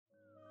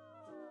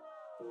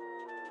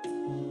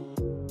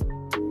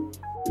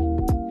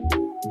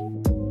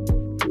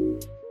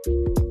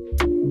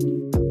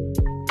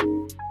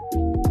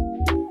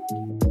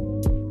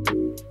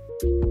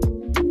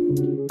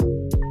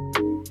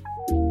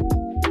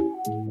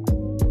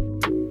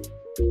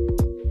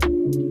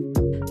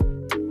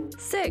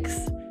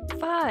Six,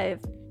 5,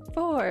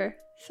 4,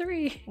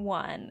 3,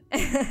 1.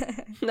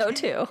 no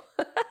 2.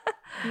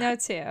 No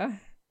 2.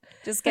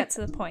 Just get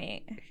to the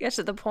point. Get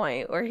to the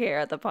point. We're here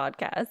at the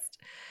podcast.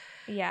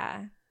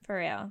 Yeah, for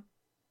real.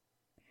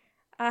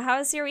 How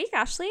was your week,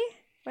 Ashley?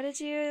 What did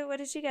you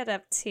get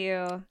up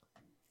to?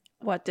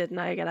 What didn't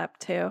I get up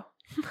to?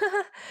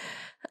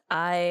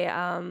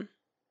 I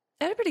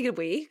had a pretty good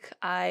week.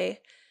 I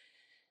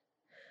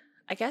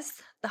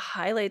guess the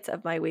highlights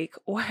of my week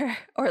were,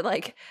 or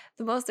like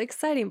the most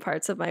exciting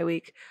parts of my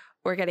week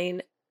were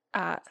getting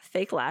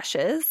fake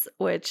lashes,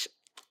 which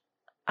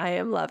I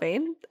am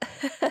loving.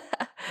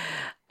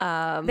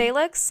 They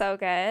look so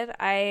good. When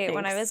I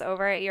Thanks. was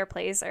over at your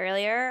place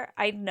earlier,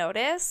 I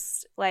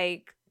noticed,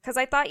 like, because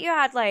I thought you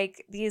had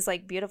like these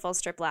like beautiful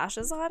strip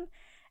lashes on,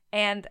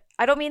 and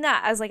I don't mean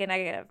that as like a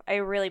negative. I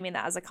really mean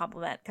that as a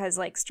compliment, because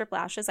like strip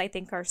lashes I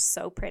think are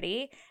so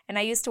pretty, and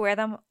I used to wear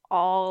them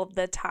all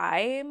the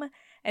time,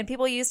 and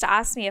people used to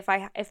ask me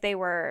if they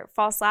were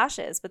false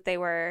lashes, but they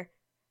were,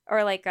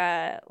 or like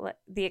the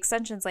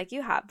extensions like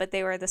you have, but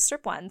they were the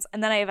strip ones,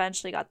 and then I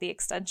eventually got the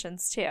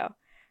extensions too.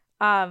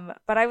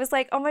 But I was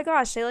like, oh my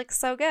gosh, they look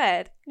so good.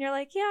 And you're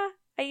like, yeah,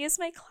 I use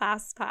my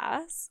class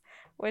pass,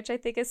 which I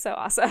think is so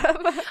awesome.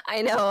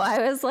 I know. I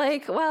was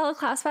like, well,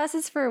 ClassPass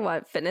is for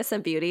what? Fitness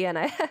and beauty. And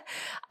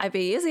I've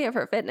been using it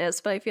for fitness,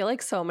 but I feel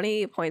like so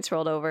many points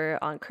rolled over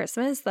on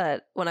Christmas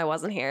that when I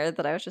wasn't here,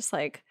 that I was just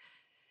like,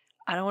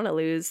 I don't want to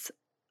lose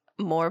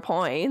more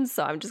points.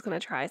 So I'm just going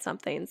to try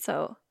something.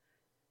 So,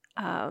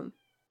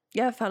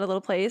 yeah, I found a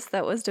little place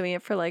that was doing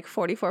it for like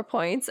 44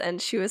 points,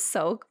 and she was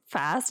so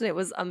fast and it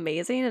was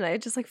amazing. And I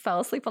just like fell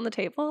asleep on the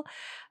table.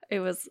 It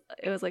was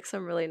like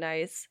some really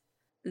nice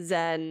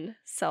Zen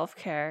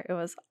self-care. It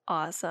was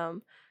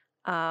awesome.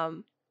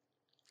 But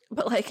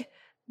like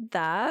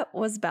that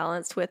was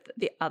balanced with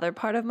the other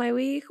part of my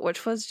week,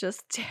 which was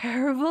just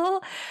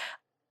terrible.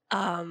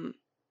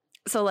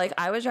 So like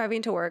I was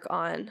driving to work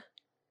on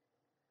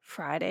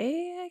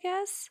Friday, I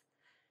guess,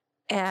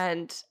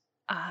 and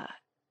a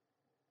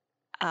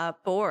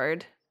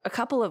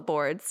couple of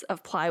boards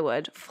of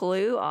plywood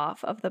flew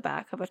off of the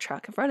back of a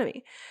truck in front of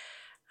me.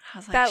 I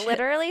was like, That shit.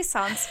 literally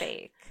sounds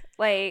fake.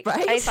 Like,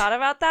 Right? I thought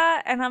about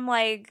that, and I'm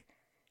like,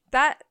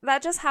 that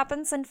just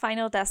happens in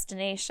Final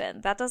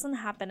Destination. That doesn't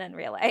happen in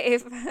real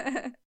life.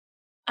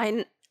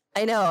 I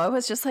know. I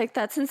was just like,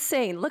 that's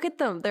insane. Look at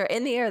them. They're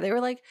in the air. They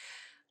were like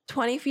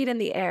 20 feet in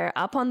the air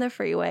up on the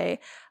freeway.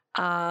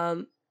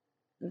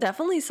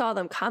 Definitely saw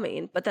them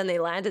coming, but then they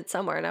landed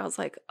somewhere and I was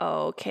like,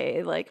 oh,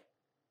 okay, like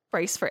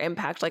brace for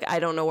impact. Like I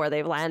don't know where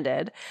they've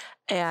landed.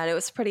 And it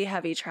was pretty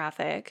heavy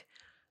traffic.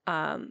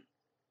 Long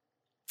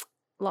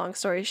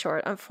story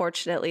short,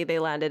 unfortunately, they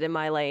landed in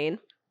my lane.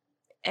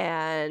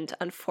 And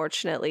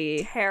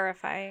unfortunately,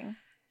 Terrifying.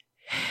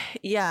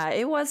 yeah,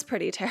 it was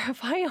pretty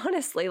terrifying,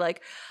 honestly.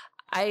 Like,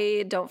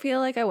 I don't feel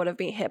like I would have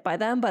been hit by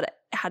them, but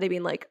had it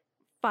been like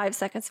 5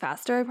 seconds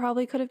faster, I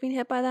probably could have been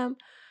hit by them.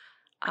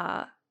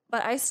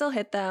 But I still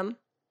hit them.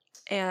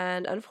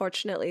 And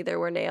unfortunately, there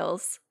were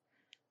nails,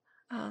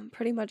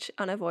 pretty much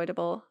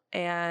unavoidable,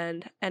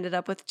 and ended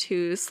up with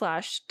 2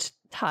 slashed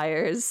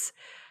tires.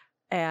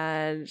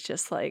 And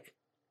just like,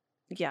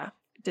 yeah,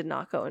 did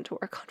not go into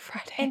work on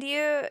Friday. And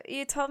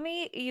you told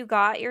me you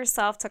got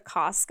yourself to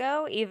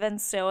Costco, even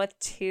still with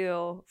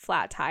 2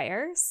 flat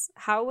tires.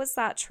 How was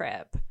that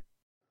trip?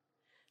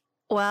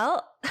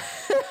 Well,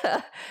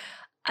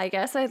 I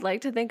guess I'd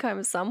like to think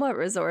I'm somewhat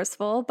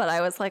resourceful, but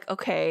I was like,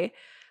 okay,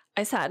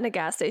 I sat in a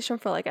gas station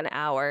for like an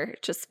hour,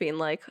 just being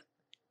like,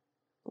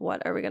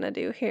 what are we going to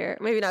do here?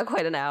 Maybe not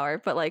quite an hour,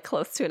 but like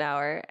close to an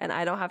hour. And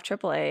I don't have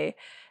AAA.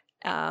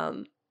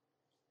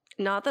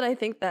 Not that I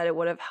think that it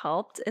would have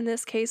helped in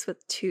this case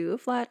with 2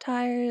 flat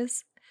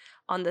tires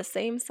on the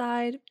same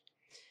side.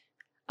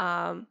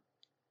 But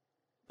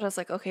I was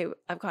like, okay,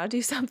 I've got to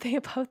do something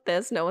about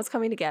this. No one's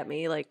coming to get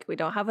me. Like, we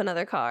don't have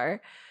another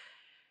car.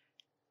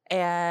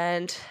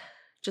 And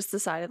just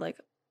decided, like,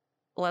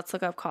 let's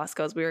look up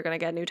Costco's. We were going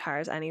to get new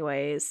tires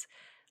anyways.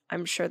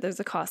 I'm sure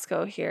there's a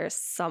Costco here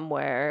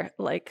somewhere.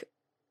 Like,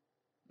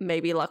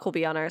 maybe luck will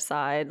be on our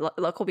side.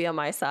 Luck will be on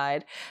my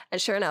side.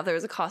 And sure enough, there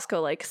was a Costco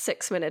like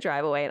 6-minute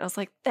drive away. And I was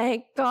like,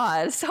 thank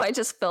God. So I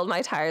just filled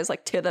my tires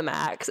like to the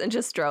max and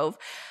just drove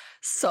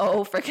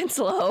so freaking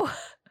slow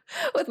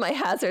with my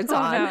hazards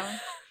on. No.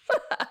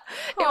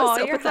 It was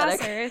so your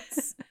pathetic.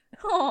 hazards.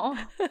 Oh.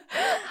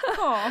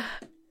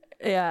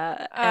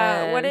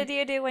 Yeah. What did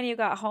you do when you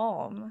got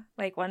home?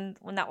 Like when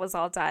that was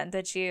all done,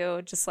 did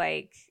you just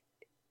like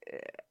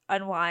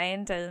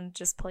unwind and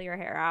just pull your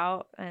hair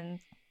out and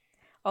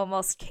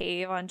almost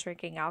cave on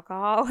drinking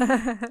alcohol?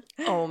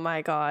 Oh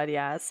my God,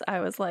 yes. I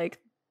was like,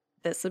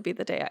 this would be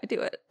the day I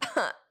do it.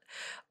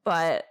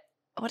 But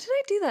what did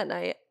I do that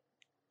night?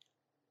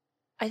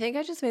 I think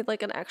I just made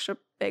like an extra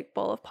big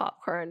bowl of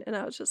popcorn and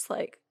I was just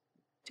like,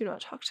 do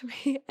not talk to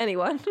me,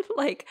 anyone.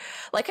 like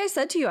I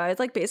said to you, I would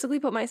like basically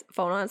put my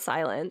phone on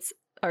silent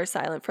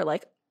for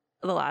like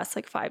the last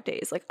like 5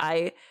 days. Like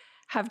I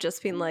have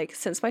just been like,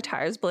 since my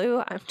tires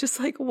blew, I'm just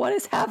like, what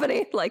is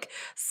happening? Like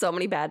so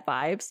many bad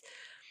vibes.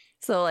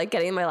 So like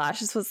getting my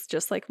lashes was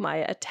just like my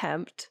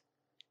attempt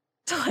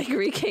to like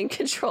regain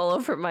control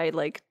over my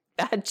like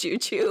bad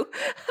juju.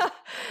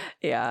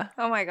 Yeah.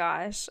 Oh my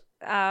gosh.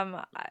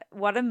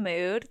 What a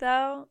mood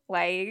though.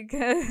 Like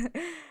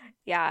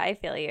yeah, I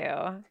feel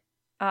you.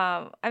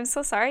 I'm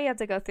so sorry you had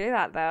to go through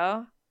that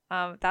though.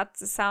 That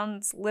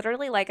sounds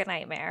literally like a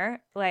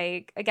nightmare.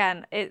 Like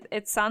again,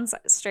 it sounds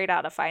straight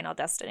out of Final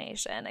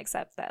Destination,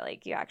 except that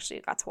like you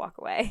actually got to walk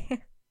away.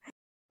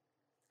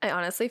 I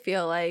honestly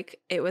feel like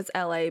it was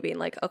LA being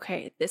like,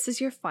 okay, this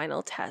is your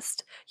final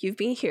test. You've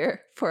been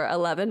here for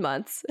 11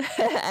 months.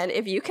 And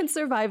if you can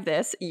survive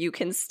this, you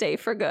can stay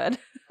for good.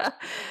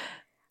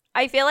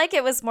 I feel like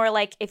it was more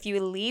like, if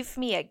you leave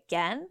me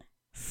again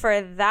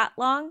for that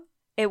long,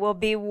 it will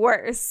be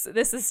worse.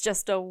 This is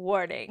just a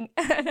warning.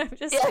 And I'm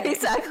just yeah, kidding.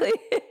 exactly.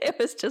 It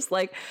was just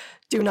like,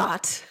 do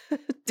not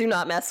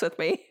mess with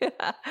me.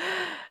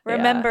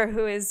 Remember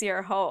who is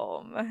your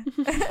home.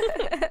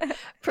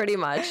 Pretty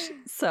much.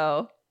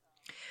 So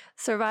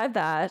survived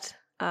that.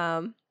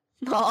 All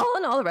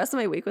in all, the rest of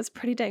my week was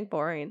pretty dang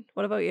boring.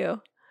 What about you?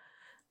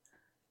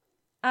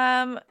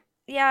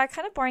 Yeah,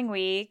 kind of boring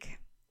week.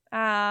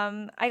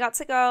 I got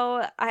to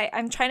go.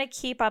 I'm trying to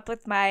keep up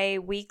with my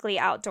weekly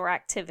outdoor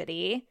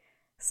activity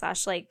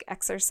 / like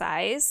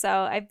exercise. So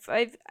I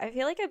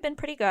feel like I've been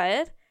pretty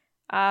good.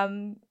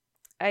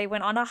 I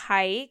went on a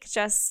hike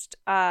just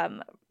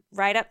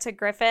right up to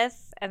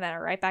Griffith and then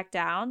right back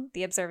down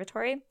the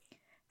observatory.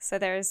 So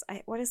there's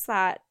what is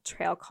that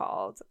trail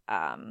called?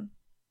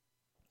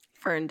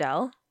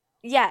 Ferndale.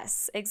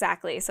 Yes,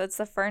 exactly. So it's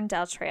the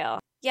Ferndale Trail.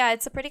 Yeah,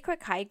 it's a pretty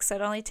quick hike, so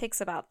it only takes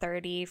about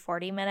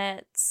 30-40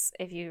 minutes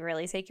if you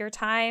really take your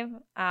time.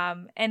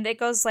 And it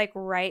goes like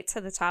right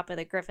to the top of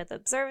the Griffith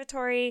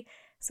Observatory.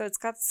 So it's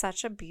got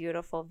such a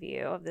beautiful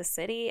view of the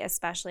city,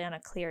 especially on a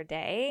clear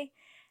day.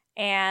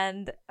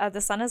 And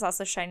the sun is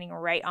also shining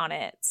right on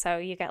it. So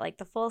you get like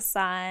the full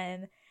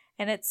sun,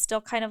 and it's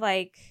still kind of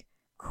like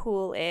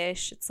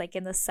cool-ish. It's like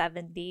in the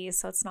 70s,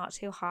 so it's not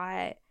too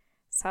hot.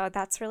 So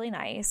that's really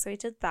nice. So we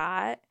did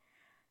that.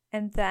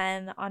 And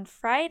then on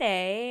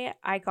Friday,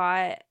 I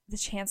got the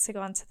chance to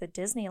go onto the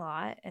Disney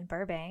lot in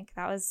Burbank.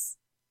 That was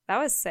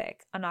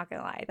sick. I'm not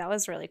gonna lie. That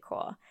was really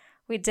cool.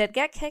 We did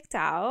get kicked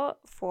out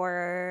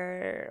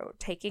for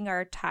taking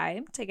our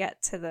time to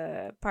get to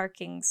the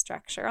parking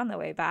structure on the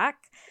way back.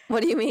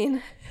 What do you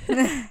mean?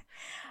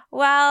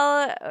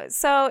 Well,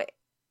 so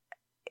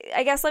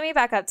I guess let me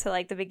back up to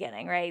like the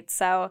beginning, right?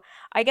 So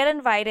I get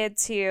invited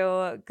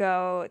to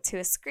go to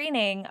a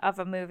screening of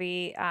a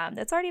movie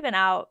that's already been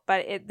out,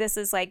 but this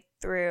is like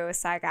through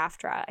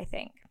SAG-AFTRA, I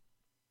think.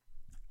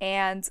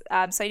 And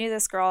so I knew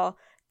this girl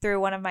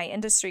through one of my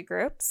industry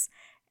groups.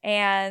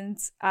 And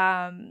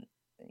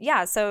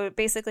yeah, so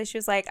basically she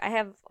was like, I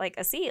have like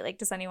a seat. Like,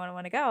 does anyone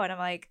want to go? And I'm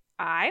like,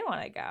 I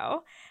want to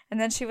go. And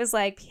then she was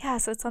like, yeah,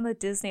 so it's on the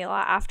Disney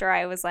lot. After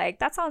I was like,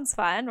 that sounds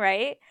fun,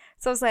 right?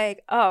 So I was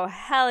like, oh,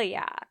 hell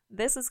yeah,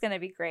 this is going to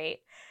be great.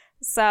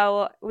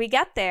 So we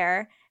get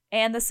there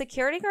and the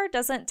security guard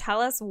doesn't tell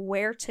us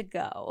where to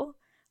go.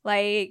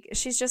 Like,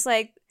 she's just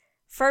like,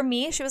 for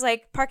me, she was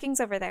like,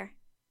 parking's over there.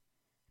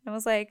 And I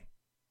was like,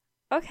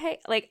 okay.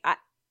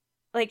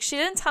 Like she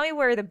didn't tell me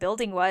where the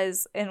building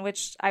was in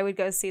which I would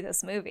go see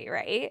this movie,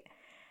 right?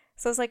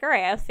 So I was like, all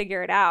right, I'll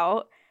figure it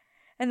out.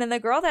 And then the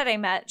girl that I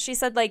met, she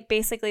said like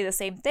basically the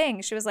same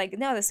thing. She was like,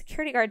 no, the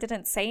security guard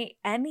didn't say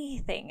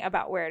anything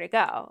about where to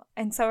go.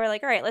 And so we're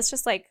like, all right, let's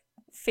just like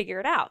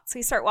figure it out. So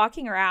we start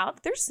walking around.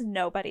 There's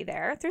nobody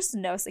there. There's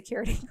no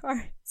security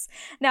guards.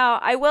 Now,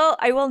 I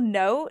will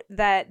note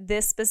that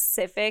this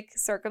specific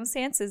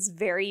circumstance is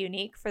very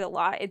unique for the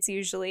lot. It's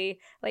usually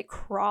like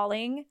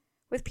crawling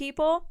with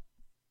people.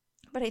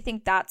 But I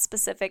think that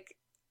specific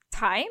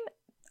time,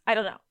 I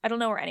don't know. I don't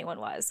know where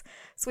anyone was.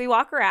 So we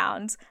walk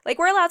around. Like,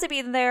 we're allowed to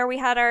be there. We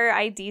had our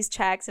IDs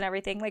checked and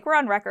everything. Like, we're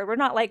on record. We're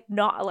not, like,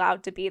 not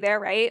allowed to be there,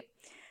 right?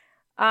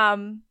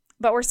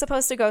 But we're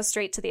supposed to go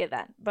straight to the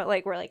event. But,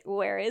 like, we're like,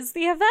 where is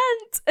the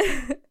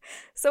event?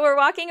 So we're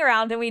walking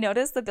around and we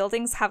notice the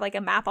buildings have, like,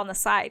 a map on the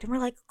side. And we're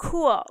like,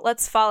 cool,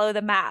 let's follow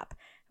the map.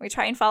 We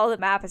try and follow the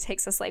map. It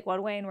takes us, like,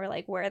 one way. And we're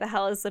like, where the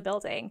hell is the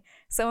building?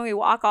 So when we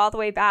walk all the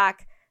way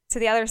back to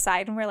the other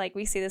side and we're like,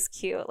 we see this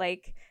cute,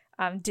 like,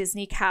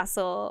 Disney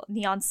Castle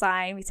neon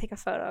sign. We take a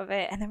photo of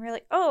it and then we're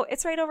like, oh,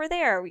 it's right over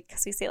there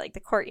because we see like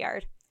the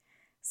courtyard.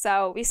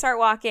 So we start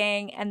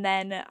walking and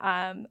then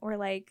we're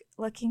like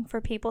looking for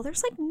people.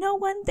 There's like no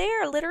one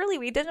there. Literally,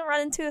 we didn't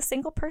run into a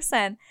single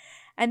person.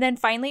 And then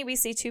finally we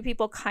see two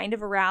people kind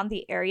of around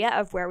the area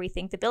of where we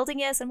think the building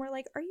is. And we're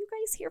like, are you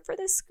guys here for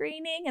this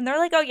screening? And they're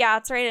like, oh yeah,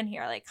 it's right in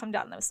here. Like, come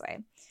down this way.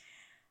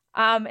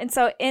 And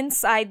so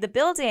inside the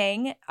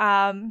building,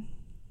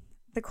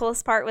 the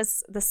coolest part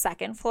was the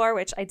second floor,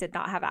 which I did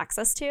not have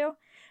access to.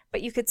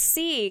 but you could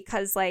see,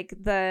 because like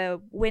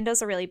the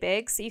windows are really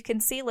big, so you can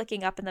see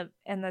looking up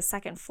in the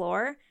second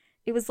floor.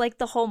 It was like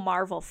the whole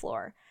Marvel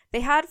floor.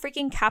 They had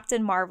freaking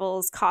Captain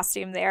Marvel's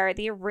costume there,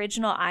 the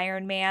original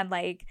Iron Man,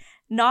 like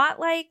not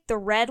like the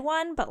red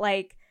one, but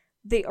like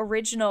the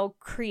original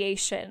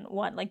creation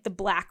one, like the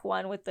black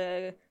one with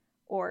the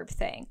orb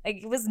thing. Like,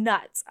 it was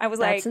nuts. I was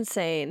like, that's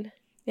insane.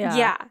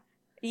 Yeah.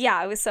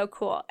 Yeah, it was so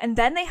cool. And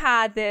then they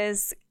had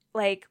this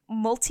like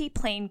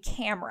multi-plane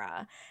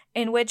camera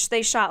in which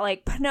they shot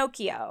like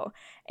Pinocchio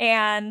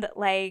and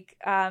like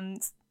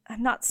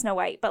not Snow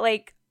White, but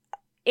like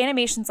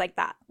animations like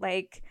that,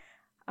 like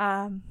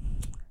I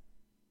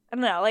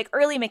don't know, like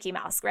early Mickey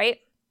Mouse, right?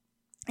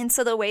 And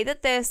so the way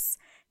that this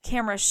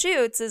camera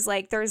shoots is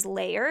like there's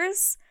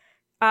layers,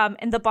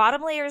 and the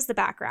bottom layer is the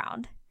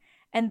background,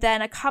 and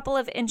then a couple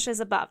of inches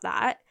above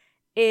that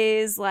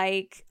is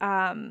like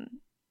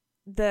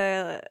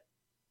the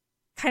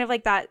kind of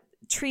like that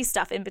tree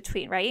stuff in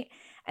between, right?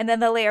 And then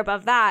the layer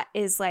above that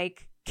is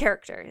like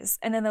characters,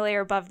 and then the layer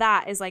above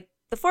that is like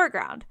the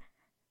foreground.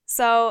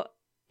 So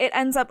it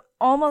ends up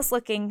almost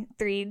looking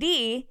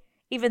 3D,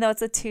 even though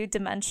it's a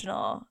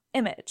 2-dimensional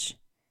image,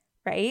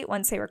 right?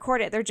 Once they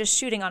record it, they're just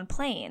shooting on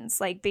planes,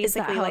 like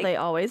basically. Is that how like they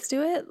always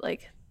do it?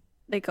 Like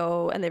they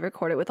go and they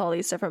record it with all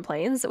these different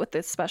planes with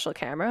this special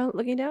camera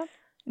looking down?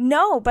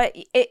 No, but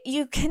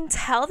you can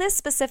tell this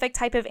specific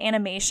type of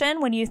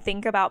animation when you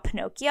think about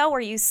Pinocchio, where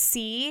you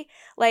see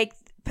like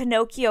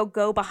Pinocchio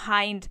go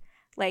behind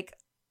like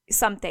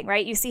something,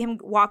 right? You see him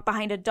walk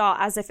behind a doll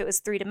as if it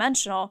was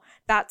 3-dimensional.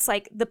 That's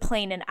like the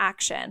plane in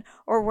action,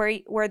 or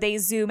where they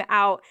zoom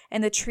out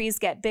and the trees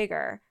get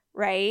bigger,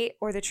 right?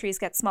 Or the trees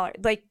get smaller,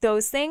 like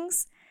those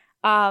things.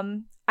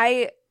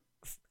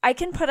 I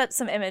can put up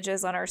some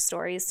images on our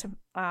stories to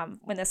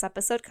when this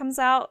episode comes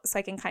out, so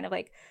I can kind of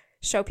like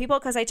show people,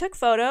 because I took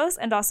photos,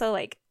 and also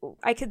like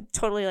I could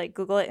totally like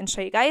Google it and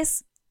show you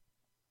guys.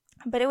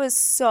 But it was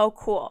so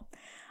cool.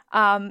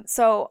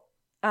 So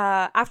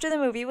after the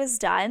movie was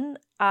done,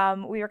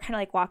 we were kind of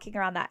like walking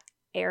around that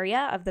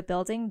area of the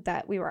building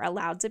that we were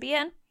allowed to be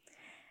in.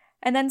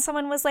 And then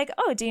someone was like,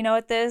 "Oh, do you know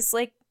what this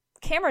like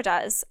camera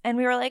does?" And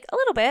we were like, "A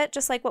little bit,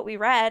 just like what we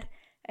read."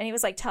 And he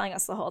was like telling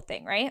us the whole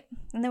thing, right?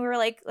 And then we were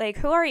like,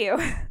 "Who are you?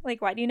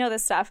 Like, why do you know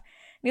this stuff?"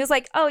 And he was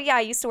like, "Oh yeah,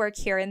 I used to work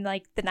here in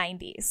like the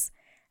 90s.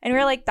 And we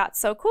were like, "That's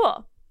so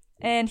cool."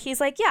 And he's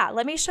like, "Yeah,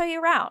 let me show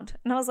you around."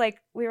 And I was like,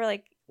 we were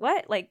like,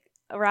 "What? Like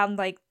around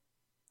like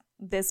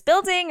this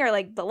building or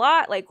like the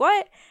lot? Like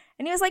what?"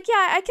 And he was like,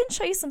 "Yeah, I can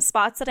show you some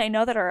spots that I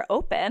know that are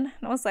open."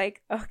 And I was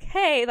like,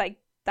 "Okay, like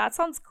that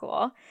sounds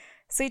cool."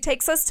 So he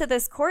takes us to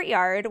this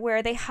courtyard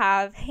where they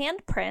have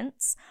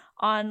handprints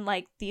on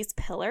like these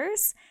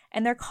pillars,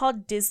 and they're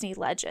called Disney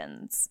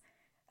Legends.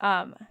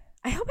 I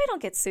hope I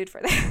don't get sued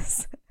for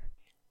this.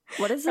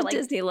 What is a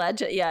Disney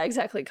legend? Yeah,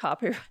 exactly.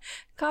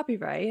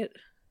 Copyright.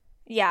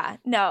 Yeah,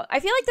 no,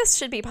 I feel like this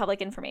should be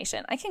public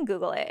information. I can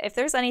Google it. If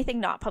there's anything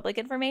not public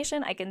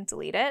information, I can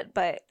delete it,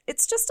 but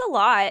it's just a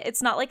lot.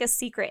 It's not like a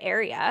secret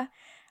area.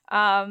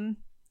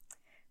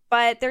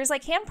 But there's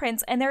like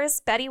handprints, and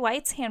there's Betty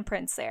White's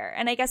handprints there.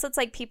 And I guess it's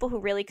like people who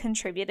really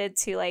contributed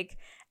to like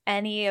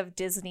any of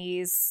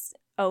Disney's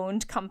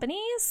owned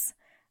companies.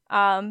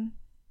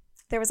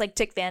 There was like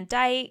Dick Van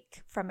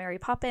Dyke from Mary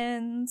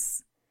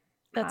Poppins.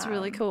 That's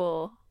really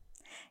cool.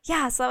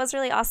 Yeah, so that was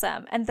really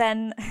awesome. And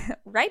then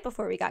right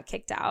before we got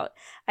kicked out,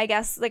 I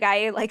guess the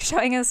guy like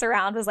showing us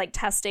around was like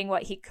testing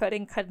what he could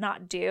and could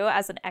not do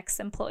as an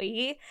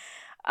ex-employee.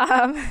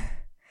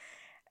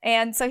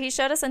 And so he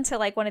showed us into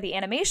like one of the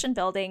animation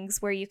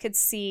buildings where you could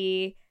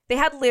see they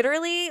had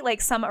literally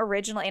like some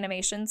original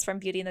animations from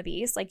Beauty and the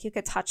Beast. Like you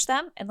could touch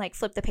them and like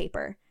flip the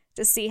paper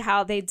to see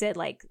how they did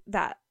like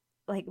that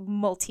like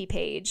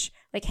multi-page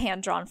like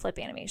hand-drawn flip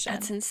animation.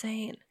 That's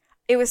insane.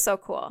 It was so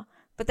cool.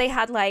 But they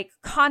had like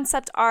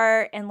concept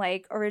art and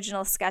like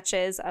original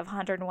sketches of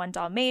 101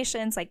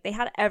 Dalmatians. Like they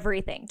had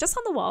everything just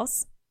on the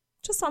walls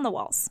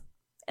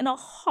in a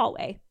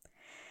hallway.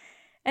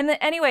 And then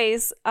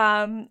anyways,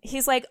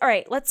 he's like, "All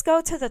right, let's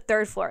go to the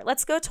 3rd floor.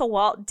 Let's go to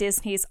Walt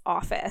Disney's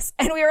office."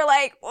 And we were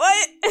like,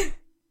 "What?"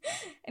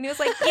 And he was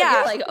like, "Yeah."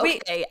 You're like,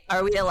 okay,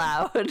 are we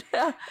allowed?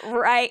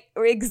 Right.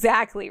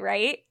 Exactly.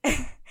 Right.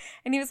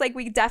 And he was like,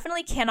 "We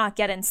definitely cannot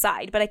get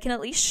inside, but I can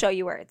at least show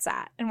you where it's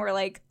at." And we're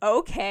like,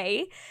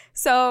 "Okay."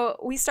 So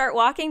we start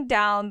walking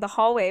down the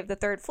hallway of the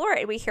 3rd floor,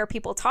 and we hear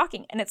people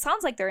talking, and it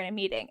sounds like they're in a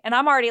meeting. And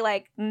I'm already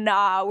like,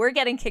 "Nah, we're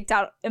getting kicked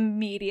out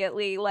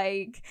immediately."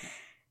 Like,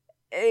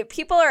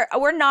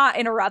 we're not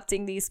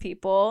interrupting these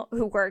people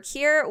who work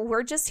here.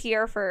 We're just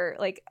here for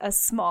like a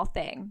small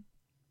thing.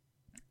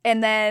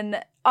 And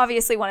then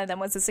obviously one of them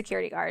was a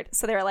security guard.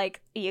 So they were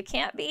like, "You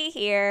can't be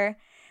here."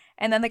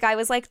 And then the guy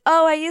was like,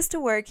 "Oh, I used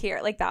to work here."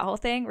 Like that whole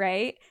thing,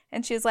 right?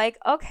 And she was like,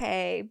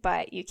 "Okay,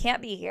 but you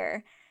can't be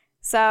here."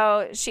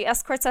 So she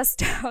escorts us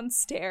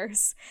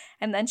downstairs,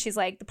 and then she's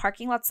like, the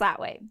parking lot's that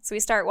way. So we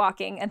start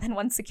walking, and then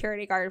one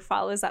security guard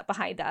follows up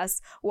behind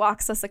us,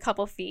 walks us a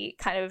couple feet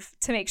kind of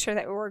to make sure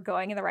that we're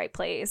going in the right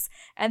place,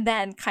 and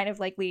then kind of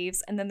like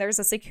leaves. And then there's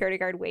a security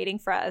guard waiting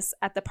for us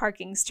at the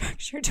parking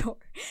structure door.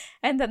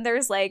 And then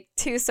there's like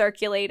two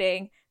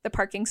circulating the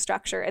parking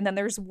structure, and then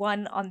there's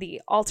one on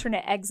the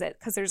alternate exit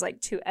because there's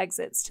like two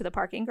exits to the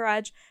parking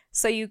garage.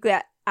 So you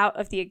get out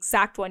of the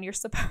exact one you're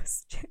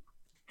supposed to.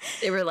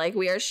 They were like,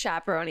 we are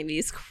chaperoning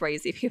these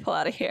crazy people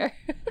out of here.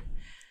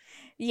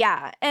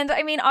 Yeah. And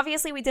I mean,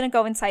 obviously we didn't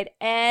go inside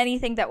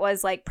anything that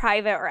was like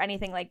private or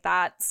anything like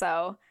that.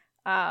 So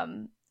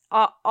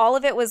all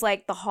of it was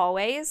like the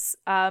hallways.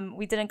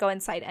 We didn't go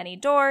inside any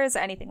doors or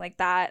anything like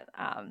that.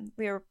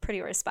 We were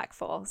pretty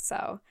respectful.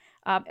 So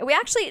we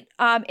actually,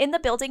 in the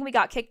building we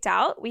got kicked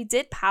out, we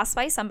did pass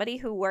by somebody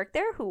who worked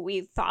there who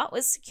we thought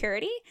was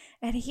security,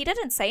 and he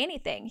didn't say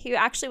anything. He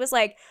actually was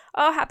like,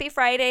 oh, happy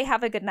Friday,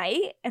 have a good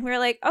night. And we were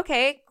like,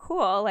 okay,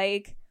 cool.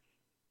 Like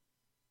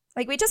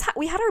we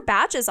had our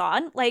badges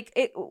on. Like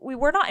we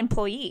were not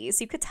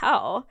employees. You could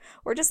tell.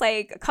 We're just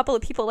like a couple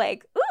of people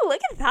like, ooh, look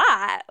at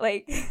that.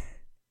 Like,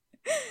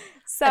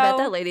 so I bet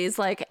that lady's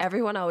like,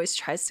 everyone always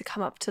tries to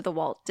come up to the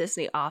Walt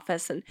Disney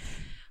office, and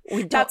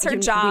that's her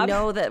job. We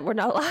know that we're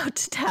not allowed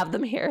to have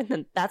them here, and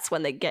then that's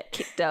when they get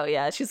kicked out.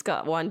 Yeah, she's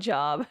got one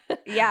job.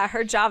 Yeah,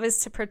 her job is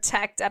to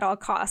protect at all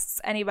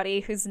costs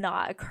anybody who's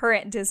not a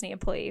current Disney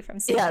employee from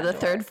seeing the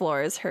third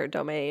floor is her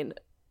domain.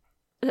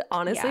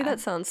 Honestly, that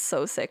sounds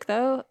so sick,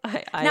 though.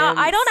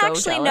 I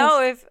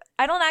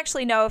don't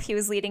actually know if he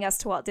was leading us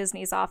to Walt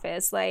Disney's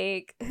office.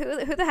 Like,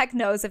 who the heck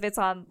knows if it's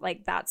on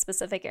like that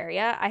specific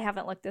area? I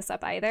haven't looked this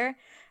up either.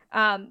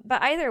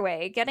 But either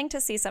way, getting to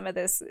see some of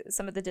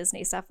the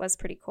Disney stuff was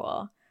pretty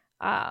cool.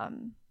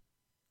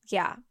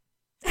 Yeah.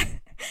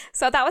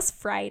 So that was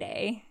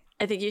Friday.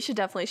 I think you should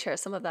definitely share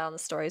some of that on the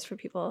stories for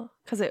people,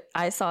 because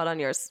I saw it on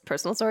your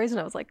personal stories and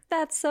I was like,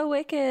 that's so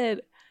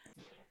wicked.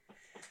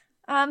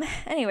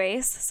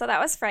 Anyways, so that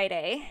was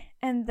Friday.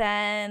 And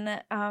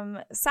then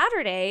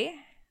Saturday,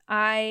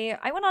 I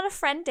went on a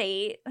friend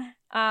date,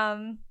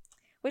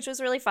 which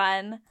was really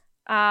fun.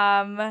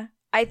 I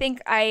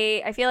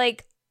feel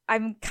like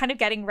I'm kind of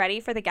getting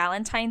ready for the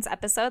Galentine's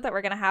episode that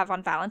we're going to have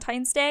on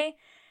Valentine's Day,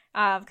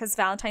 because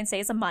Valentine's Day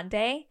is a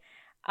Monday.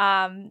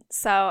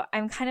 So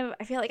I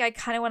feel like I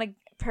kind of want to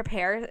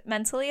prepare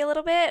mentally a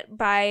little bit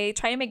by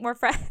trying to make more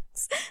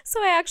friends.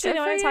 So I actually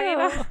know what I'm talking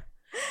about.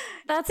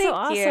 That's so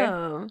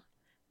awesome.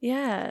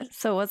 Yeah.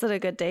 So was it a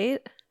good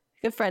date?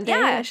 Good friend date,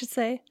 I should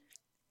say.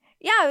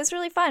 Yeah, it was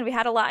really fun. We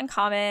had a lot in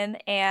common,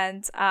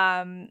 and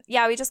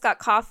we just got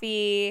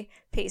coffee,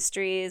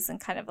 pastries, and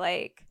kind of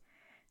like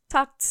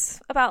talked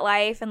about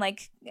life and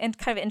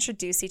kind of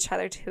introduced each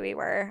other to who we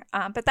were.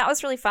 But that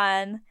was really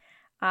fun.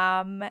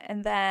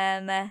 And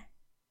then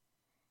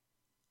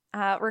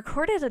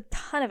recorded a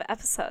ton of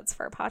episodes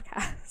for a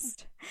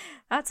podcast.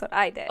 That's what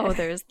I did. Oh,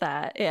 there's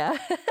that. Yeah.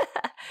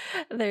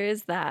 There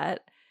is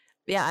that.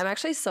 Yeah, I'm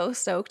actually so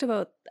stoked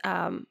about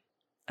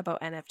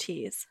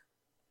NFTs.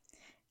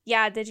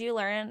 Yeah, did you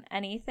learn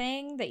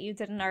anything that you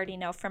didn't already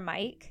know from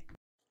Mike?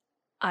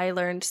 I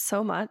learned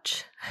so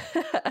much.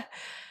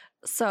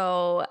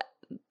 So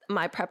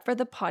my prep for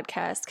the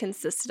podcast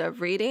consisted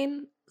of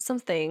reading some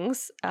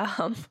things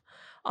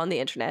on the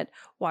internet,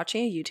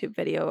 watching a YouTube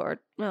video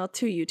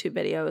two YouTube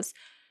videos,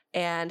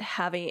 and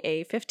having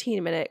a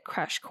 15-minute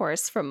crash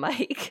course from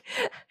Mike.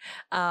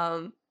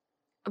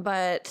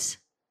 But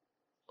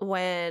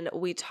when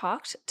we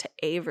talked to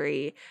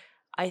Avery,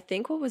 I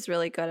think what was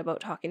really good about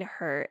talking to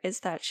her is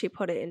that she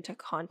put it into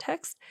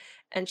context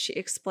and she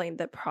explained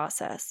the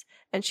process,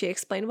 and she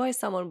explained why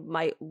someone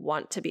might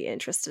want to be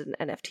interested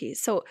in NFTs.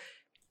 So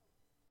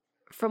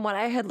from what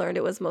I had learned,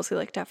 it was mostly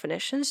like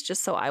definitions,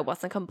 just so I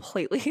wasn't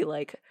completely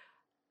like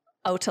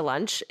out to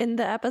lunch in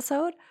the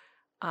episode.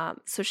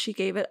 So she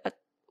gave it a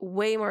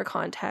way more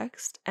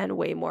context and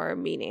way more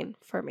meaning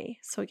for me.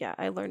 So yeah,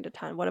 I learned a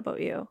ton. What about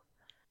you?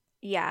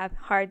 Yeah,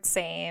 hard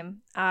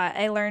same.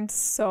 I learned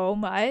so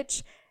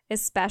much,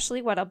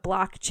 especially what a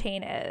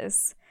blockchain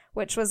is,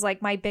 which was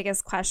like my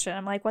biggest question.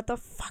 I'm like, what the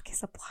fuck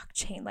is a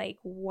blockchain? Like,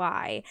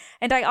 why?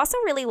 And I also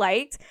really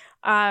liked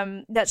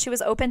that she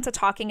was open to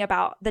talking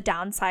about the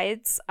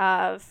downsides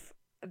of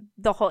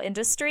the whole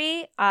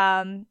industry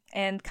and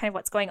kind of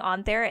what's going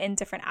on there in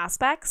different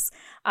aspects,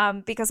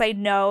 because I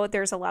know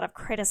there's a lot of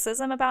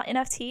criticism about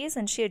NFTs,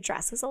 and she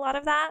addresses a lot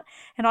of that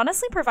and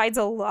honestly provides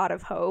a lot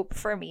of hope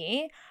for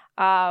me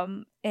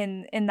in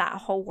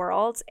that whole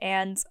world.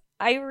 And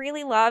I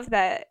really love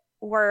that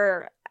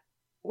we're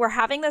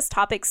having this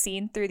topic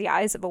seen through the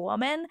eyes of a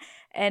woman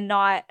and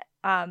not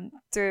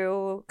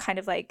through kind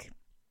of like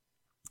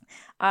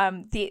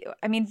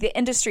the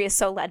industry is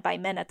so led by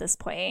men at this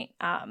point.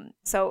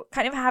 So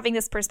kind of having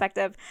this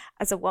perspective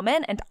as a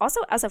woman and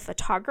also as a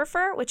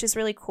photographer, which is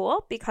really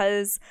cool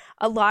because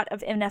a lot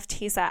of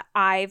NFTs that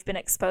I've been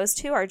exposed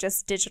to are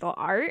just digital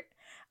art.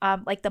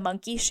 Like the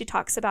monkey she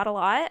talks about a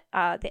lot.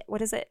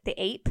 What is it? The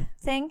ape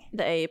thing?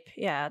 The ape.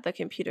 Yeah. The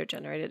computer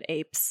generated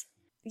apes.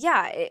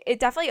 yeah, it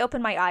definitely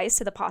opened my eyes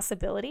to the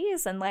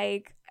possibilities, and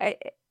like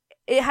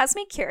it has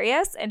me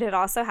curious, and it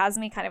also has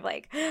me kind of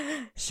like,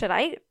 should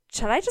I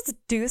just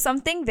do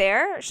something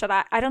there?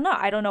 I don't know.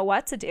 I don't know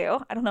what to do.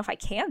 I don't know if I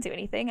can do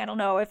anything. I don't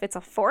know if it's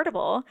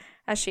affordable,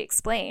 as she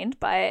explained,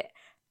 but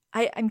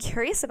I'm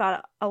curious about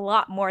it a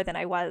lot more than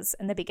I was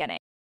in the beginning.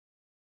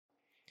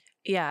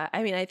 Yeah,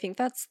 I mean, I think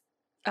that's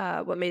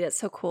what made it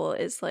so cool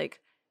is like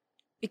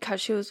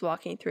because she was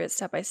walking through it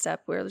step by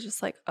step, we were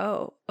just like,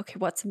 oh, okay,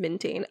 what's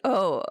minting?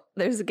 Oh,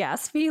 there's a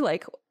gas fee.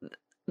 Like,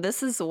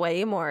 this is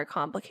way more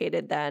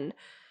complicated than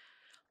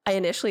I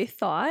initially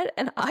thought.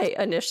 And I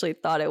initially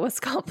thought it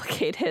was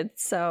complicated.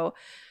 So,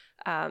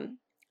 um,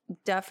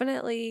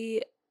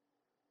 definitely,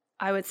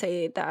 I would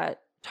say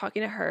that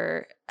talking to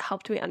her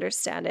helped me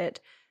understand it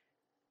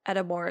at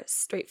a more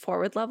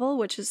straightforward level,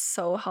 which is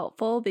so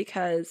helpful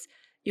because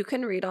you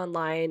can read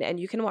online and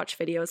you can watch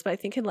videos, but I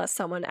think unless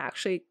someone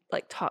actually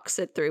like talks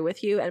it through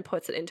with you and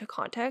puts it into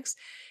context,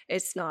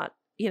 it's not,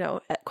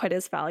 quite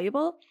as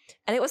valuable.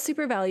 And it was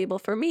super valuable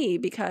for me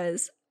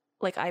because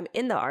like I'm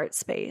in the art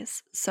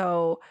space.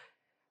 So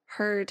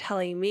her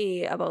telling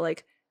me about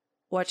like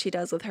what she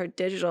does with her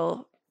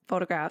digital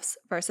photographs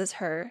versus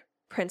her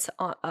prints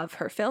of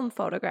her film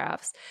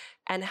photographs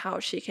and how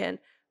she can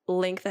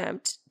link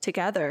them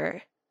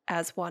together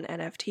as one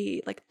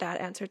NFT, like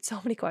that answered so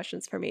many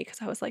questions for me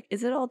because I was like,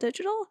 is it all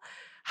digital?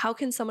 How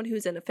can someone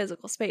who's in a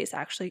physical space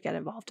actually get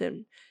involved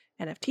in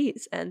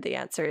NFTs? And the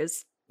answer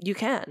is you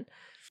can.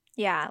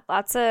 Yeah,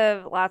 lots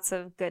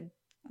of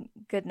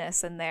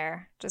goodness in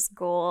there. Just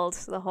gold,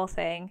 the whole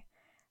thing.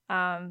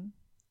 Um,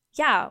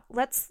 yeah,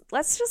 let's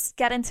just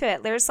get into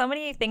it. There's so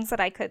many things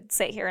that I could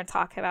sit here and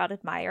talk about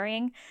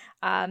admiring.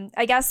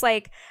 I guess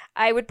like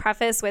I would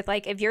preface with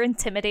like if you're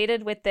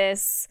intimidated with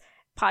this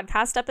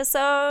podcast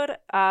episode,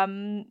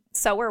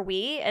 so are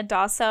we. And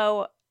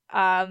also,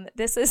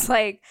 this is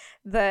like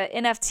the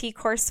NFT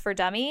course for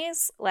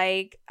dummies.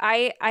 Like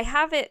I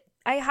have it.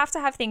 I have to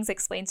have things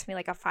explained to me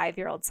like a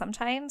 5-year-old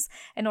sometimes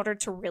in order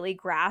to really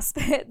grasp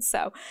it.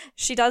 So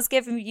she does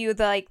give you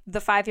the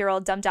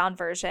 5-year-old dumbed down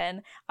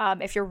version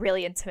if you're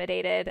really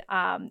intimidated.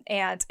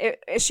 And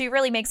she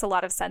really makes a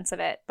lot of sense of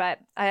it. But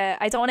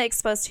I don't want to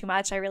expose too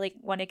much. I really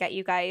want to get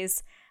you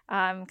guys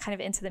kind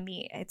of into the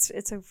meat.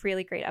 It's a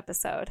really great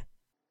episode.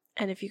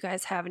 And if you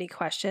guys have any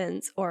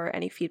questions or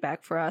any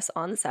feedback for us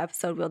on this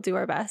episode, we'll do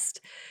our best.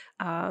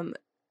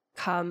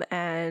 Come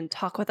and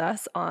talk with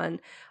us on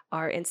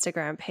our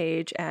Instagram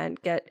page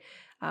and get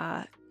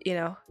in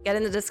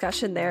the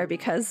discussion there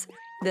because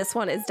this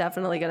one is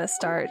definitely going to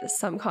start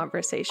some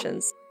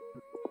conversations.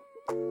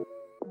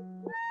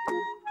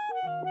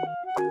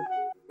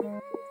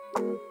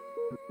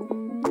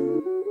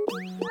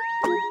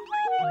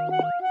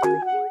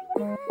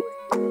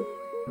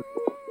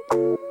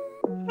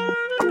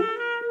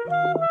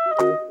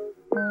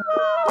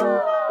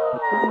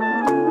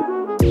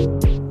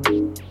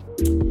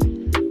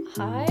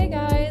 Hi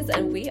guys,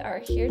 and we are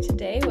here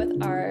today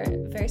with our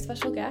very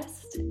special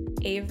guest,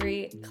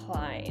 Avery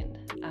Klein.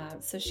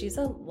 So she's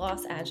a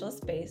Los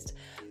Angeles-based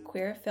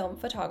queer film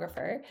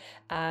photographer,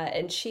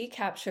 and she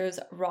captures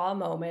raw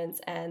moments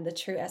and the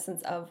true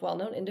essence of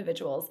well-known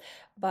individuals.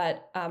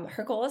 But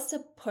her goal is to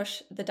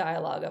push the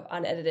dialogue of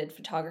unedited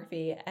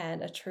photography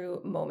and a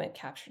true moment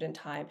captured in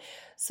time.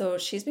 So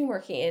she's been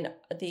working in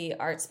the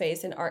art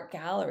space in art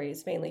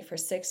galleries mainly for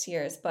 6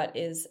 years, but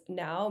is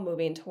now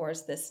moving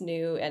towards this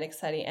new and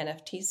exciting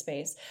NFT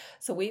space.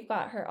 So we've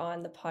got her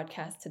on the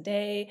podcast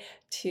today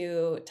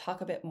to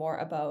talk a bit more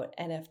about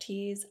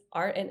NFTs,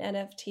 art and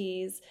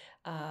NFTs,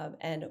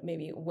 and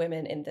maybe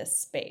women in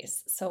this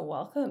space. So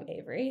welcome,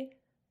 Avery.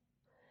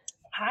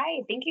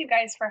 Hi, thank you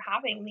guys for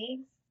having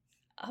me.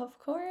 Of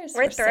course.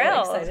 We're so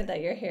thrilled. excited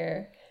that you're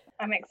here.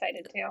 I'm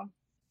excited too.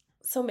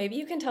 So maybe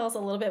you can tell us a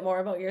little bit more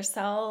about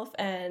yourself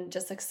and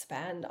just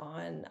expand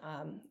on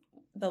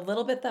the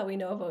little bit that we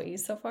know about you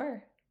so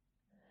far.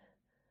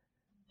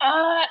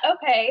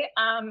 Okay.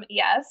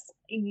 Yes,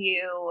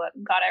 you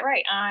got it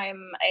right.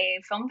 I'm a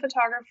film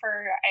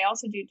photographer. I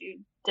also do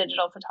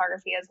digital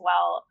photography as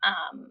well,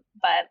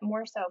 but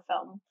more so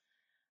film.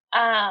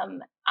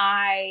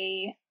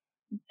 I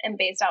am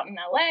based out in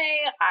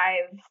LA.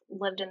 I've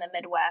lived in the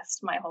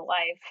Midwest my whole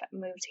life.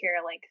 Moved here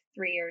like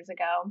 3 years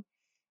ago.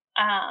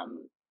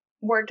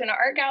 Worked in an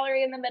art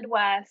gallery in the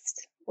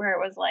Midwest where it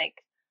was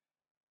like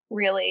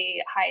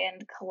really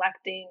high-end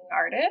collecting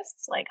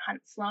artists like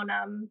Hunt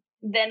Sloanum.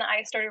 Then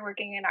I started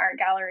working in an art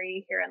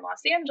gallery here in Los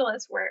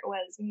Angeles where it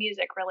was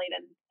music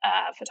related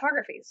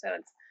photography. So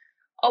it's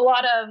a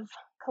lot of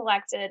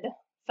collected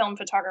film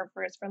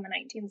photographers from the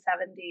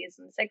 1970s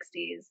and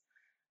 60s,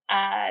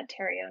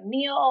 Terry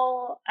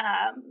O'Neill,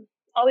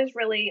 all these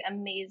really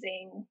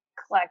amazing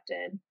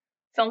collected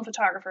film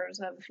photographers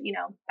of,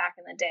 back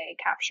in the day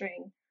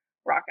capturing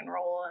rock and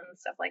roll and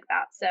stuff like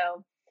that.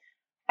 So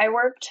I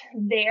worked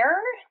there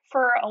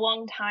for a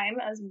long time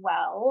as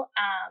well.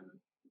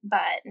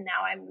 But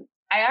now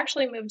I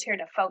actually moved here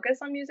to focus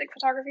on music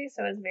photography.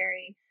 So it's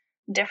very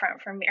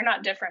different from me, or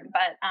not different,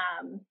 but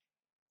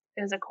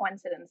it was a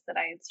coincidence that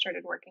I had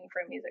started working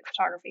for a music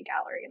photography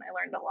gallery, and I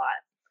learned a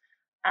lot.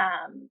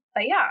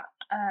 But yeah,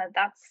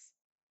 that's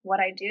what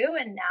I do.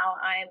 And now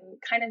I'm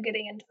kind of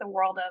getting into the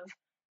world of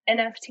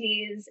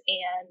NFTs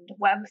and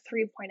Web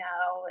 3.0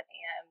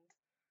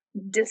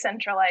 and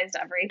decentralized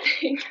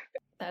everything.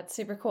 That's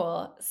super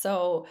cool.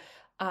 So,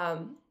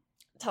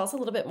 tell us a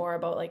little bit more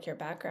about like your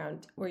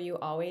background. Were you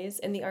always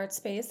in the art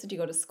space? Did you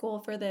go to school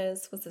for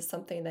this? Was this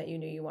something that you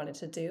knew you wanted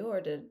to do,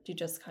 or did you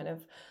just kind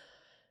of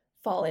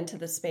fall into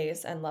the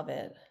space and love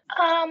it?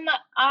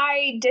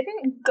 I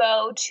didn't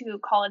go to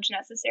college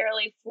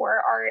necessarily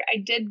for art. I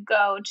did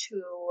go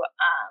to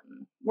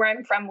where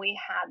I'm from. We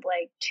had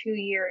like 2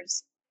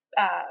 years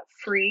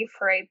free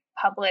for a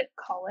public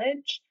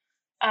college,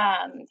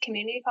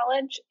 community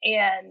college,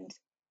 and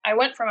I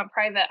went from a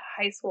private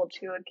high school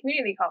to a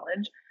community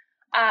college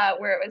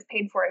where it was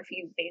paid for if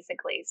you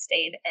basically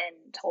stayed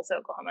in Tulsa,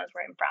 Oklahoma, is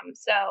where I'm from.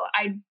 So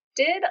I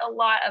did a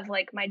lot of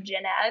like my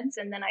gen eds,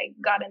 and then I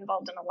got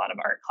involved in a lot of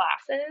art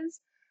classes.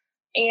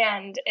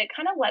 And it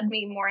kind of led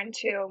me more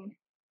into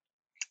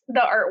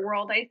the art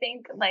world, I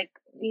think, like,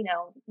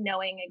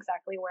 knowing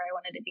exactly where I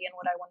wanted to be and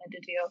what I wanted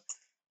to do.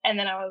 And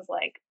then I was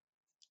like,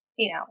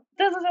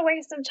 this is a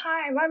waste of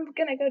time. I'm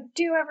going to go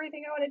do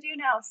everything I want to do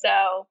now.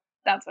 So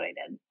that's what I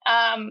did.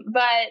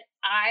 But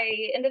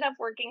I ended up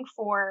working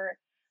for,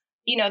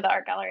 the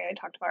art gallery I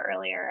talked about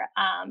earlier,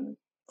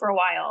 for a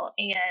while.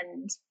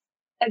 And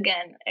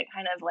again, it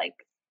kind of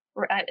like,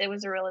 it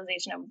was a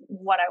realization of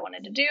what I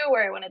wanted to do,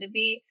 where I wanted to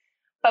be.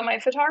 But my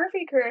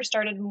photography career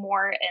started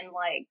more in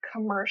like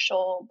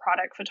commercial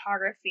product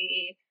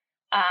photography,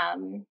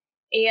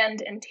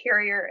 and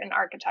interior and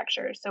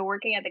architecture. So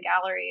working at the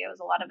gallery, it was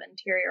a lot of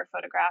interior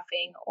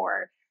photographing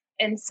or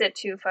in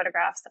situ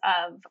photographs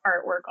of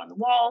artwork on the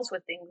walls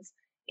with things,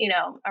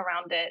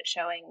 around it,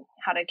 showing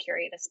how to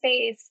curate a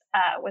space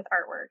with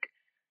artwork.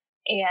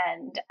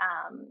 And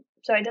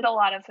so I did a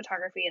lot of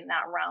photography in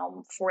that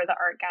realm for the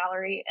art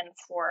gallery and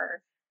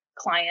for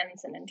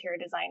clients and interior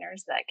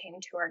designers that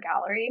came to our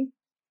gallery.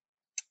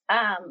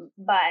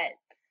 But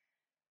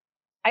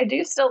I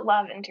do still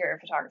love interior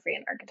photography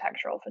and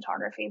architectural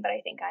photography, but I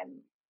think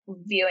I'm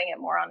viewing it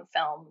more on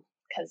film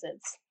because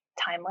it's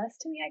timeless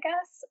to me, I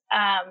guess.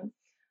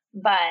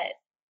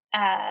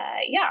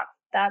 Yeah,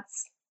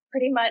 that's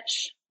pretty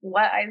much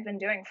what I've been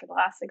doing for the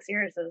last 6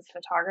 years is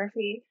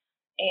photography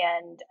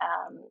and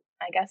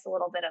I guess a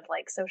little bit of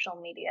like social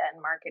media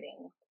and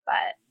marketing.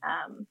 But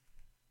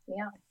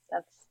yeah,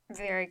 that's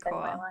Very been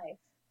my cool.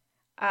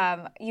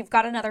 life. You've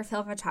got another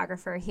film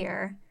photographer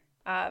here.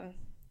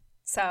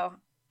 So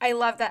I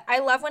love that. I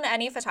love when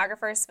any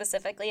photographer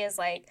specifically is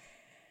like,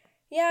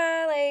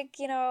 yeah, like,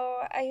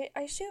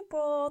 I shoot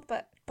both,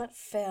 but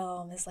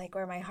film is like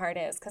where my heart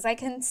is because I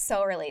can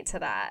so relate to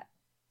that.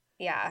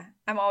 Yeah,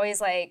 I'm always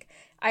like,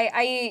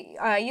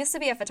 I used to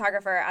be a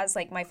photographer as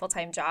like my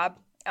full-time job,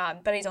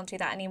 but I don't do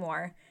that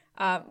anymore.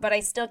 But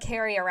I still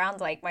carry around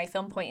like my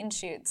film point and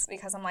shoots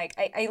because I'm like,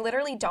 I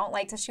literally don't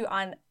like to shoot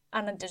on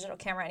a digital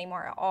camera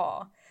anymore at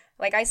all.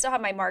 Like I still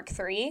have my Mark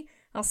III.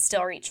 I'll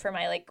still reach for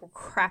my like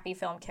crappy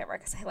film camera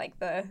because I like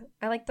the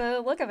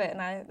look of it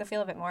and the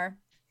feel of it more.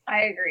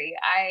 I agree.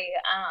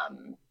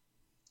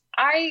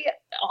 I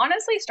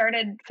honestly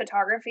started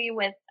photography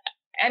with,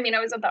 I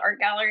was at the art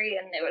gallery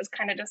and it was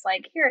kind of just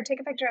like, here, take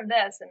a picture of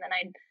this. And then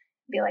I'd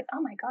be like,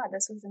 oh my God,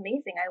 this was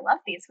amazing. I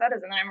love these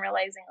photos. And then I'm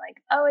realizing like,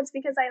 oh, it's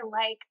because I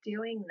like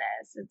doing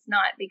this. It's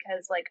not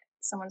because like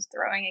someone's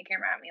throwing a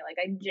camera at me. Like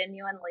I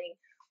genuinely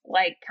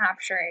like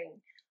capturing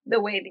the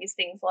way these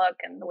things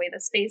look and the way the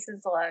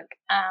spaces look.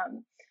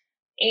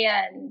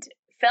 And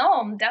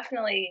film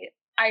definitely,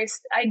 I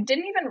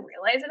didn't even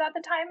realize it at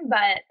the time,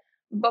 but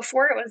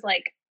before it was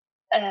like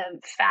a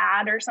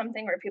fad or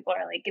something where people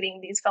are like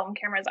getting these film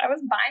cameras, I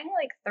was buying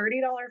like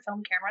 $30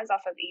 film cameras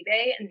off of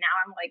eBay, and now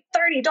I'm like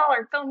 $30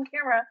 film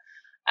camera.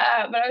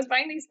 But I was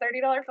buying these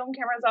 $30 film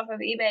cameras off of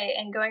eBay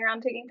and going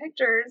around taking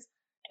pictures.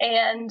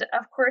 And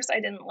of course, I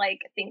didn't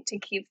like think to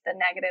keep the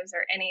negatives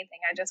or anything.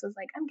 I just was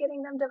like, I'm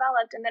getting them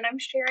developed and then I'm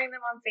sharing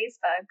them on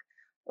Facebook,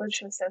 which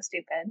was so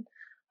stupid.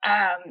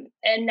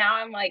 And now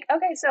I'm like,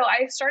 okay, so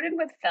I started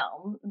with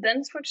film,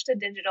 then switched to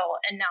digital,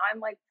 and now I'm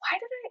like, why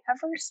did I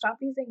ever stop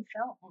using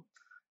film?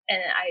 And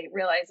I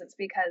realize it's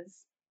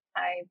because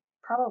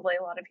probably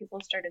a lot of people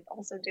started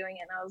also doing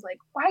it, and I was like,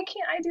 why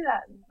can't I do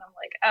that? And I'm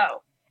like,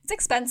 oh, It's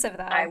expensive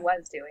I though.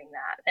 was doing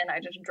that, and I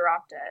just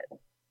dropped it.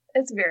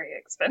 It's very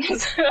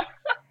expensive.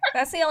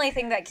 That's the only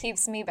thing that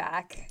keeps me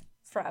back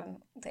from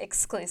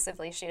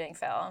exclusively shooting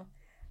film.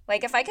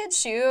 Like if I could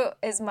shoot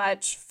as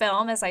much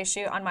film as I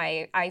shoot on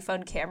my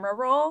iPhone camera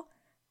roll,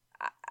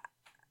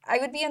 I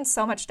would be in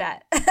so much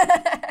debt.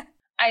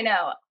 I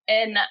know.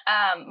 And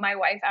my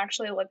wife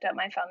actually looked at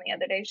my phone the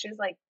other day. She was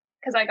like,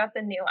 because I got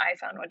the new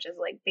iPhone, which is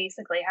like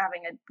basically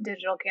having a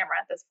digital camera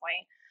at this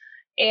point.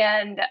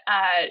 And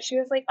she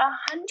was like,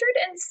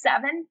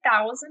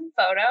 107,000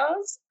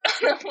 photos.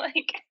 I'm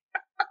like,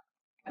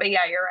 but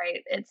yeah, you're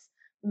right. It's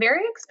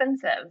very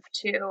expensive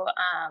to,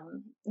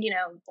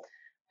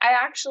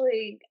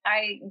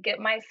 I get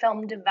my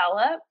film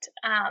developed.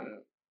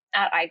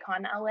 at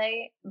Icon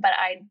LA, but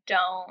I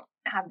don't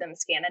have them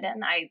scan it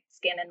in. I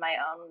scan in my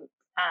own.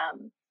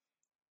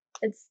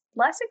 It's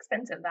less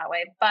expensive that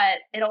way, but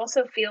it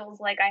also feels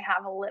like I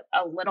have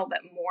a little bit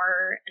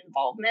more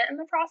involvement in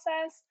the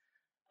process.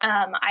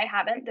 I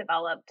haven't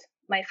developed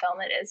my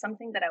film. It is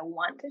something that I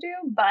want to do,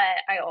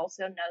 but I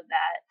also know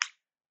that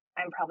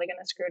I'm probably going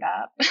to screw it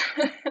up.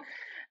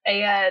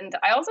 And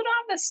I also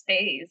don't have the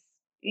space.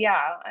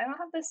 Yeah, I don't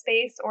have the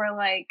space or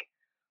like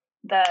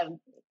the,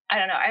 I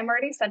don't know. I'm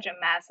already such a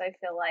mess. I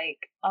feel like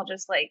I'll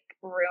just like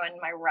ruin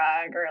my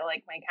rug or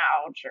like my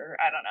couch or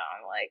I don't know.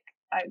 I'm like,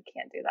 I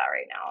can't do that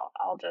right now.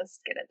 I'll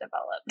just get it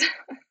developed.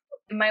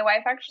 My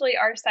wife actually,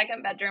 our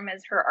second bedroom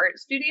is her art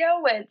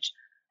studio, which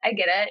I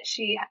get it.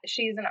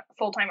 She's a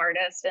full-time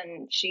artist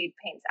and she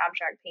paints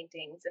abstract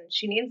paintings and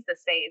she needs the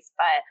space,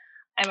 but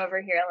I'm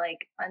over here like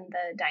on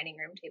the dining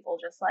room table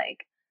just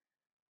like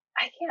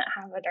I can't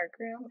have a dark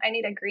room. I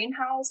need a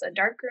greenhouse, a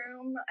dark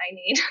room. I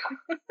need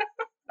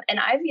and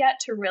I've yet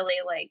to really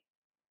like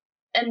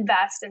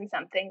invest in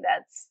something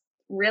that's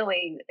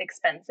really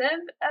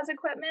expensive as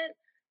equipment.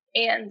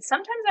 And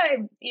sometimes I,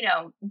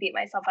 beat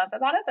myself up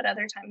about it, but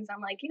other times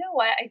I'm like, you know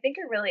what? I think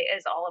it really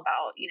is all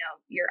about,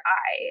 your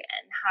eye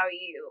and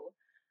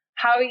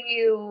how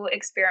you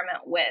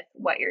experiment with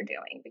what you're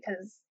doing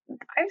because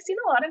I've seen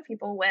a lot of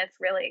people with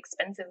really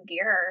expensive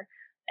gear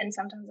and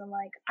sometimes I'm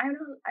like, I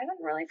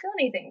don't really feel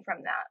anything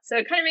from that. So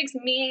it kind of makes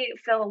me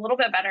feel a little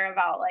bit better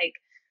about like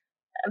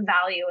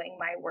valuing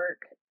my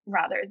work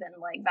rather than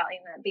like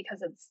valuing it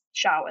because it's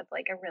shot with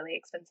like a really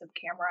expensive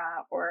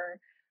camera or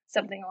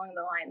something along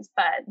the lines.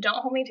 But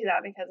don't hold me to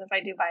that because if I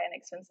do buy an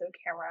expensive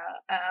camera,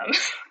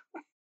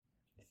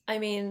 I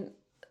mean,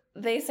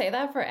 they say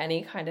that for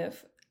any kind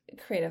of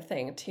creative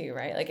thing too,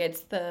 right? Like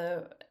it's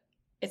the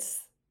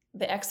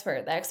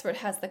expert. The expert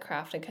has the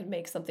craft and can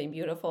make something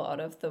beautiful out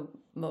of the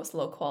most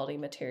low quality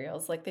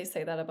materials. Like they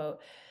say that about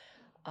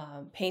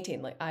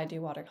painting. Like I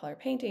do watercolor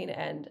painting,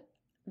 and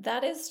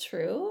that is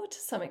true to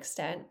some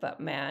extent. But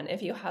man,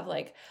 if you have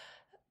like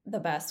the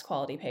best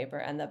quality paper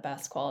and the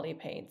best quality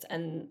paints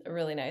and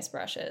really nice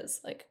brushes,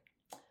 like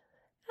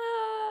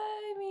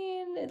I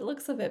mean, it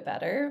looks a bit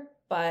better.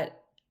 But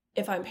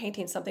if I'm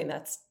painting something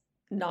that's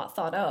not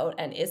thought out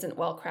and isn't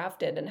well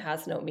crafted and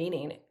has no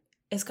meaning,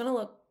 it's gonna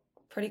look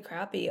pretty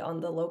crappy on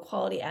the low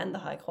quality and the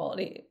high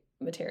quality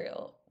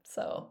material.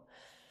 So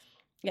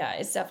yeah,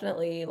 it's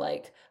definitely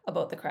like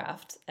about the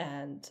craft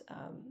and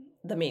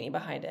the meaning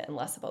behind it and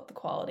less about the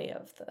quality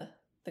of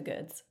the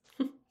goods.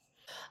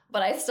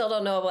 But I still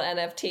don't know about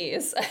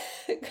NFTs.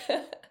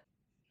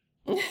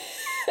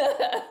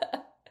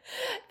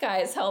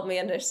 Guys, help me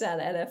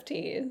understand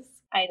NFTs.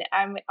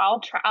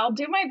 I'll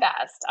do my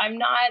best. I'm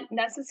not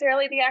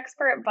necessarily the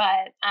expert,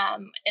 but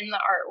in the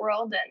art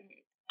world,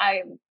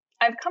 and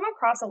I've come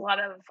across a lot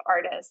of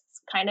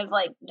artists kind of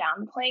like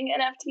downplaying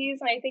NFTs,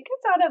 and I think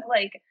it's out of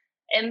like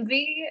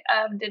envy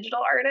of digital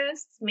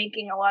artists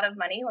making a lot of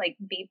money, like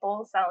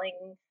Beeple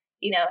selling,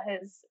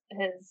 his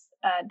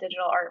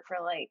digital art for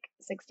like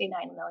 $69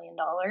 million.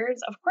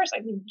 Of course,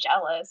 I'd be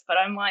jealous, but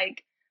I'm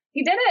like,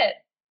 he did it.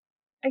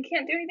 I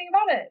can't do anything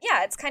about it.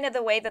 Yeah, it's kind of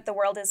the way that the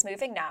world is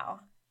moving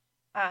now.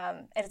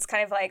 And it's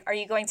kind of like, are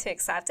you going to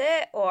accept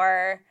it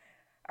or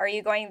are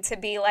you going to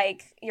be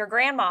like your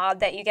grandma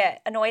that you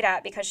get annoyed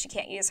at because she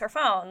can't use her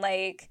phone?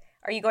 Like,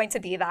 are you going to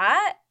be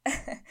that?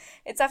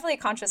 It's definitely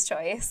a conscious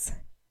choice.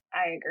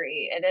 I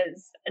agree. It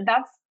is.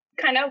 That's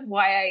kind of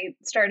why I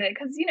started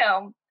because,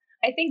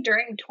 I think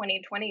during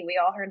 2020, we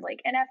all heard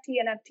like NFT,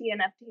 NFT,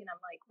 NFT. And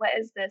I'm like, what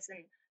is this?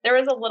 And there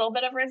was a little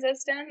bit of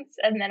resistance.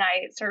 And then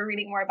I started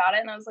reading more about it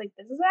and I was like,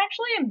 this is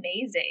actually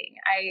amazing.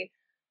 I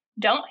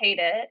don't hate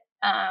it.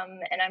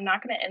 And I'm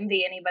not going to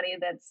envy anybody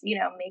that's,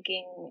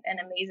 making an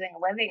amazing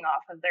living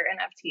off of their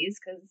NFTs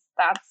because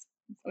that's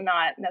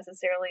not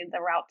necessarily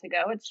the route to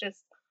go. It's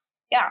just,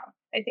 yeah,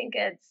 I think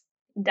it's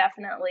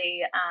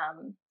definitely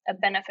a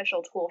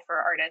beneficial tool for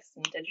artists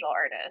and digital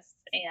artists.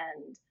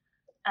 And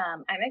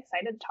I'm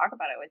excited to talk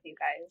about it with you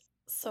guys.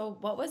 So,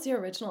 what was your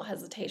original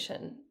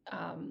hesitation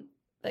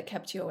that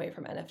kept you away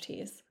from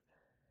NFTs?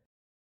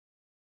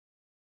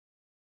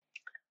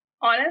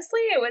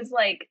 Honestly, it was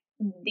like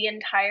the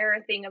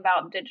entire thing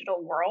about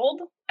digital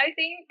world, I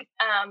think.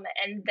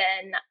 And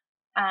then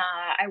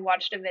I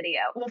watched a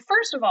video. Well,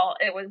 first of all,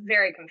 it was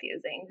very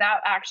confusing.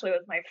 That actually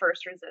was my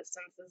first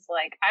resistance is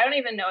like, I don't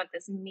even know what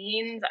this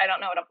means. I don't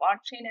know what a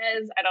blockchain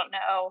is. I don't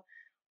know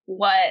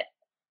what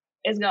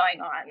is going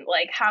on.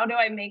 Like, how do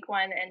I make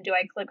one and do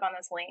I click on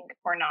this link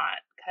or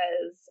not?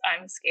 Because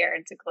I'm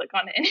scared to click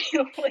on any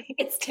link.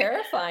 It's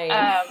terrifying.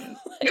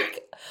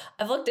 Like,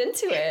 I've looked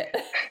into it.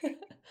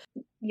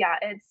 Yeah,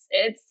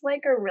 it's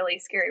like a really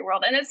scary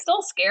world, and it's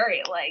still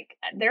scary. Like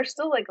there's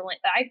still like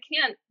I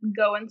can't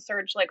go and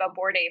search like a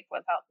Bored Ape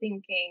without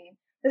thinking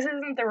this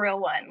isn't the real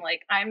one.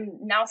 Like I'm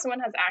now someone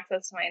has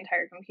access to my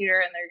entire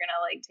computer, and they're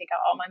gonna like take out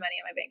all my money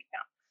in my bank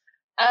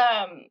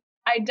account.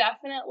 I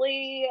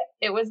definitely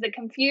it was the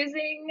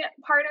confusing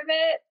part of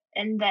it,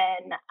 and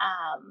then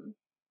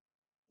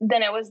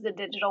it was the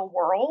digital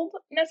world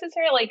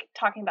necessarily, like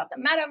talking about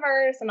the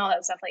metaverse and all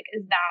that stuff. Like,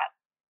 is that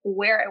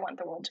where I want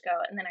the world to go.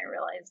 And then I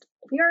realized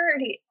we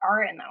already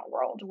are in that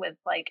world with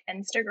like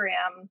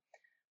Instagram,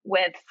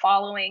 with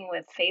following,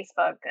 with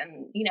Facebook,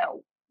 and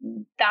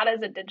that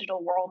is a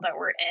digital world that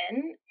we're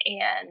in,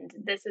 and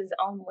this is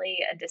only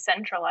a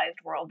decentralized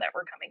world that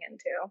we're coming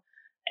into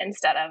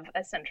instead of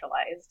a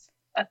centralized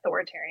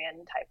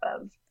authoritarian type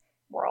of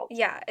world.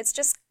 Yeah, it's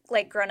just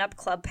like grown up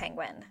Club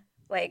Penguin.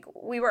 Like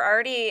we were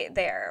already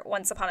there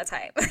once upon a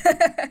time.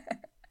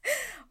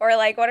 Or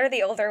like what are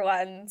the older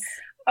ones?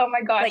 Oh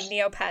my gosh. Like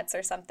Neopets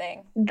or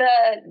something.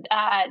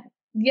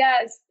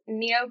 Yes,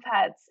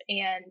 Neopets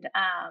and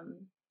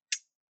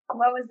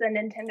what was the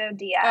Nintendo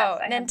DS? Oh,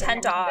 I had the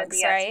Nintendo Nintendogs,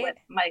 DS right? with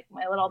my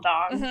little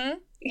dog. Mm-hmm.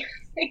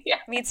 Yeah.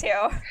 Me too.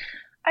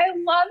 I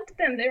loved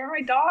them. They were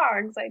my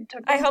dogs. I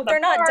took them I to hope the they're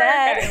not park.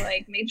 dead. I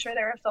like made sure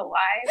they were still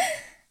alive.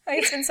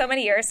 It's been so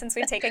many years since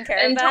we've taken care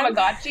And of them.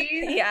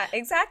 Tamagotchis. Yeah,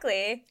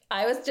 exactly.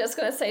 I was just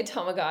going to say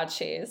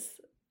Tamagotchis.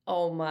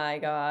 Oh my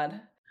God.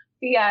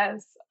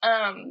 Yes.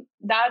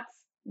 That's,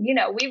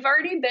 we've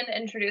already been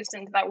introduced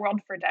into that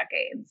world for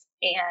decades.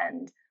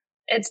 And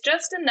it's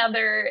just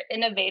another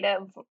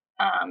innovative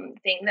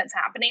thing that's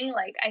happening.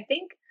 Like, I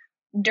think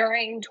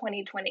during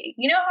 2020,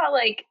 you know how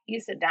like you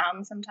sit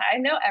down sometimes, I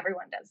know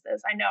everyone does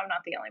this. I know I'm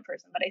not the only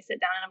person, but I sit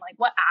down and I'm like,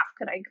 what app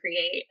could I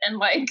create and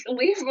like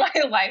leave my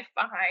life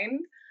behind?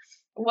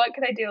 What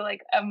could I do,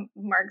 like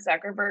Mark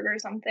Zuckerberg or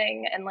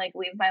something, and like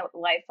leave my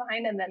life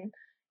behind? And then,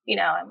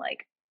 I'm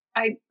like,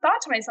 I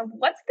thought to myself,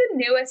 what's the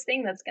newest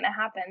thing that's going to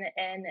happen?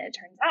 And it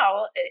turns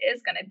out it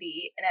is going to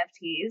be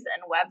NFTs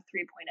and Web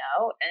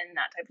 3.0 and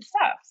that type of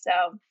stuff.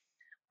 So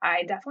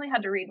I definitely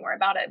had to read more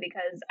about it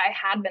because I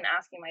had been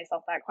asking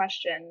myself that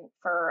question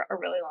for a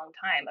really long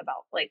time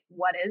about like,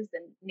 what is the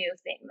new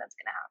thing that's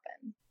going to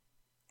happen?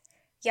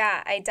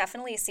 Yeah, I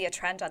definitely see a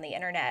trend on the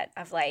internet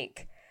of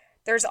like,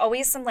 there's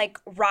always some like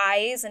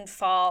rise and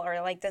fall or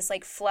like this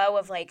like flow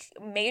of like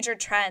major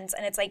trends.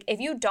 And it's like,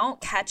 if you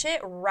don't catch it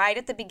right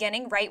at the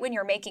beginning, right when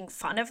you're making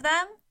fun of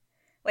them,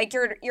 like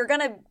you're going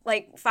to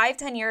like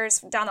 5-10 years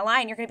down the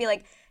line, you're going to be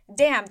like,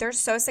 damn, they're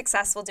so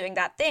successful doing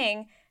that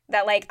thing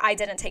that like I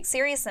didn't take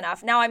serious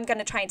enough. Now I'm going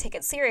to try and take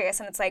it serious.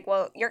 And it's like,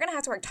 well, you're going to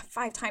have to work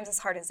 5 times as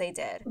hard as they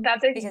did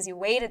because you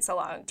waited so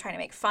long trying to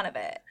make fun of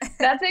it.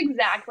 That's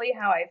exactly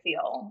how I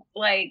feel.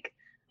 Like,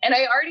 and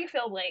I already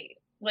feel late.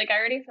 Like, I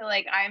already feel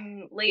like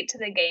I'm late to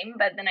the game,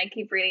 but then I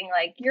keep reading,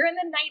 like, you're in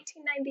the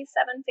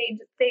 1997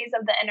 phase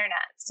of the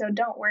internet, so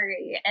don't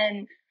worry.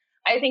 And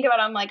I think about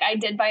it, I'm like, I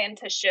did buy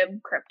into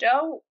SHIB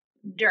crypto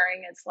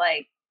during its,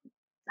 like,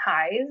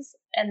 highs,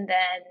 and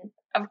then,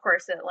 of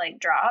course, it, like,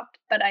 dropped.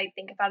 But I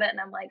think about it, and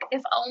I'm like,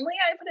 if only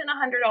I put in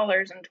 $100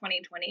 in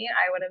 2020,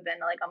 I would have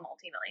been, like, a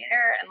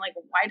multimillionaire. And, like,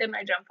 why didn't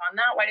I jump on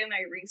that? Why didn't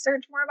I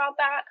research more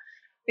about that?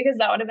 Because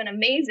that would have been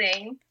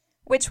amazing.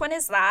 Which one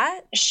is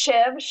that?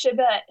 Shiba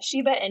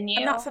Inu.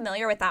 I'm not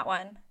familiar with that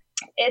one.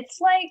 It's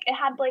like, it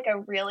had like a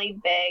really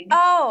big.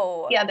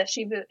 Oh. Yeah, the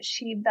Shiba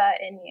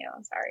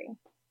Inu. Sorry.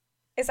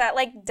 Is that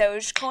like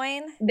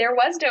Dogecoin? There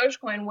was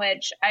Dogecoin,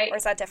 which Or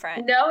is that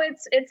different? No,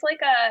 it's like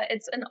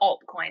it's an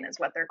altcoin is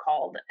what they're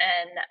called,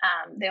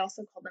 and they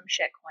also call them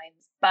shit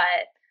coins.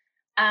 But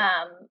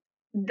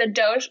the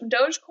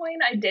Dogecoin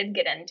I did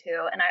get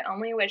into, and I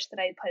only wish that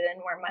I put in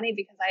more money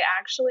because I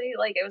actually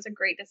like it was a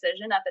great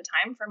decision at the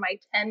time for my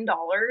 $10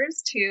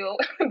 to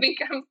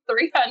become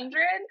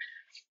 300.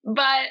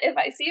 But if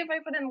I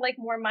put in like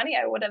more money,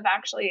 I would have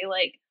actually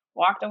like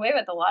walked away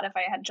with a lot if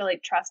I had to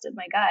like trusted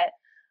my gut.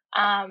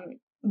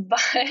 But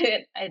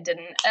I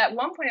didn't. At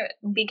one point,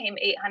 it became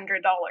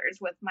 $800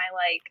 with my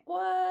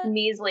like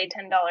measly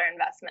 $10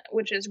 investment,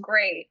 which is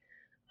great.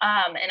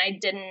 And I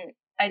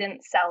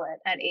didn't sell it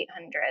at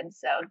 800.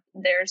 So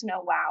there's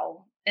no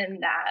wow in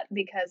that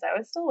because I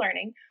was still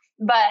learning.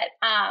 But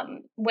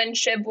when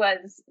SHIB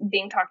was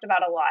being talked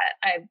about a lot,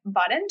 I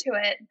bought into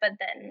it. But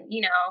then,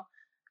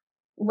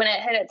 when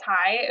it hit its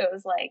high, it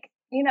was like,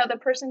 the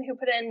person who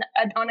put in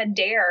on a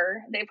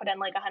dare, they put in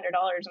like $100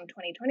 in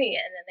 2020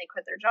 and then they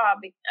quit their job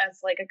as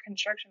like a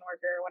construction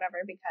worker or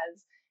whatever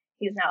because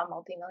he's now a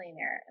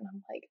multimillionaire. And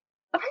I'm like,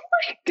 oh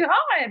my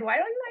God, why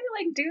don't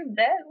I like do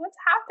this? What's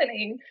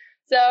happening?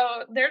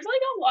 So there's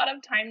like a lot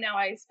of time now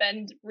I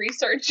spend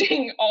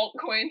researching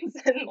altcoins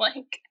and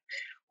like,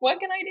 what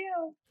can I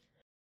do?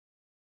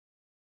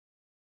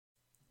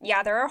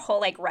 Yeah, there are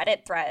whole like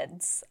Reddit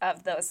threads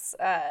of those,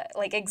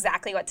 like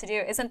exactly what to do.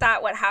 Isn't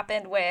that what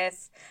happened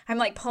with? I'm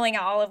like pulling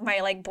out all of my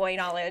like boy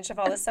knowledge of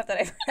all the stuff that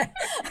I've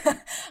read.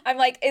 I'm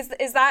like, is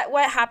that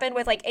what happened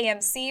with like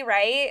AMC,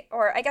 right?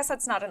 Or I guess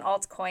that's not an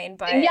altcoin,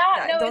 but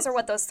yeah, those are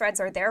what those threads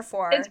are there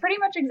for. It's pretty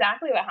much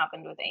exactly what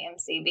happened with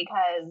AMC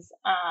because,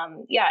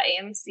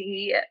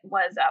 AMC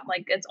was at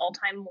like its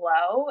all-time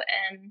low,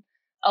 and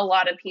a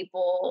lot of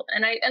people,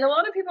 and a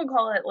lot of people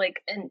call it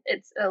like, and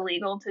it's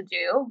illegal to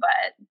do,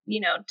 but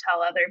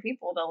tell other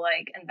people to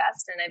like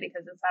invest in it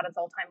because it's at its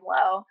all-time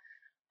low,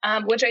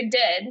 which I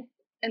did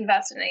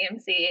invest in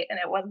AMC, and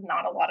it was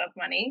not a lot of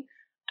money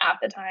at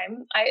the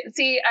time. I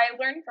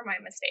learned from my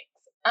mistakes.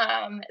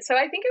 So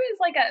I think it was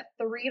like at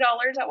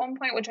 $3 at one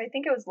point, which I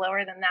think it was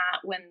lower than that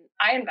when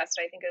I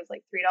invested. I think it was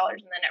like $3,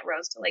 and then it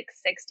rose to like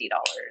 $60.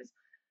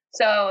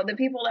 So the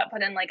people that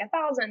put in like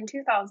 1,000,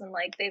 2,000,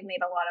 like they've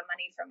made a lot of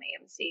money from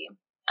AMC.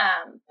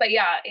 But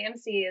yeah,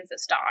 AMC is a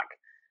stock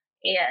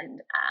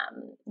and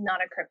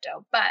not a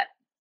crypto. But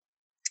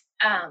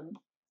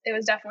it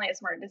was definitely a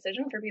smart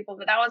decision for people.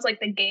 But that was like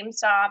the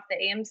GameStop, the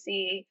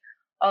AMC,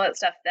 all that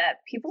stuff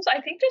that people,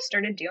 I think, just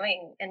started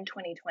doing in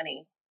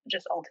 2020,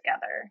 just all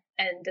together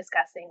and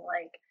discussing,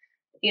 like,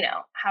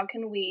 how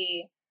can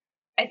we,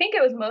 I think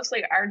it was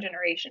mostly our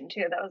generation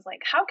too, that was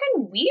like, how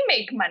can we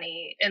make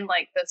money in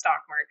like the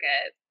stock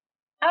market?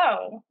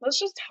 Oh, let's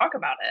just talk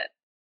about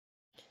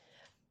it.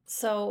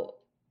 So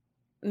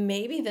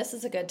maybe this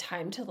is a good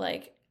time to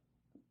like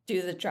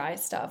do the dry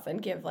stuff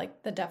and give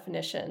like the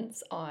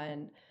definitions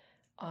on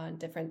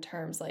different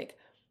terms, like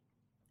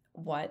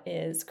what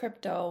is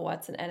crypto,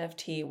 what's an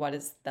NFT, what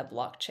is the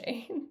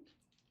blockchain?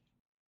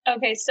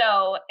 Okay,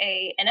 so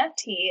a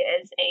NFT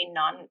is a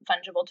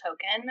non-fungible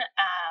token.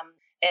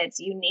 It's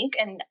unique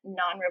and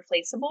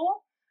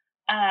non-replaceable,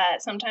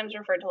 sometimes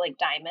referred to like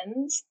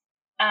diamonds.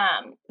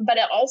 But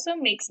it also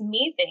makes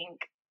me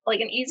think, like,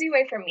 an easy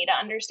way for me to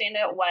understand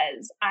it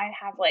was I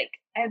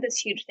have this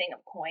huge thing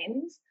of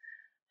coins.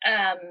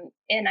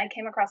 And I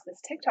came across this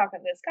TikTok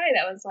of this guy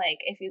that was like,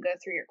 if you go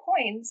through your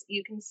coins,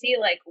 you can see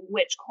like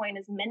which coin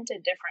is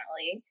minted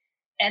differently,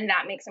 and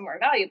that makes it more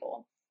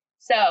valuable.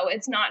 So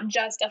it's not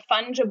just a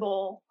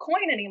fungible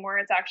coin anymore.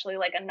 It's actually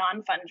like a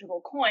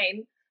non-fungible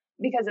coin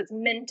because it's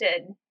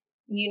minted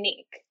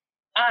unique.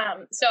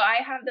 So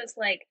I have this,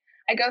 like,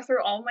 I go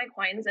through all of my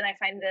coins and I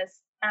find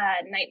this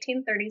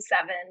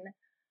 1937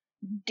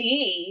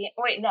 D.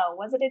 Wait, no,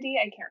 was it a D?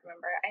 I can't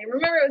remember. I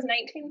remember it was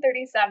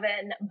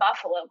 1937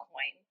 Buffalo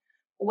coin,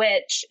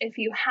 which, if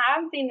you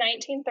have the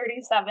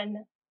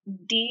 1937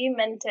 D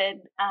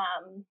minted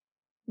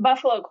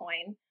Buffalo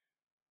coin,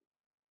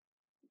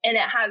 and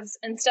it has,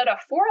 instead of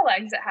 4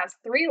 legs, it has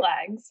 3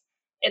 legs,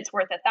 it's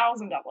worth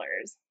 $1,000,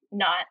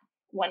 not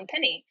 1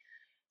 penny.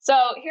 So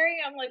here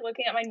I am, like,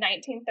 looking at my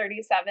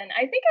 1937. I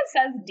think it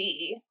says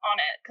D on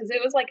it because it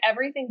was like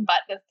everything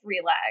but the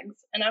 3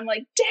 legs. And I'm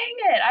like, dang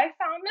it, I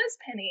found this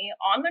penny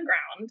on the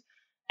ground.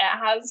 It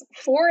has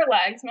 4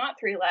 legs, not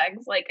 3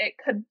 legs. Like, it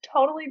could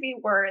totally be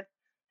worth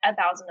 $1,000,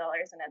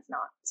 and it's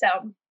not. So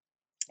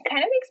it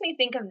kind of makes me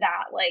think of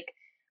that, like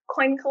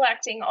coin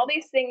collecting, all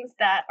these things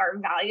that are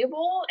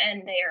valuable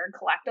and they are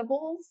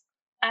collectibles,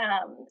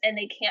 and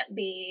they can't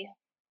be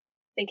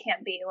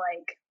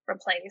like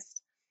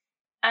replaced.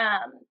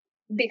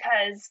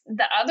 Because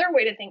the other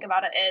way to think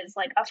about it is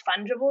like a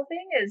fungible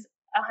thing is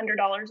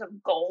 $100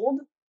 of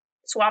gold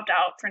swapped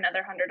out for another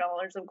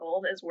 $100 of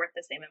gold is worth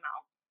the same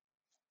amount.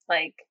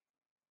 Like,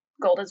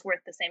 gold is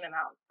worth the same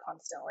amount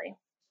constantly.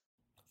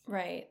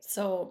 Right.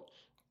 So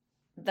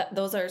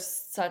those are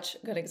such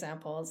good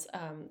examples,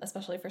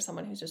 especially for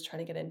someone who's just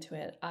trying to get into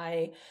it.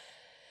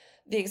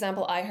 The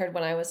example I heard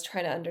when I was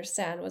trying to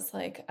understand was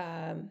like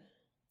a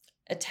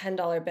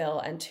 $10 bill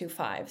and 2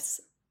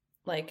 5s.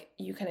 Like,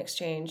 you can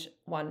exchange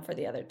one for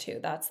the other two.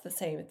 That's the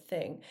same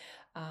thing.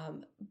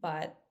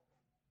 But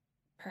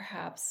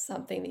perhaps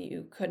something that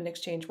you couldn't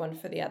exchange one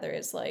for the other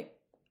is like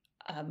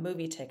a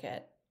movie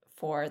ticket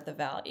for the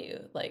value.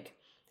 Like,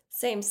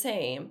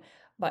 same,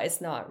 but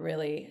it's not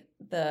really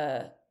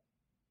the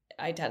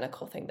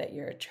identical thing that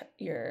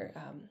you're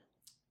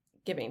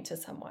giving to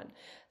someone.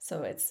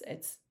 So it's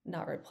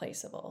not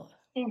replaceable.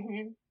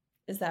 Mm-hmm.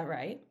 Is that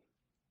right?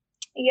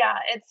 Yeah,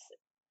 it's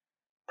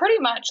pretty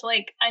much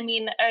like, I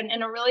mean,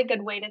 and a really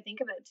good way to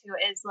think of it too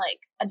is like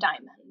a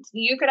diamond.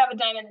 You could have a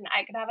diamond and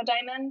I could have a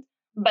diamond,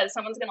 but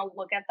someone's going to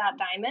look at that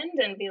diamond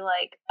and be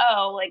like,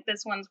 oh, like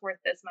this one's worth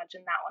this much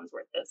and that one's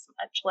worth this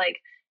much.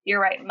 Like,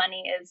 you're right,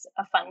 money is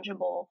a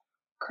fungible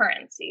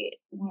currency.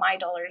 My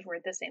dollar is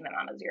worth the same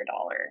amount as your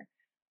dollar.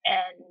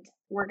 And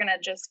we're going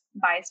to just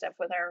buy stuff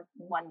with our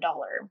 $1.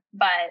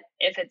 But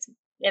if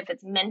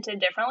it's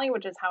minted differently,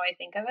 which is how I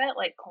think of it,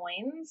 like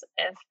coins,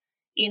 if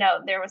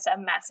there was a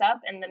mess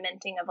up in the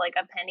minting of like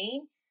a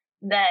penny,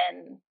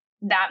 then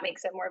that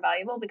makes it more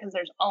valuable because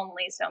there's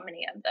only so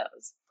many of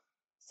those.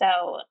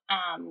 So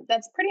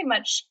that's pretty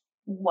much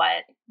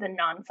what the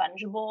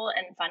non-fungible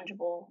and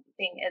fungible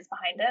thing is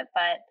behind it,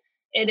 but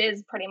it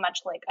is pretty much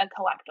like a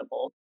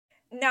collectible.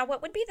 Now,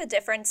 what would be the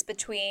difference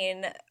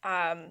between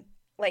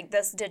like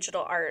this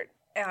digital art?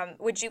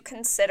 Would you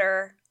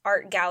consider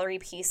art gallery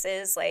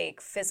pieces,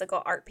 like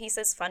physical art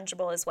pieces,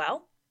 fungible as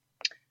well?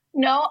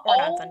 No, or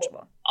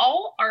non-fungible?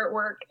 All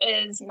artwork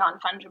is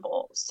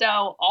non-fungible.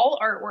 So all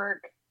artwork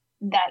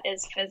that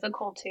is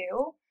physical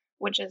too,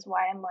 which is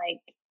why I'm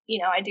like,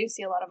 I do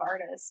see a lot of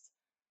artists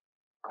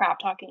crap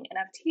talking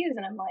NFTs,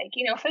 and I'm like,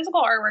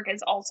 physical artwork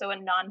is also a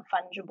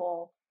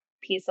non-fungible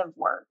piece of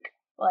work.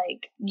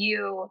 Like,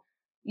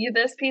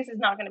 this piece is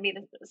not going to be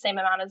the same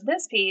amount as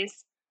this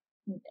piece.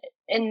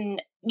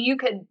 And you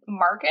could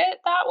mark it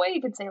that way.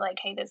 You could say like,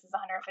 hey, this is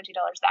 $150,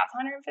 that's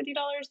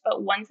 $150.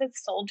 But once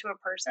it's sold to a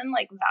person,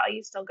 like,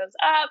 value still goes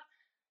up.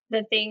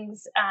 the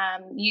things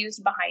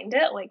used behind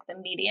it, like the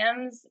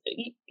mediums.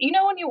 You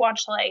know, when you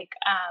watch like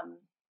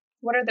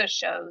what are those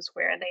shows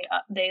where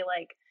they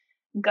like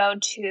go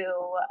to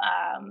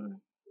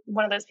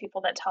one of those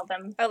people that tell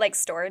them, Oh, like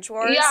Storage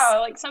Wars? yeah,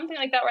 like something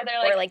like that, where they're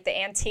like, or like the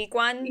antique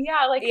one?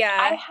 yeah, like Yeah.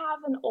 I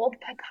have an old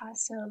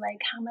Picasso, like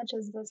how much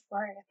is this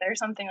worth, or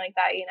something like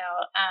that, you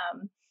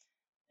know.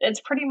 It's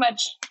pretty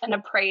much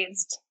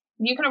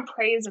you can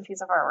appraise a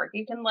piece of artwork.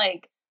 You can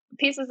like,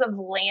 pieces of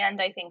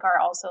land, I think, are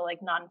also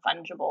like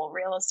non-fungible.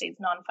 Real estate's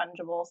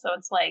non-fungible, so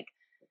it's like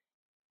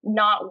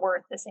not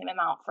worth the same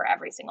amount for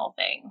every single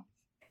thing.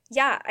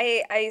 Yeah,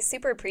 I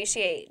super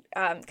appreciate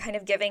kind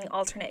of giving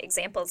alternate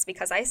examples,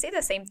 because I say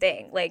the same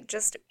thing. Like,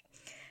 just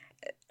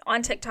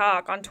on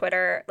TikTok, on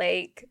Twitter,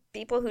 like,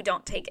 people who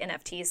don't take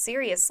NFTs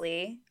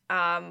seriously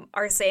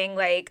are saying,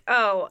 like,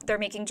 oh, they're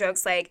making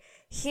jokes like,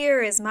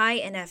 here is my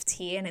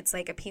NFT, and it's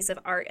like a piece of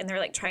art, and they're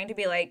like trying to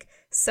be like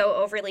so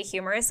overly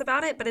humorous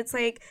about it. But it's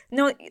like,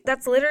 no,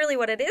 that's literally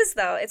what it is,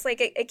 though. It's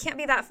like, it can't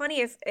be that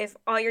funny if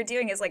all you're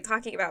doing is like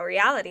talking about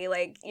reality.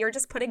 Like, you're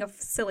just putting a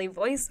silly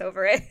voice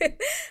over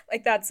it.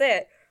 Like, that's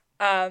it.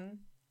 And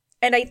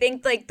I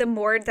think like the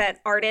more that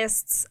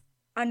artists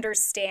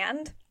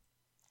understand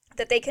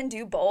that they can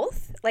do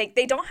both, like,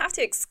 they don't have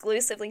to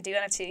exclusively do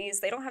NFTs,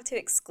 they don't have to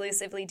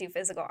exclusively do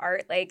physical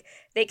art, like,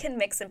 they can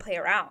mix and play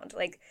around.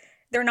 Like,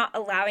 they're not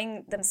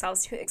allowing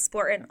themselves to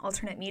explore an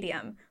alternate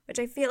medium, which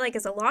I feel like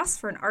is a loss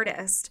for an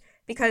artist,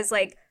 because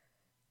like,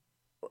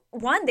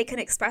 one, they can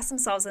express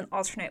themselves in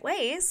alternate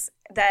ways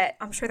that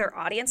I'm sure their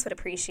audience would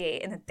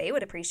appreciate and that they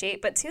would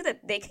appreciate, but two,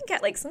 that they can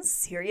get like some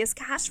serious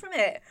cash from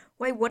it.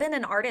 Why wouldn't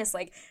an artist,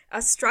 like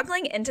a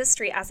struggling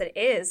industry as it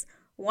is,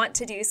 want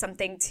to do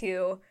something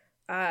to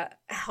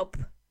help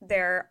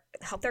their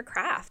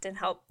craft and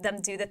help them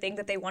do the thing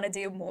that they want to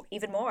do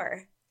even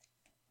more?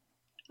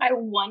 I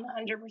 100%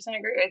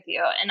 agree with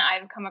you. And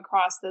I've come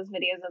across those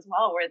videos as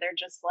well, where they're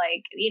just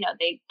like, you know,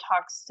 they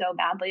talk so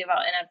badly about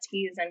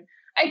NFTs. And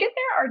I get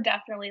there are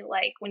definitely,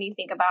 like, when you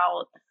think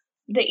about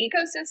the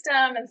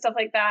ecosystem and stuff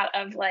like that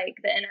of like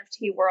the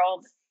NFT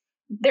world,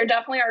 there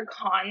definitely are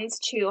cons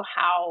to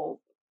how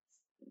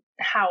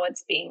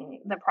it's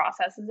being, the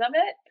processes of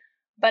it.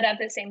 But at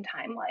the same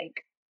time,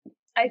 like,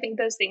 I think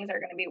those things are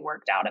going to be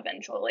worked out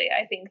eventually.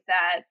 I think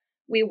that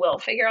we will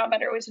figure out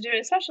better ways to do it,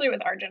 especially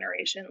with our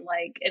generation.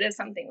 Like, it is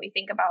something we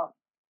think about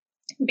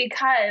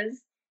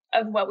because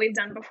of what we've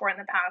done before in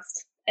the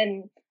past,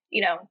 and,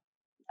 you know,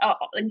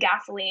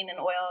 gasoline and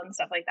oil and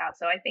stuff like that.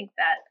 So I think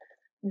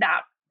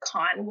that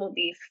con will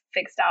be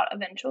fixed out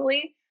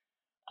eventually.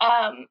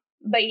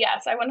 But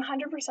yes, I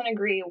 100%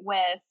 agree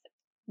with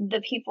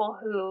the people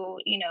who,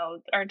 you know,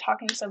 are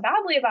talking so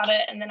badly about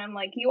it. And then I'm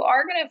like, you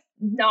are going to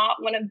not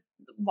want to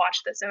watch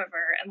this over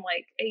in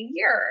like a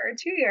year or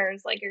 2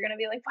 years. Like, you're going to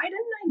be like, why didn't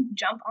I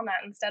jump on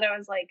that? Instead, I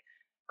was like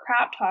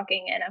crap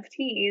talking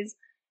NFTs.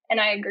 And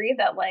I agree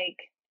that like,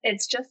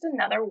 it's just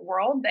another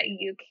world that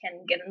you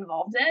can get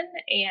involved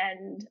in.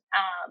 And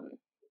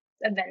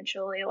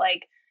eventually,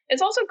 like,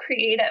 it's also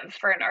creative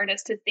for an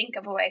artist to think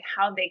of a way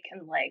how they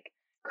can like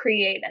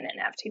create an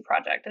NFT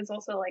project. It's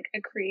also like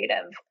a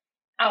creative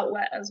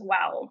outlet as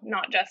well,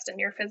 not just in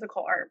your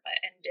physical art, but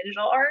in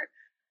digital art.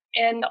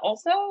 And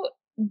also,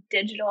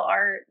 digital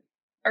art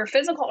or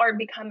physical art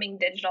becoming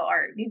digital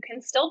art. You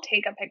can still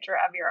take a picture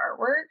of your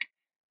artwork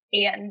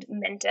and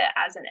mint it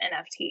as an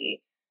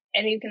NFT,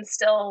 and you can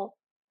still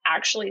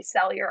actually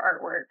sell your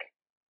artwork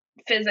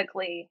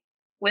physically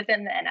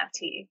within the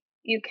NFT.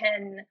 You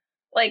can,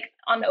 like,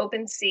 on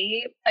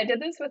OpenSea, I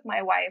did this with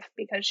my wife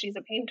because she's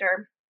a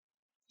painter,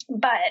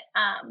 but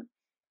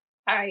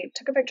I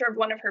took a picture of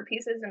one of her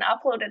pieces and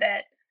uploaded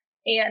it.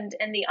 And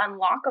in the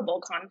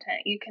unlockable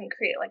content, you can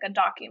create like a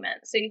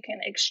document. So you can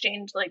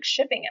exchange like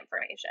shipping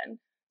information.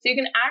 So you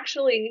can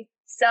actually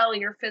sell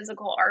your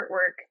physical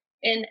artwork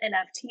in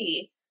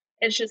NFT.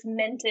 It's just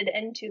minted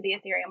into the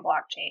Ethereum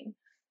blockchain.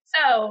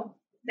 So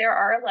there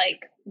are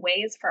like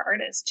ways for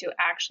artists to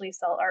actually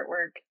sell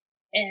artwork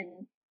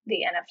in the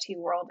NFT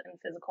world and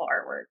physical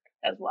artwork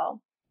as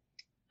well.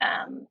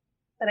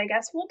 But I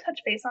guess we'll touch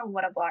base on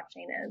what a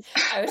blockchain is.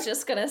 I was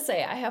just going to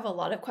say, I have a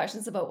lot of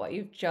questions about what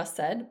you've just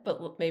said,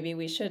 but maybe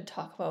we should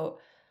talk about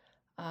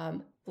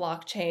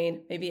blockchain,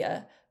 maybe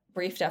a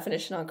brief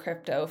definition on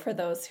crypto for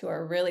those who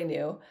are really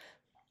new.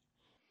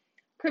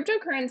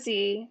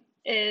 Cryptocurrency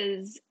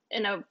is,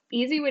 in a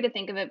easy way to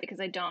think of it,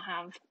 because I don't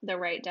have the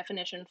right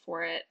definition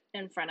for it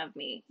in front of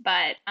me,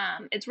 but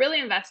it's really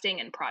investing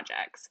in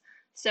projects.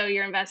 So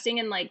you're investing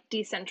in like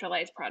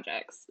decentralized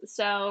projects.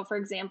 So for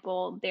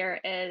example,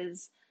 there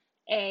is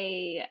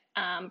a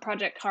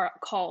project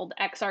called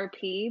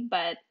XRP,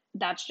 but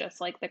that's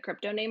just like the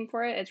crypto name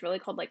for it. It's really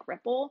called like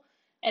Ripple,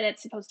 and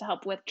it's supposed to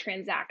help with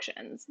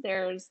transactions.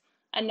 There's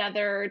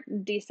another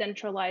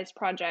decentralized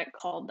project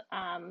called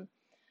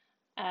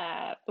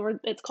or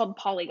it's called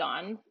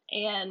Polygon,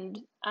 and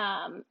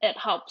it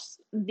helps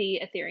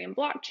the Ethereum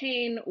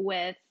blockchain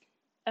with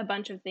a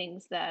bunch of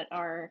things that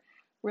are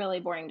really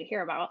boring to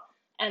hear about.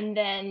 And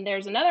then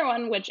there's another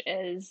one, which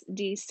is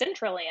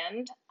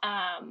Decentraland,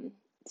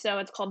 So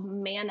it's called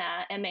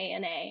Mana,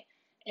 MANA,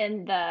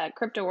 in the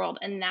crypto world,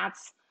 and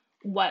that's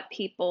what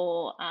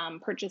people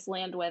purchase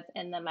land with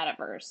in the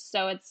metaverse.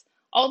 So it's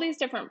all these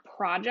different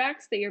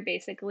projects that you're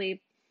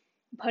basically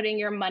putting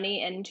your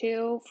money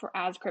into for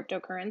as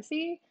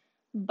cryptocurrency,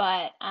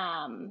 but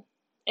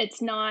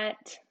it's not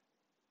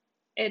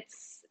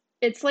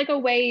it's like a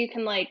way you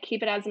can like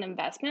keep it as an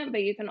investment,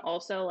 but you can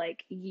also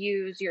like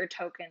use your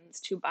tokens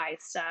to buy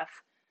stuff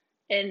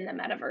in the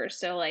metaverse.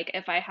 So like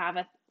if I have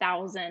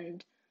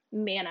 1,000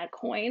 mana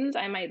coins,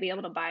 I might be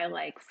able to buy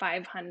like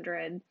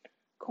 500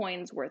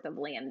 coins worth of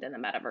land in the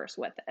metaverse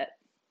with it.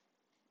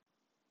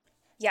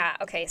 Yeah,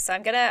 okay. So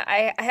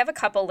I have a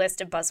couple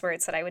list of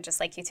buzzwords that I would just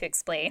like you to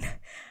explain.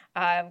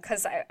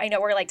 Because I know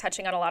we're like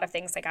touching on a lot of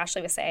things like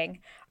Ashley was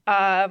saying.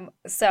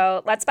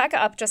 So let's back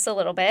up just a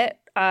little bit.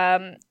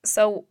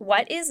 So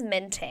what is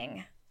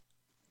minting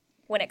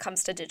when it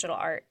comes to digital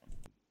art?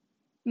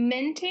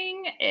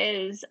 Minting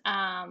is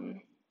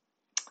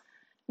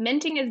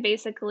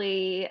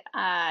basically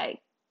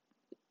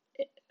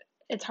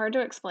it's hard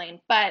to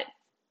explain, but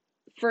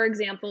for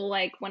example,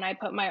 like when I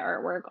put my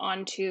artwork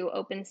onto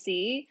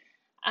OpenSea,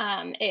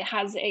 it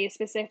has a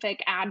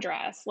specific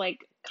address,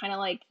 like kind of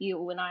like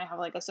you and I have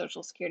like a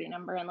social security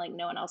number, and like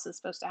no one else is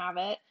supposed to have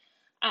it.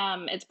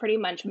 It's pretty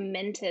much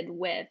minted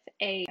with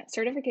a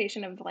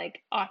certification of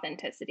like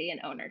authenticity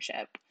and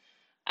ownership.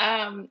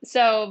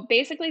 So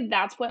basically,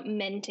 that's what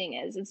minting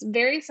is. It's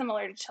very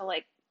similar to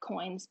like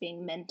coins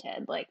being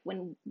minted. Like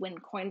when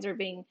coins are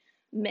being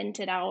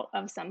minted out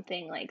of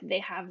something, like they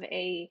have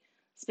a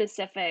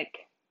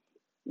specific,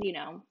 you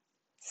know,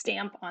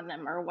 stamp on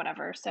them or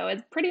whatever. So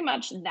it's pretty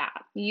much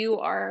that. You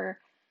are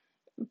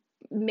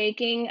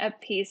making a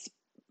piece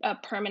a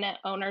permanent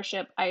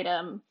ownership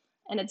item,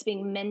 and it's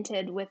being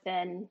minted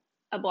within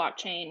a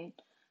blockchain,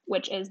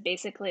 which is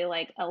basically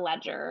like a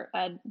ledger,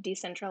 a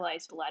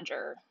decentralized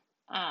ledger.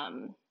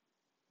 Um,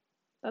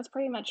 that's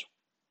pretty much,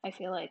 I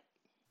feel like.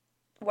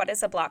 What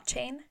is a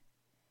blockchain?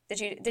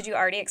 Did you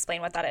already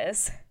explain what that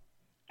is?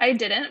 I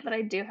didn't, but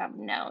I do have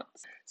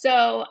notes.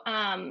 So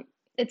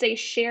it's a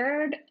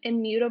shared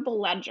immutable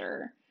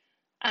ledger.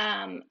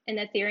 And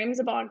Ethereum is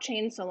a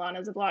blockchain,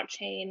 Solana is a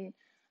blockchain.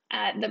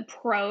 The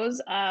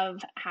pros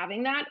of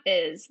having that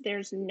is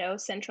there's no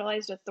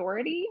centralized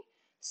authority,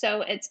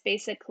 so it's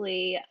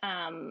basically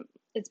a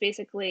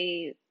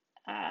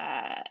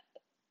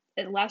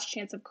less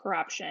chance of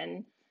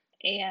corruption,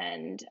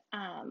 and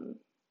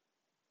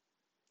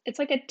it's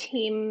like a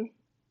team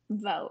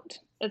vote.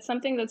 It's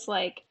something that's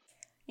like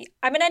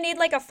I'm gonna need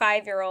like a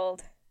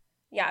 5-year-old.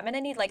 Yeah, I'm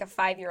gonna need like a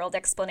 5-year-old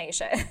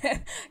explanation.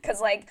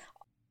 Because like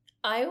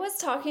I was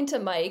talking to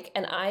Mike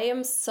and I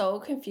am so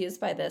confused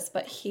by this,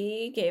 but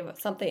he gave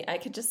something. I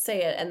could just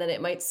say it and then it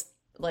might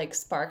like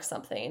spark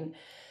something.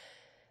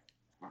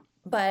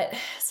 But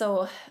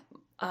so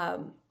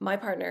my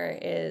partner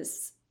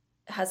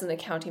has an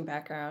accounting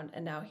background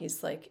and now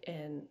he's like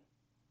in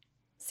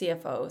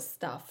CFO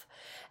stuff.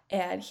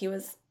 And he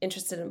was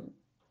interested in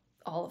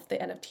all of the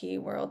NFT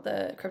world,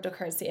 the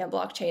cryptocurrency and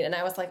blockchain. And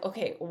I was like,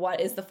 okay, what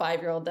is the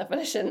 5-year-old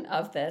definition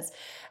of this?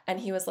 And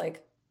he was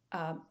like,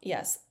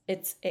 yes,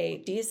 it's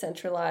a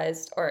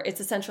decentralized or it's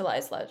a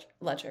centralized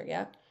ledger.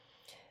 Yeah.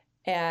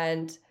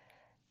 And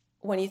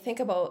when you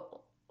think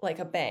about like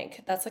a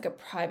bank, that's like a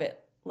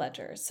private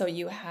ledger. So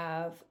you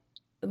have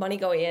the money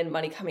going in,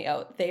 money coming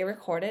out. They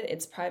record it.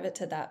 It's private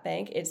to that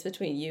bank. It's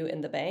between you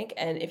and the bank.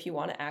 And if you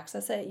want to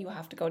access it, you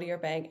have to go to your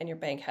bank, and your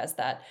bank has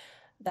that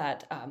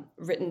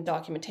written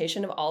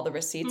documentation of all the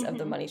receipts of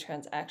the money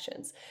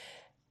transactions.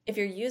 If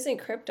you're using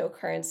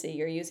cryptocurrency,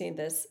 you're using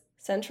this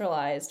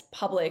centralized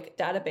public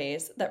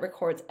database that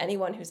records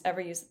anyone who's ever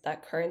used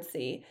that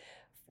currency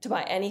to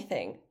buy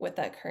anything with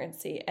that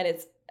currency, and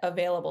it's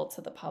available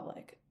to the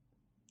public.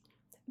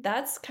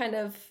 That's kind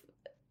of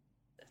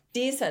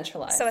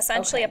decentralized. so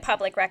essentially Okay. a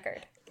public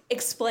record.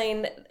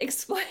 Explain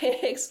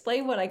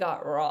what I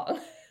got wrong.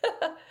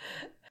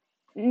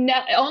 no,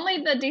 only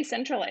the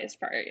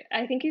decentralized part.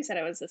 I think you said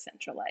it was the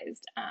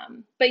centralized.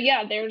 But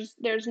yeah,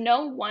 there's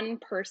no one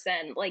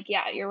person. Like,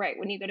 yeah, you're right.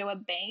 When you go to a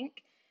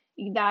bank,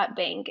 that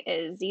bank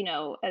is,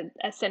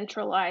 a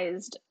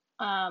centralized,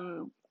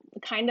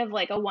 kind of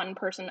like a one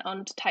person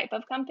owned type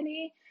of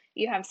company.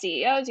 You have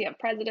CEOs, you have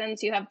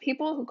presidents, you have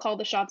people who call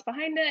the shots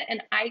behind it,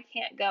 and I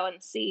can't go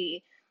and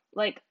see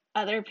like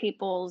other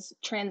people's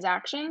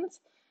transactions,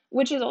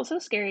 which is also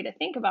scary to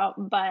think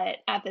about, but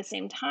at the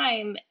same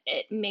time,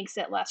 it makes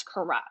it less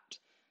corrupt.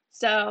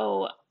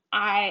 So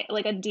I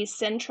like a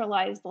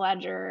decentralized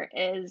ledger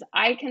is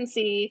I can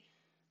see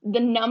the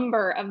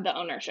number of the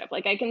ownership.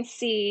 Like I can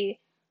see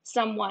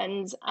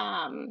someone's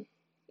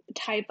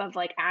type of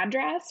like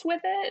address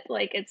with it.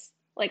 Like it's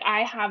like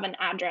I have an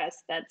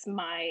address that's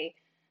my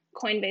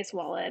Coinbase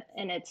wallet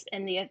and it's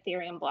in the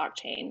Ethereum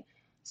blockchain.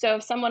 So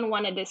if someone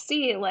wanted to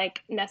see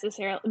like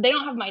necessarily they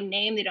don't have my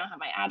name, they don't have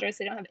my address,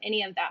 they don't have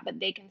any of that, but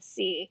they can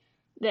see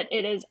that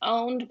it is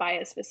owned by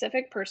a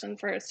specific person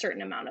for a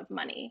certain amount of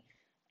money.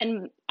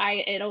 And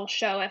it'll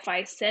show if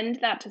I send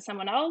that to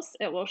someone else,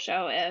 it will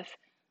show if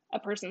a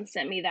person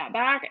sent me that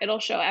back, it'll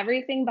show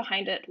everything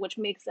behind it, which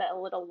makes it a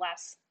little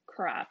less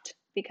corrupt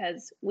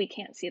because we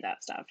can't see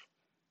that stuff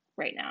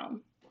right now.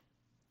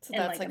 So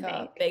that's like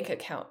a bank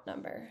account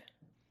number.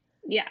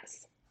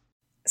 Yes.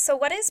 So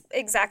what is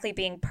exactly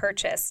being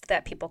purchased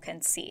that people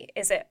can see?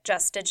 Is it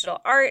just digital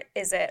art?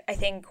 Is it, I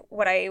think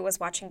what I was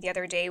watching the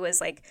other day was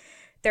like,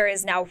 there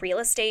is now real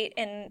estate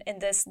in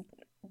this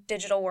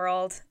digital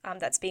world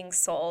that's being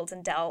sold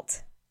and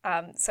dealt.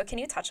 So can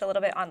you touch a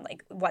little bit on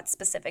like what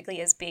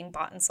specifically is being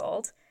bought and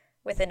sold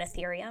within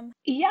Ethereum?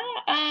 Yeah,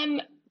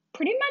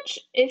 pretty much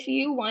if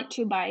you want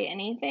to buy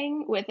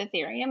anything with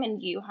Ethereum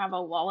and you have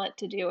a wallet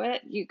to do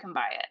it, you can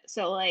buy it.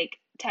 So like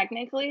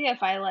technically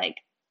if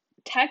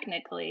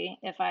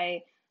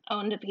I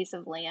owned a piece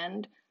of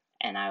land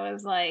and I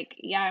was like,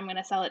 yeah, I'm going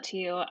to sell it to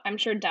you, I'm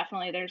sure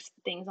definitely there's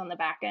things on the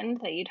back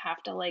end that you'd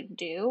have to like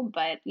do,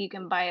 but you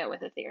can buy it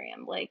with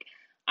Ethereum. Like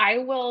I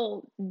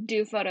will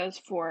do photos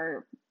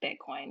for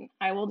Bitcoin.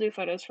 I will do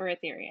photos for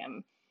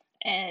Ethereum,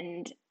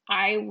 and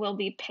I will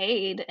be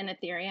paid in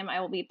Ethereum.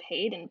 I will be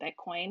paid in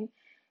Bitcoin.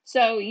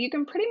 So you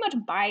can pretty much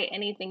buy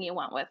anything you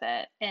want with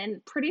it.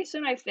 And pretty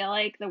soon I feel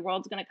like the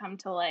world's going to come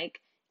to like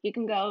you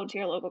can go to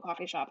your local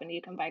coffee shop and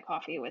you can buy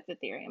coffee with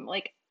Ethereum.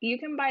 Like you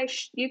can buy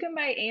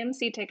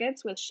AMC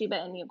tickets with Shiba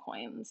Inu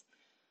coins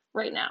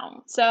right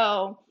now.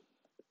 So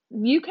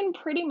you can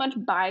pretty much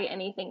buy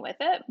anything with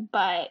it,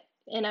 but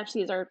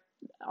NFTs are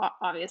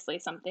obviously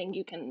something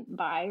you can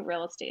buy.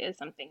 Real estate is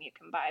something you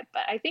can buy.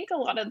 But I think a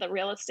lot of the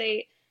real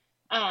estate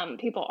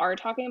people are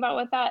talking about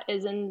with that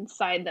is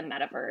inside the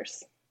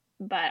metaverse,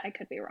 but I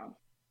could be wrong.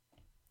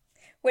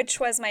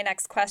 Which was my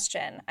next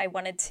question. I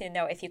wanted to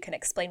know if you can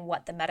explain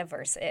what the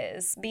metaverse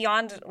is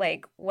beyond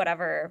like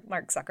whatever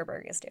Mark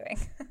Zuckerberg is doing.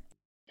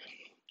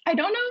 I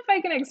don't know if I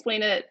can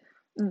explain it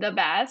the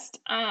best,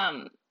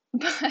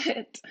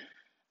 but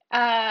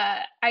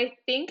I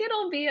think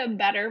it'll be a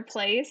better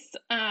place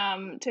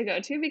to go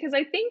to because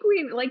I think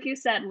like you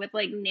said, with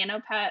like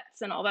nano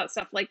pets and all that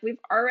stuff, like we've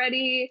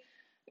already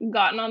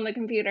gotten on the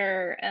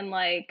computer and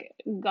like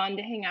gone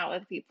to hang out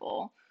with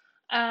people.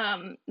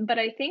 But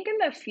I think in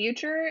the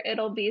future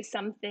it'll be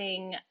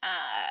something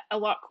a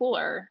lot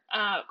cooler.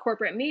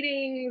 Corporate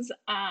meetings,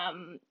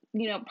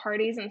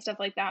 parties and stuff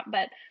like that.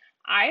 But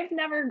I've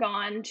never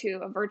gone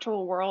to a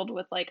virtual world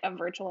with like a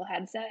virtual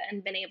headset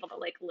and been able to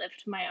like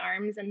lift my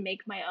arms and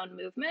make my own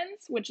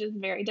movements, which is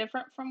very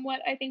different from what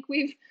I think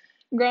we've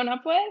grown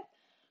up with.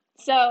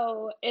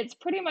 So it's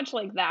pretty much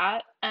like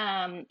that.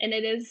 And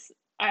it is,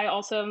 I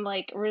also am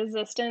like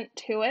resistant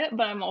to it,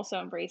 but I'm also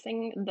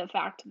embracing the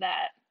fact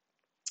that,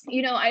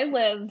 I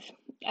live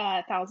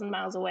 1,000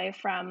 miles away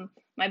from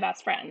my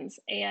best friends.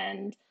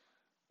 And,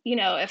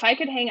 if I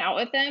could hang out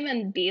with them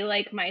and be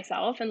like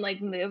myself and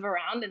like move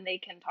around and they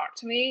can talk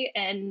to me,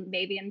 and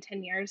maybe in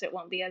 10 years it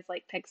won't be as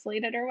like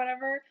pixelated or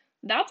whatever,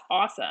 that's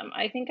awesome.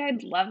 I think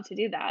I'd love to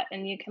do that.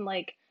 And you can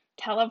like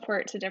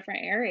teleport to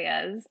different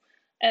areas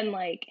and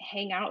like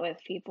hang out with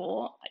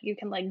people. You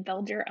can like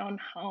build your own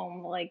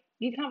home. Like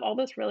you can have all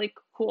this really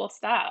cool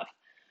stuff.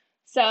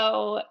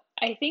 So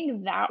I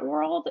think that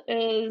world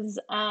is,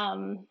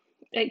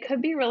 it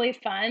could be really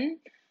fun,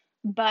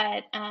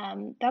 but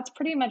that's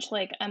pretty much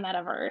like a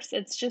metaverse.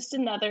 It's just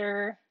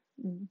another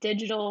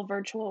digital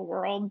virtual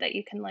world that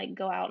you can like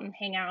go out and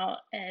hang out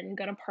and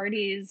go to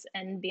parties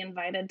and be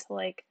invited to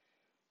like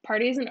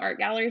parties and art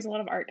galleries. A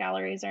lot of art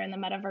galleries are in the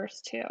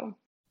metaverse too.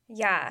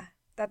 Yeah,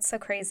 that's so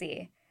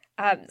crazy.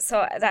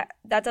 So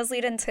that does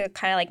lead into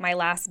kind of like my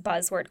last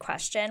buzzword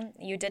question.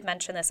 You did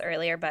mention this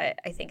earlier, but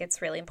I think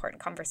it's really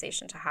important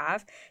conversation to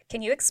have.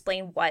 Can you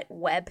explain what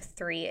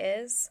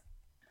Web3 is?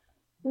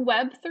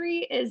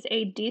 Web3 is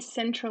a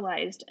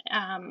decentralized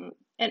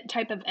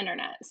type of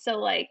internet. So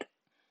like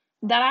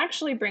that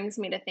actually brings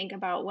me to think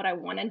about what I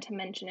wanted to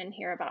mention in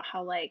here about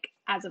how like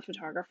as a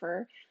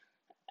photographer,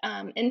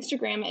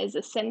 Instagram is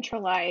a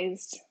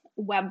centralized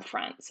web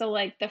front. So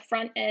like the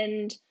front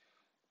end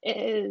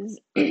is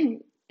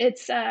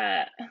it's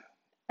a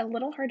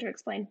little hard to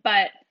explain,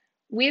 but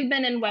we've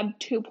been in Web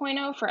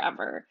 2.0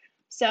 forever.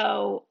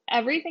 So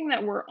everything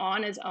that we're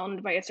on is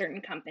owned by a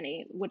certain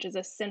company, which is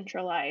a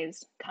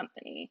centralized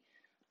company.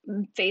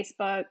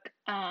 Facebook,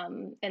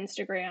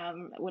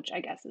 Instagram, which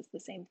I guess is the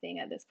same thing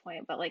at this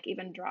point, but like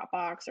even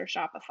Dropbox or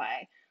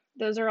Shopify,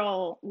 those are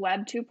all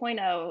Web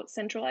 2.0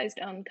 centralized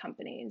owned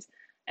companies.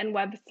 And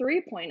Web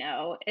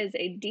 3.0 is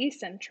a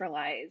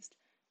decentralized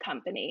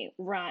company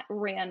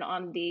ran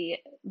on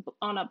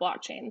a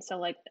blockchain, so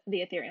like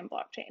the Ethereum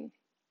blockchain.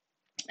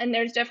 And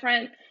there's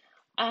different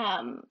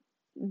um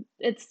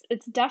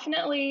it's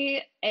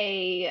definitely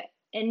a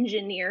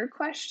engineer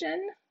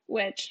question,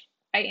 which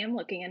I am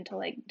looking into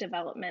like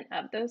development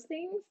of those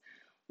things,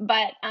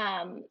 but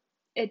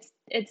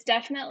it's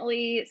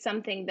definitely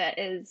something that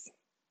is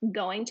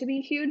going to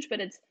be huge,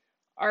 but it's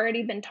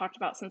already been talked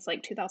about since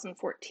like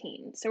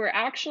 2014. So we're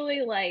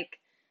actually like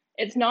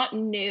it's not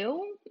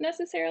new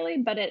necessarily,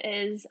 but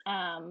it's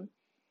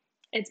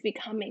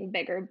becoming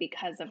bigger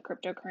because of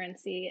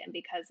cryptocurrency and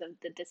because of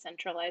the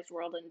decentralized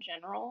world in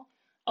general,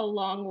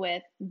 along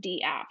with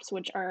D apps,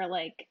 which are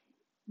like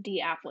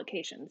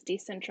applications,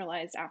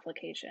 decentralized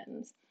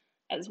applications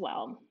as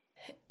well.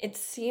 It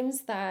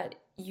seems that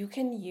you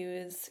can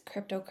use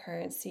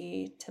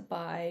cryptocurrency to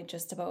buy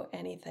just about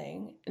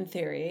anything in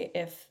theory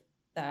if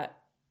that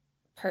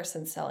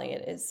person selling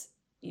it is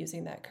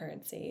using that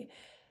currency.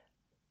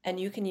 And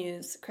you can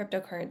use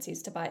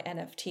cryptocurrencies to buy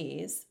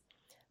NFTs,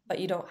 but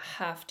you don't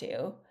have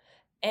to.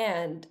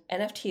 And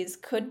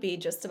NFTs could be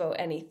just about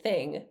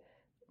anything,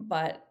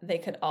 but they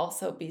could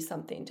also be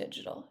something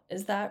digital.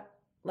 Is that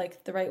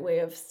like the right way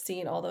of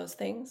seeing all those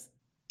things?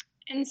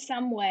 In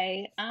some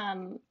way,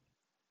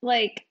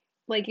 like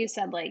like you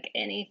said, like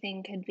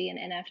anything could be an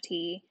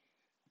NFT.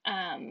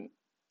 Um,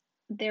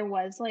 there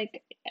was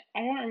like,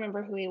 I don't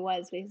remember who he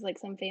was, but he's like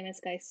some famous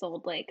guy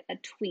sold like a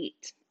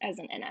tweet as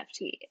an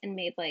NFT and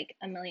made like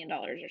 $1 million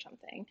or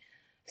something.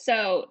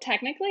 So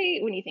technically,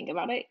 when you think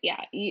about it, yeah,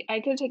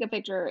 I could take a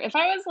picture if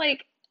I was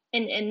like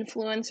an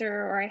influencer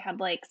or I had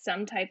like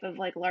some type of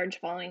like large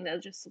following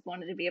that just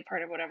wanted to be a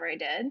part of whatever I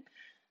did.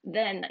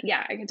 Then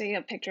yeah, I could take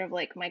a picture of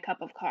like my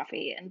cup of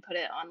coffee and put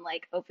it on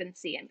like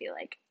OpenSea and be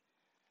like,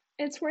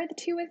 it's worth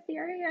 2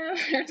 Ethereum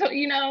or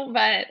so,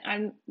 but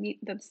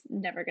that's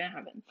never gonna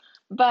happen.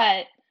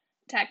 But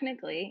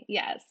technically,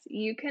 yes,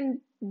 you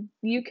can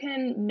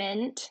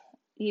mint,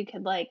 you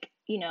could like,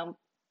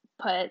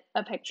 put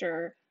a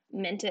picture,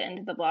 mint it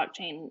into the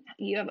blockchain.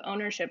 You have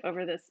ownership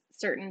over this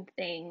certain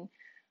thing.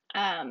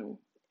 And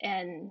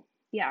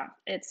yeah,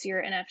 it's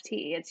your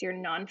NFT, it's your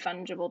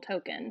non-fungible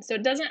token. So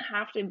it doesn't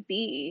have to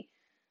be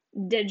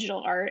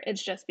digital art.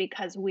 It's just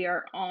because we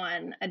are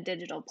on a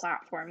digital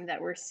platform that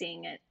we're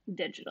seeing it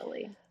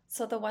digitally.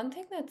 So the one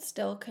thing that's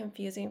still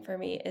confusing for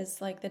me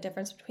is like the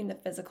difference between the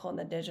physical and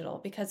the digital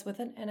because with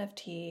an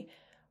NFT,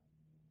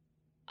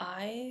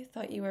 I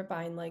thought you were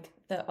buying like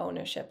the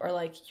ownership or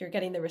like you're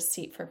getting the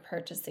receipt for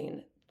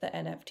purchasing the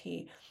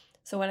NFT.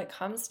 So when it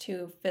comes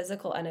to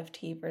physical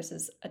NFT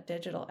versus a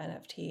digital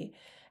NFT,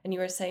 and you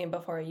were saying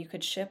before you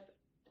could ship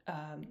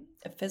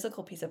a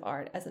physical piece of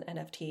art as an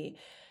NFT,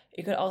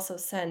 you could also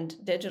send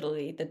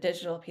digitally the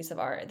digital piece of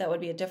art. That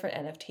would be a different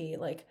NFT.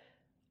 Like,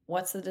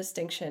 what's the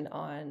distinction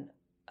on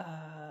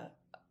uh,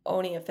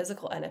 owning a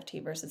physical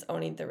NFT versus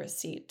owning the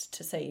receipt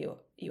to say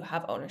you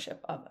have ownership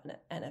of an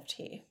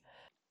NFT?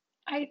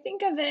 I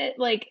think of it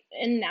like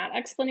in that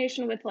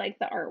explanation with like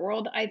the art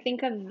world, I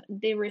think of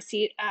the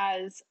receipt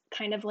as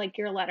kind of like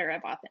your letter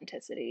of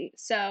authenticity.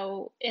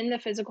 So in the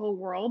physical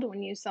world,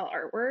 when you sell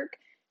artwork,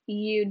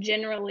 you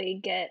generally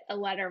get a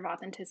letter of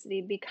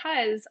authenticity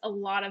because a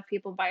lot of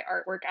people buy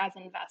artwork as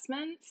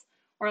investments,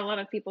 or a lot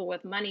of people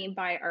with money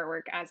buy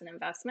artwork as an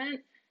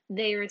investment.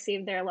 They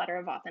receive their letter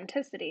of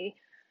authenticity.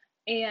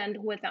 And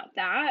without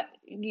that,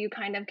 you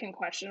kind of can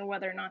question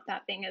whether or not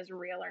that thing is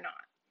real or not.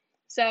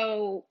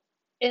 So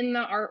in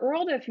the art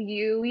world, if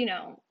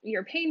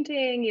you're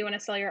painting, you want to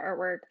sell your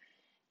artwork,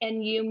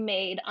 and you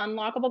made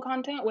unlockable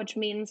content, which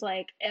means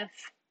like if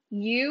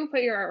you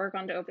put your artwork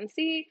onto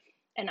OpenSea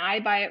and I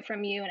buy it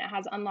from you and it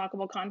has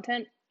unlockable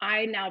content,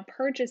 I now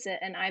purchase it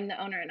and I'm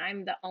the owner and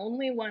I'm the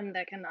only one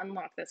that can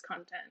unlock this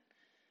content.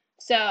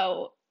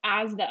 So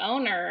as the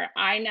owner,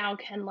 I now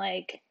can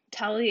like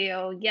tell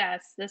you,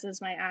 yes, this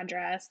is my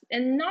address.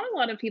 And not a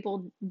lot of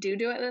people do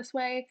it this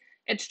way.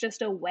 It's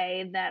just a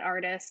way that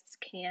artists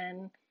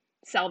can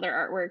sell their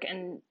artwork.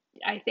 And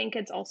I think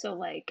it's also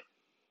like,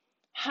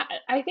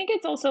 I think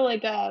it's also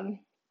like a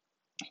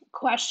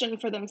question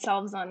for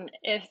themselves on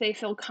if they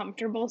feel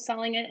comfortable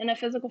selling it in a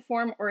physical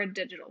form or a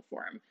digital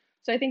form.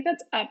 So I think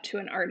that's up to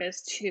an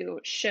artist to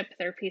ship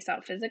their piece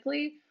out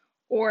physically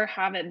or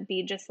have it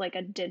be just like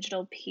a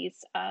digital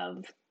piece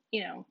of,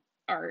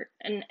 art,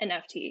 an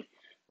NFT.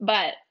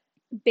 But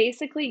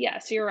basically,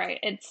 yes, you're right.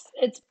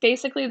 It's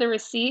basically the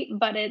receipt,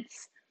 but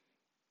it's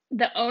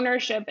the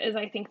ownership is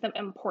I think the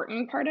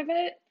important part of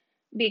it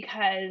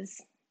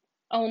because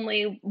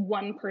only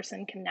one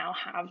person can now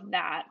have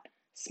that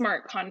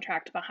smart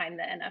contract behind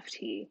the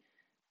NFT.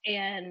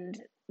 And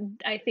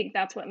I think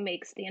that's what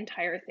makes the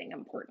entire thing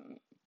important.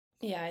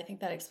 Yeah, I think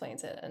that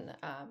explains it. And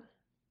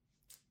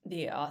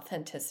the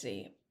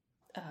authenticity,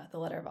 the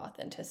letter of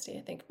authenticity,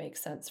 I think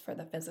makes sense for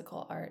the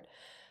physical art.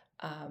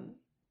 Um,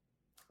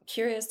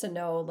 Curious to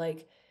know,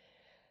 like,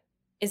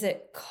 is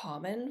it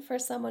common for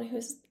someone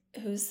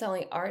who's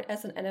selling art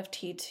as an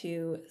NFT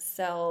to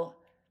sell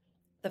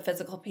the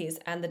physical piece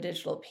and the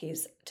digital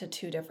piece to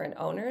two different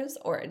owners,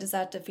 or does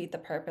that defeat the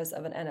purpose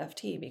of an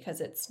NFT because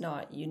it's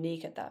not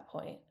unique at that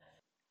point?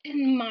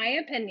 In my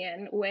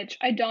opinion, which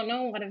I don't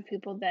know a lot of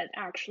people that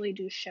actually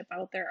do ship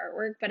out their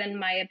artwork, but in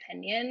my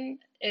opinion,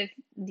 if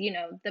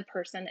the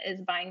person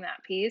is buying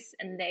that piece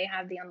and they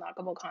have the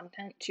unlockable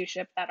content to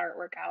ship that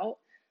artwork out,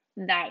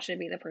 that should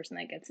be the person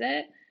that gets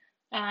it.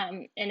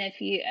 And if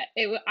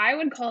I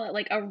would call it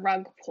like a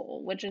rug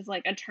pull, which is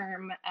like a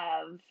term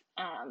of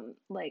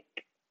like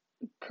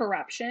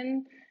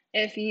corruption.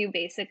 If you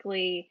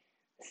basically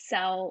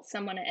sell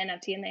someone an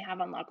NFT and they have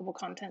unlockable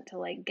content to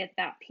like get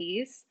that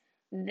piece,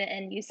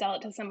 then you sell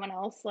it to someone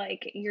else,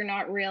 like you're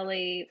not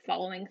really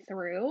following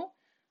through.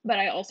 But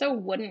I also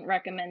wouldn't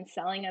recommend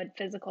selling a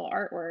physical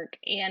artwork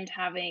and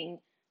having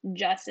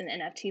just an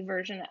NFT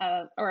version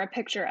of, or a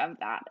picture of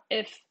that.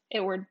 If it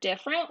were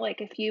different,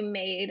 like if you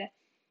made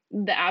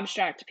the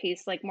abstract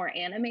piece like more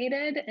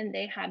animated and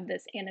they had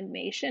this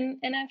animation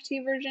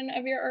NFT version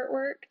of your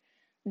artwork,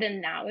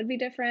 then that would be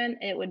different.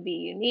 It would be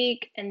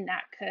unique, and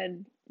that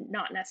could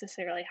not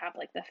necessarily have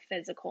like the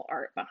physical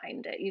art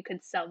behind it. You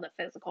could sell the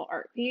physical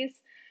art piece,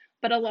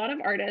 but a lot of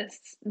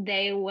artists,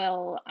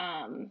 they'll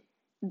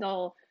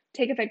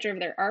take a picture of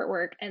their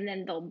artwork and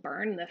then they'll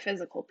burn the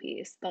physical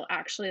piece. They'll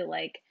actually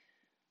like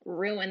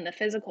ruin the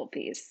physical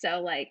piece. So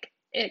like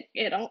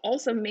it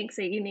also makes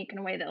it unique in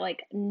a way that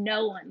like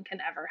no one can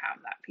ever have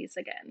that piece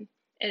again.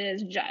 It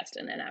is just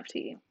an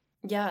NFT.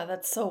 Yeah,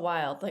 that's so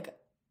wild. Like,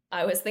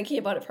 I was thinking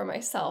about it for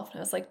myself, and I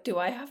was like, do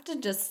I have to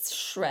just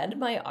shred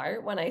my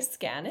art when I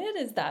scan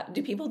it?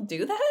 Do people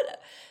do that?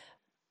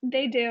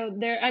 They do.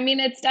 I mean,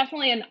 it's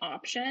definitely an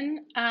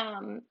option.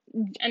 And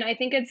I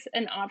think it's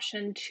an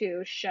option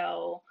to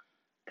show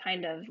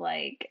kind of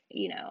like,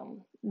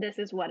 this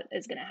is what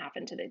is going to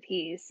happen to the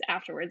piece.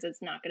 Afterwards,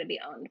 it's not going to be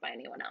owned by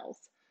anyone else.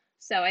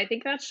 So I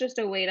think that's just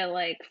a way to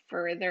like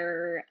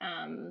further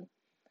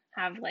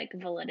have like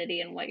validity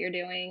in what you're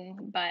doing.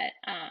 But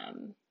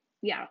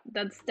yeah,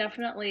 that's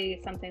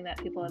definitely something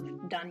that people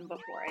have done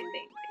before, I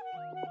think.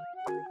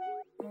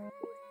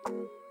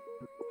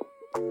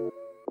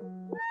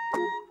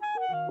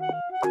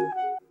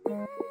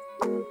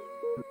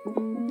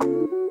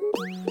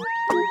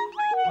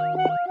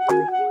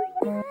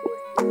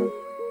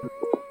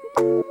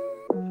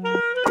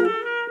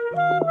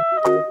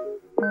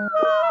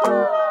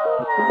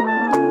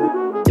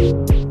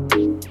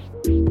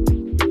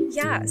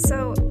 Yeah,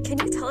 so can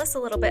you tell us a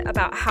little bit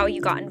about how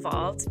you got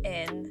involved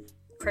in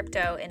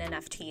crypto and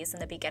NFTs in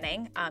the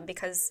beginning?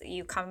 Because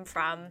you come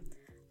from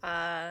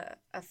a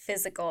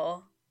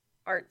physical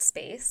art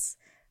space.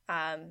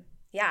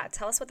 Yeah,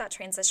 tell us what that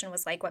transition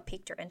was like. What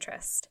piqued your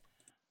interest?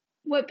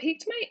 What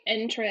piqued my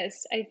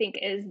interest, I think,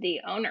 is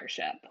the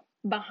ownership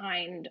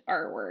behind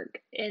artwork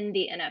in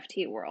the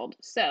NFT world.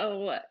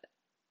 So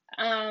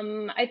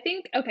I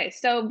think, okay,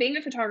 so being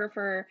a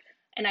photographer,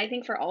 and I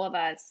think for all of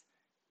us,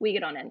 we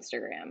get on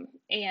Instagram.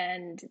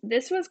 And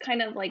this was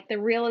kind of like the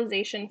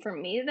realization for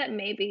me that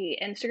maybe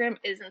Instagram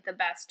isn't the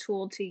best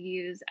tool to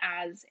use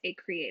as a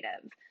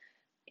creative.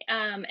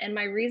 And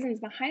my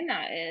reasons behind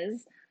that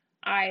is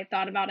I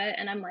thought about it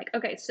and I'm like,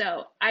 okay,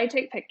 so I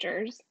take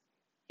pictures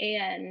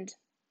and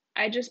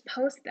I just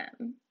post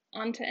them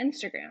onto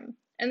Instagram.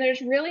 And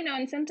there's really no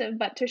incentive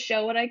but to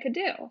show what I could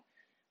do.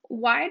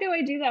 Why do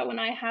I do that when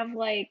I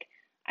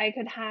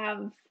could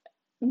have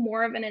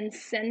more of an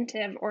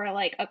incentive, or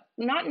like a,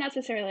 not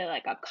necessarily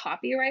like a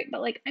copyright,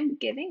 but like I'm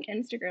giving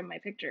Instagram my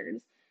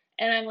pictures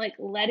and I'm like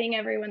letting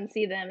everyone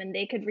see them and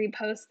they could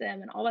repost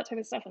them and all that type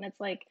of stuff. And it's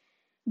like,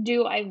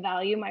 do I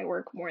value my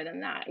work more than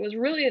that? It was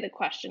really the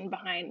question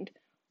behind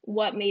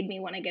what made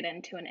me want to get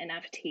into an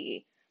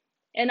NFT.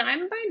 And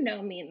I'm by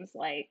no means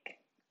like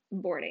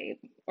Bored Ape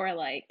or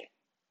like,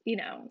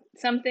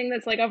 something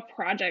that's like a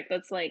project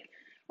that's like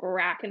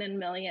racking in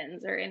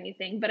millions or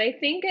anything. But I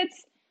think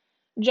it's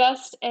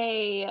just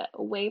a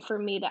way for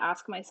me to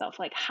ask myself,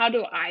 like, how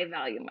do I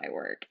value my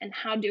work and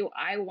how do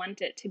I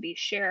want it to be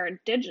shared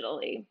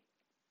digitally?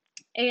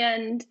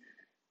 And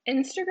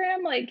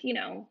Instagram,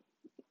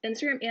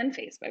 Instagram and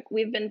Facebook,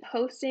 we've been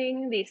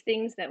posting these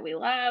things that we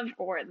love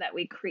or that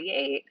we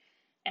create,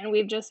 and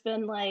we've just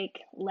been like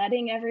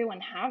letting everyone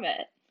have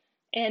it.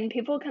 And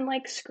people can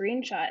like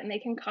screenshot and they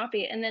can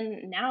copy it, and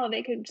then now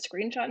they could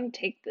screenshot and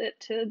take it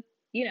to,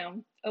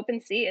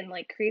 OpenSea and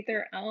like create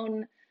their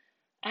own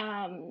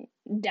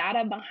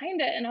data behind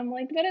it. And I'm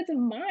like, but it's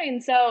mine.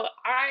 So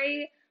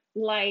I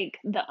like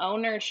the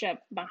ownership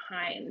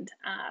behind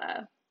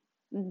the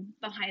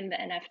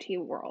NFT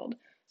world.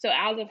 So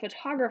as a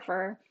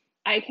photographer,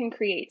 I can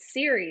create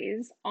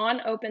series on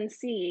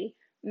OpenSea,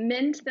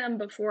 mint them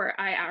before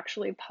I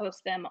actually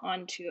post them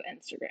onto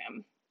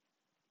Instagram,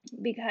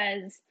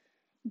 because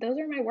those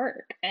are my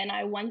work and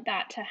I want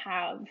it to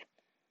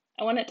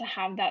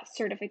have that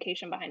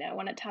certification behind it. I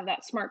want it to have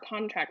that smart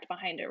contract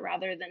behind it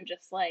rather than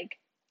just like,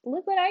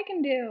 look what I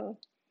can do.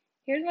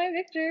 Here's my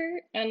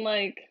picture. And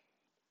like,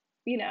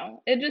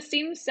 it just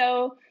seems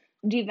so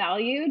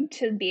devalued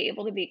to be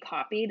able to be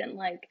copied. And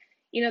like,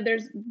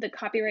 there's the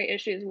copyright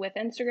issues with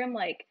Instagram.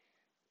 Like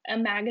a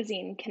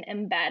magazine can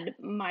embed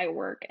my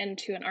work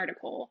into an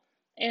article.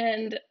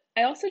 And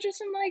I also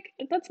just am like,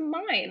 that's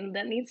mine.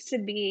 That needs to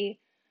be,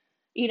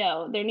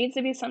 there needs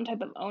to be some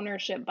type of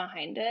ownership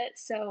behind it.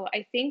 So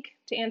I think,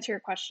 to answer your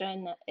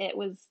question, it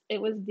was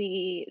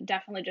the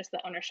definitely just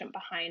the ownership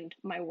behind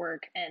my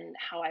work and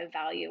how I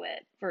value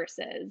it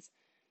versus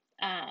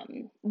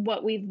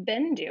what we've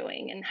been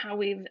doing and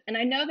and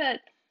I know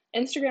that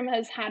Instagram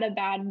has had a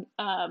bad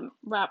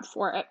rap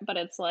for it, but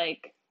it's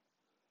like,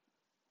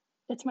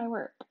 it's my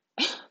work.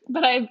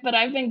 but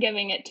I've been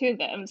giving it to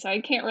them, so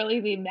I can't really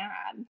be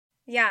mad.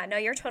 Yeah, no,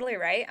 you're totally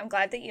right. I'm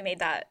glad that you made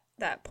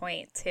that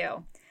point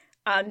too.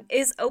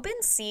 Is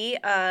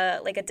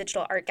OpenSea like a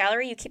digital art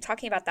gallery? You keep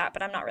talking about that,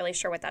 but I'm not really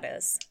sure what that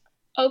is.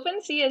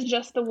 OpenSea is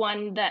just the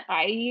one that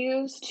I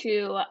use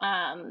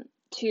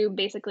to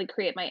basically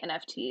create my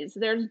NFTs.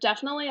 There's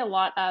definitely a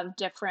lot of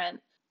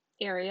different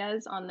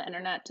areas on the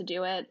internet to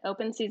do it.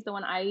 OpenSea is the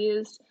one I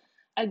used.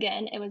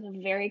 Again, it was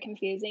very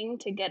confusing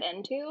to get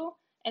into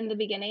in the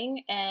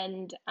beginning,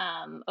 and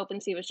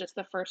OpenSea was just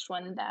the first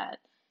one that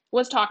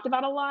was talked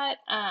about a lot.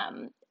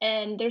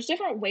 And there's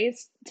different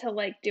ways to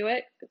like do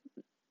it.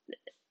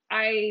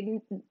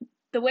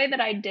 The way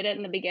that I did it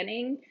in the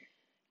beginning,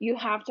 you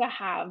have to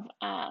have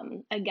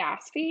a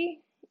gas fee,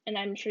 and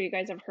I'm sure you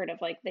guys have heard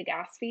of like the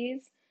gas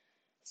fees.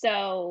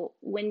 So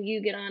when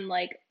you get on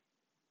like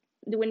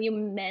when you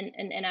mint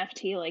an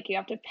NFT, like you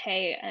have to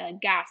pay a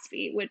gas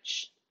fee,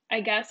 which I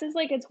guess is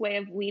like its way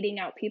of weeding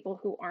out people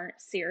who aren't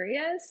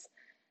serious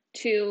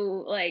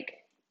to like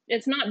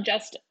it's not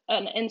just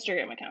an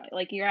Instagram account.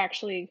 Like you're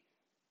actually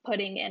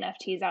putting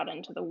NFTs out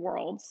into the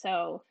world.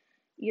 So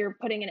you're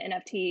putting an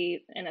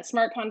NFT in a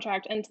smart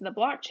contract into the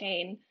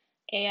blockchain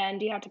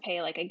and you have to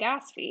pay like a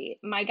gas fee.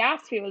 My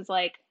gas fee was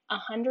like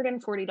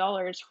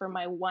 $140 for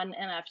my one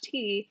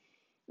NFT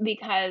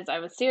because I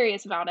was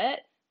serious about it.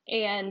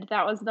 And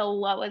that was the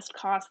lowest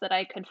cost that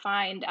I could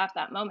find at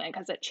that moment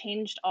because it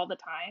changed all the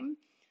time.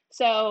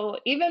 So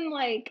even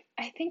like,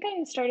 I think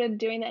I started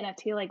doing the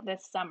NFT like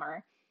this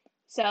summer.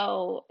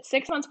 So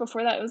 6 months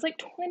before that, it was like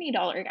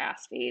 $20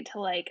 gas fee to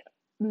like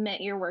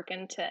mint your work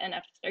into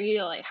NFT or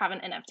you like have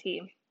an NFT.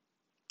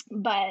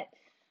 But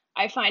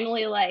I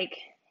finally like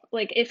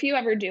if you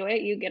ever do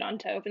it, you get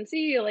onto OpenSea,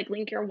 you like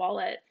link your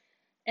wallet,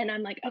 and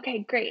I'm like,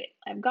 okay, great.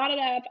 I've got it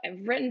up.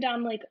 I've written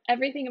down like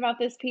everything about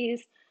this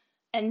piece.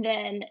 And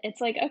then it's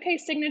like, okay,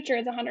 signature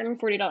is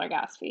 $140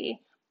 gas fee.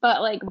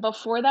 But like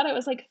before that, it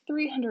was like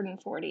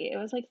 340. It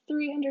was like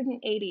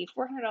 380,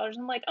 $400.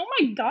 I'm like, oh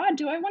my God,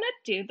 do I want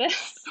to do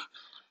this?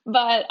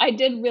 But I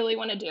did really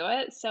want to do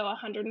it. So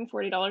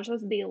 $140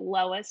 was the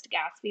lowest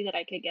gas fee that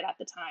I could get at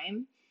the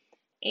time.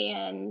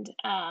 And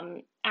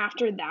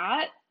after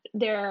that,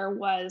 there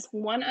was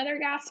one other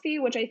gas fee,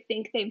 which I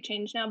think they've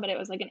changed now, but it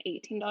was like an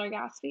 $18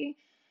 gas fee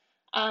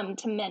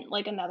to mint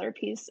like another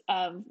piece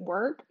of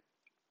work.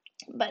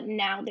 But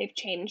now they've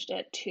changed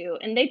it to,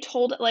 and they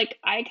told like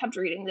I kept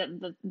reading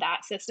that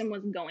that system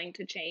was going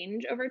to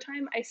change over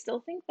time. I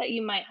still think that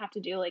you might have to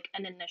do like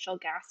an initial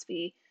gas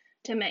fee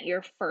to mint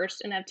your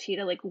first NFT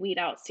to like weed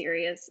out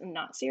serious and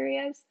not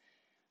serious.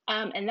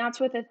 And that's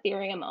with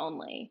Ethereum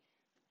only.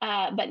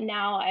 But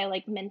now I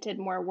like minted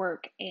more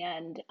work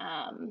and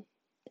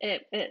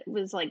it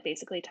was like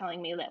basically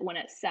telling me that when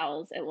it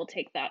sells, it will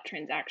take that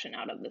transaction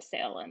out of the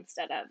sale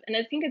instead of, and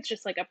I think it's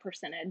just like a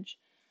percentage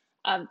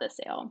of the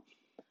sale.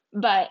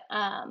 But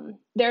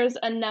there's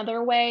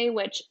another way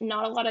which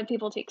not a lot of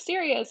people take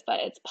serious, but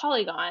it's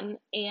Polygon.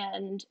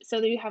 And so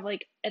you have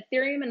like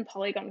Ethereum and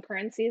Polygon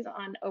currencies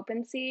on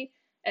OpenSea.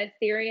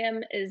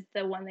 Ethereum is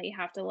the one that you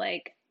have to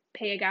like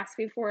pay a gas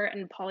fee for,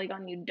 and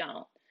Polygon you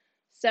don't.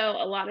 So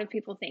a lot of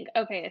people think,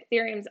 okay,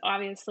 Ethereum's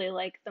obviously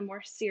like the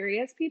more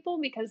serious people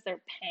because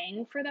they're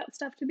paying for that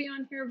stuff to be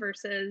on here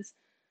versus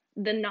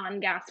the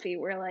non-gas fee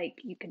where like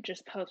you could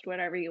just post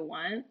whatever you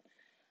want.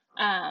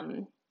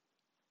 Um,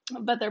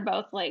 but they're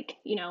both like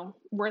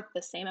worth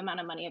the same amount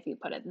of money if you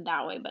put it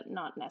that way, but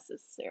not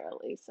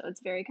necessarily. So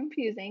it's very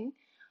confusing,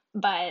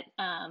 but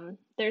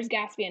there's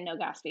gas fee and no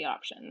gas fee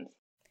options.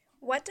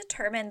 What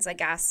determines a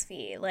gas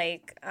fee?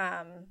 Like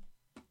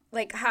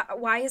how,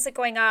 why is it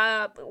going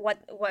up?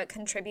 What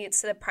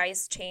contributes to the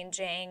price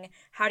changing?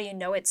 How do you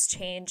know it's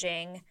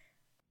changing?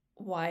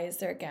 Why is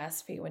there a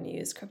gas fee when you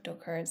use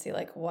cryptocurrency?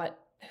 Like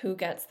who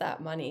gets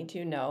that money? Do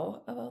you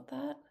know about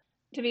that?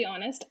 To be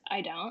honest, I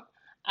don't.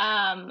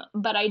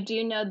 But I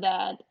do know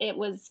that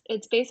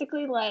it's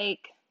basically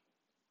like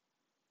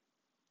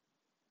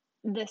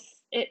this,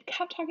 it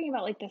kept talking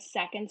about like the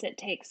seconds it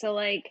takes. So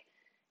like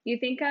you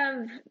think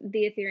of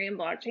the Ethereum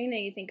blockchain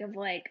and you think of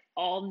like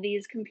all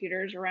these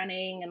computers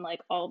running and like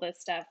all this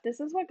stuff.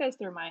 This is what goes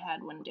through my head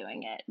when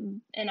doing it.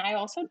 And I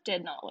also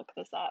did not look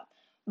this up,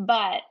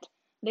 but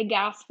the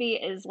gas fee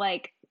is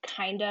like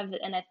kind of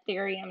an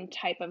Ethereum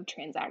type of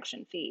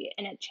transaction fee.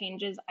 And it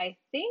changes, I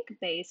think,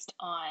 based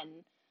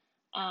on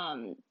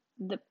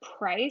the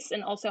price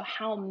and also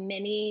how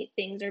many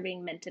things are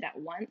being minted at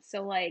once.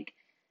 So like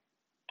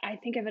I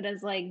think of it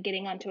as like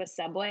getting onto a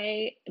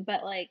subway,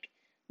 but like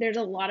there's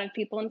a lot of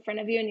people in front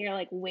of you and you're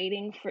like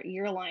waiting for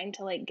your line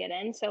to like get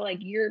in. So like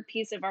your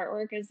piece of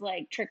artwork is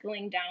like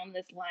trickling down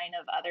this line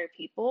of other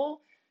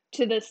people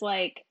to this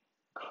like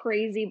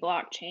crazy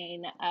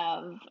blockchain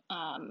of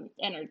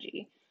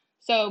energy.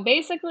 So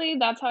basically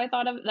that's how I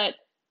thought of that.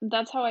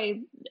 That's how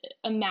I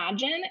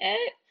imagine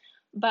it.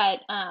 But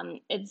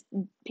it's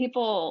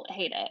people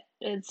hate it.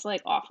 It's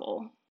like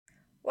awful.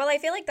 Well, I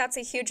feel like that's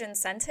a huge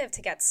incentive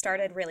to get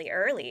started really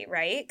early,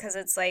 right? Because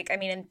it's like, I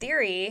mean, in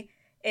theory,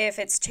 if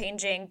it's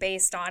changing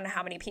based on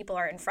how many people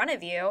are in front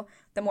of you,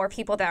 the more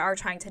people that are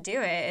trying to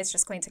do it, it's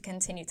just going to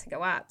continue to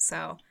go up.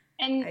 So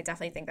And I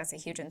definitely think that's a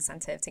huge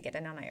incentive to get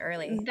in on it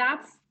early.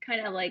 that's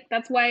kind of like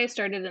that's why I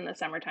started in the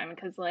summertime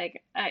because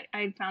like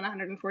I found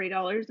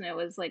 $140 and it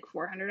was like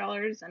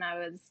 $400 and I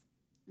was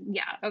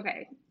yeah,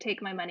 okay,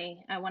 take my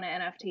money. I want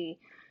an NFT.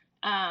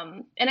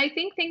 And I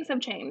think things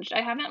have changed.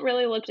 I haven't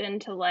really looked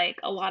into like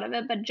a lot of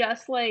it, but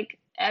just like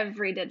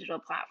every digital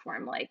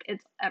platform, like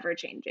it's ever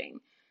changing.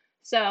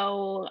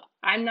 So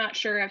I'm not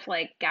sure if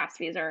like gas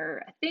fees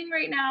are a thing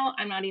right now.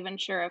 I'm not even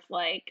sure if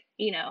like,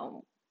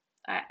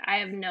 I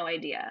have no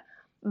idea.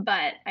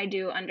 But I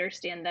do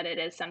understand that it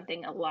is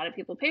something a lot of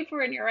people pay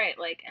for. And you're right,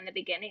 like in the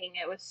beginning,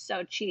 it was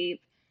so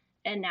cheap.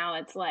 And now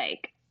it's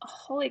like,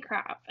 holy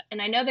crap.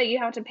 And I know that you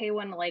have to pay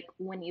one like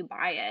when you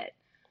buy it.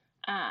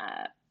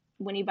 Uh,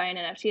 when you buy an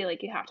NFT,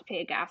 like you have to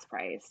pay a gas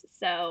price.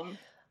 So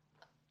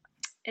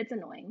it's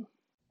annoying.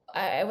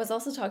 I was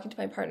also talking to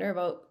my partner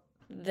about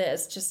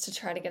this just to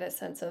try to get a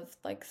sense of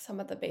like some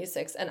of the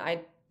basics. And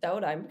I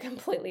doubt I'm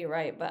completely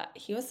right, but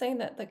he was saying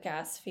that the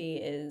gas fee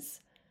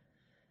is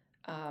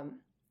um,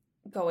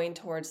 going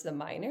towards the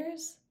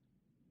miners.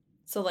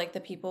 So, like the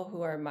people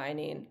who are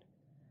mining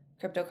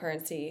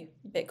cryptocurrency,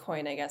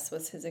 Bitcoin, I guess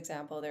was his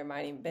example. They're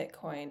mining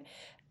Bitcoin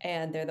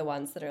and they're the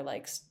ones that are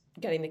like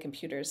getting the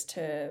computers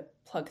to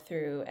plug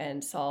through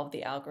and solve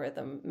the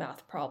algorithm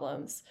math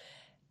problems.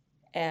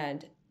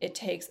 And it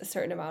takes a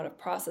certain amount of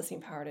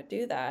processing power to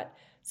do that.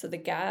 So the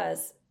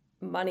gas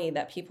money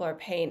that people are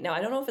paying now,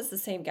 I don't know if it's the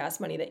same gas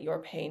money that you're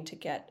paying to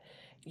get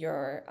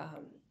your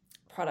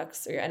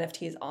products or your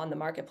NFTs on the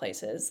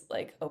marketplaces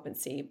like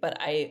OpenSea, but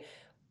I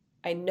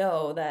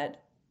know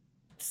that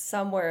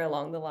somewhere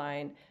along the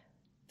line,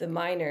 the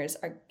miners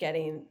are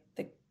getting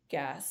the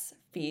gas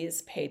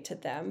fees paid to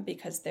them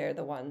because they're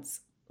the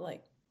ones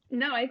like.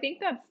 No, I think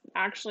that's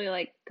actually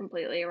like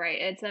completely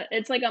right.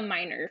 It's like a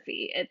miner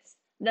fee. It's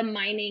the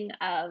mining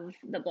of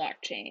the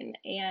blockchain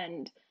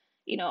and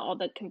all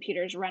the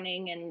computers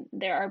running, and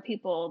there are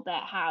people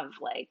that have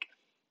like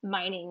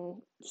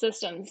mining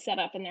systems set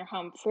up in their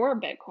home for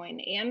Bitcoin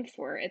and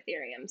for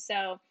Ethereum.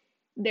 So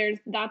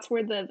that's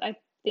where I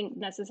think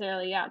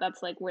necessarily, yeah,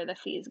 that's like where the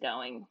fee's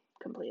going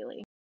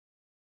completely.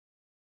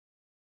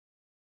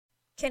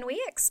 Can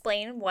we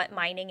explain what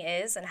mining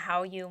is and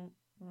how you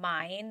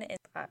mine in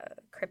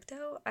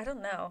crypto? I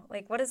don't know.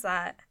 Like, what is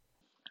that?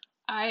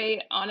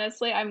 I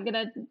honestly, I'm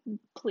gonna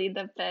plead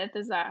the fifth.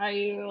 Is that how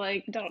you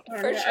like don't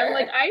For target? I'm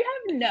like, sure. I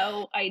have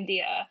no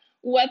idea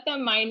what the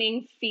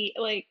mining fee,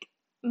 like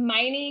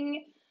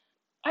mining.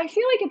 I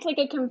feel like it's like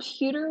a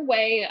computer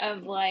way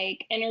of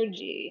like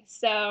energy.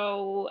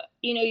 So,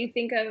 I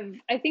think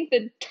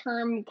the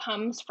term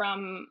comes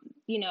from,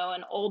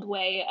 an old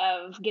way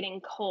of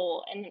getting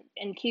coal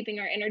and keeping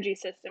our energy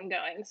system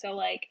going. So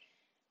like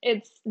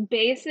it's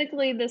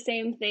basically the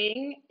same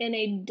thing in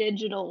a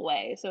digital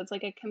way. So it's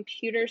like a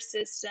computer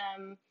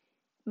system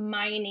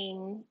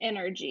mining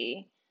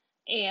energy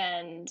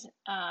and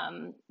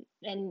um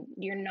and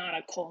you're not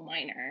a coal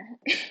miner.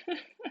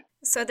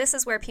 So this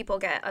is where people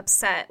get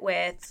upset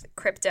with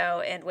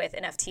crypto and with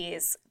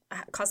NFTs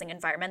causing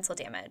environmental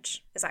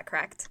damage. Is that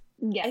correct?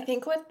 I Yes.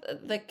 think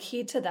what the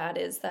key to that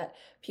is that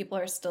people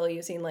are still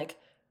using like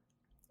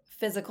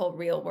physical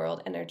real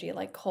world energy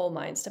like coal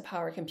mines to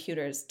power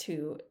computers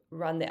to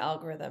run the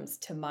algorithms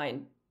to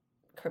mine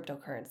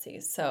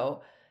cryptocurrencies.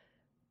 So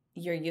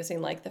you're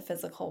using like the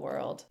physical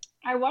world.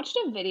 I watched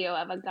a video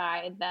of a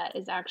guy that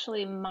is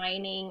actually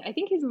mining, I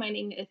think he's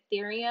mining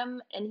Ethereum,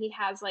 and he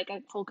has like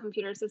a whole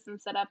computer system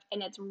set up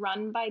and it's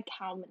run by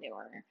cow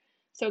manure.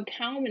 So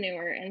cow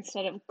manure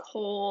instead of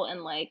coal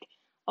and like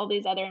all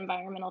these other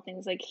environmental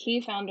things, like he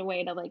found a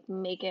way to like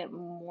make it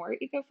more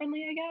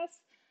eco-friendly, I guess.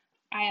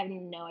 I have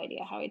no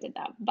idea how he did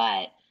that.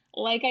 But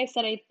like I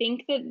said, I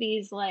think that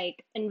these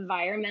like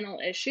environmental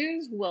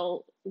issues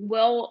will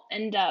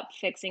end up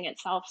fixing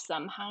itself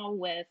somehow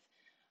with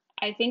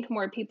I think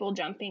more people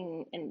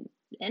jumping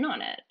in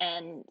on it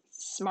and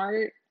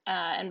smart,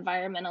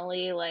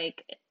 environmentally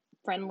like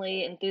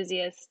friendly,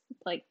 enthusiast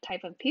like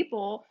type of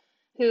people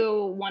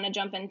who want to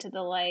jump into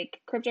the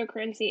like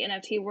cryptocurrency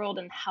NFT world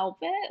and help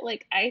it.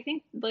 Like I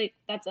think like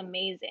that's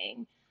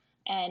amazing.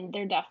 And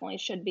there definitely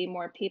should be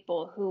more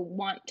people who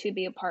want to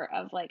be a part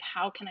of like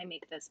how can I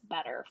make this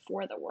better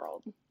for the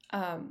world?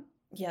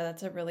 Yeah,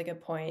 that's a really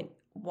good point.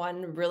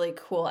 One really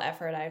cool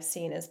effort I've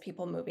seen is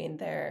people moving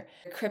their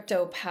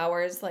crypto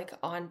powers like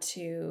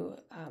onto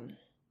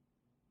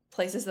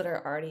places that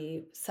are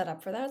already set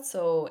up for that.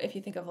 So if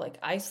you think of like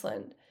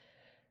Iceland,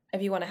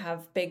 if you want to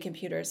have big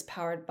computers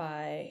powered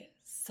by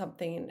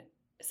something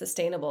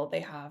sustainable, they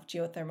have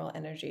geothermal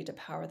energy to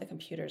power the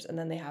computers, and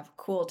then they have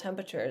cool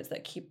temperatures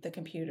that keep the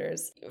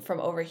computers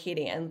from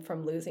overheating and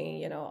from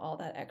losing, all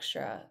that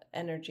extra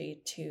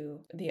energy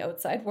to the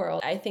outside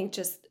world. I think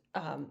just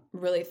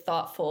really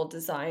thoughtful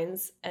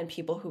designs and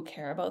people who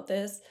care about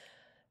this,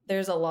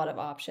 there's a lot of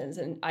options,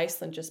 and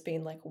Iceland just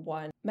being like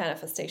one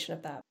manifestation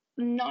of that.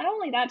 Not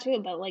only that too,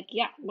 but like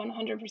yeah,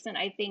 100%.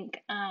 I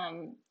think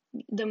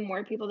the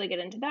more people that get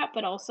into that,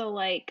 but also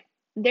like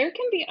there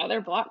can be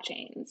other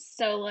blockchains.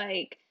 So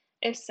like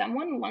if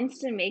someone wants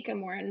to make a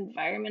more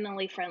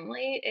environmentally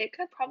friendly, it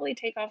could probably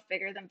take off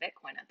bigger than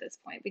Bitcoin at this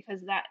point because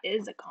that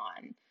is a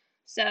con.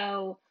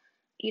 So,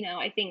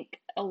 I think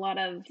a lot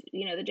of,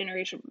 the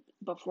generation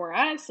before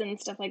us and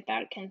stuff like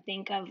that can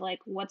think of like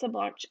what's a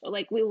blockchain,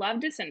 like we love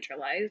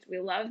decentralized, we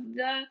love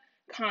the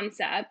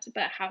concept,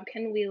 but how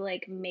can we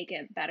like make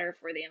it better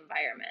for the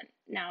environment?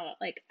 Now,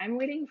 like I'm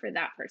waiting for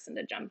that person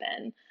to jump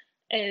in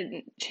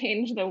and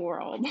change the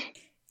world.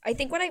 I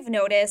think what I've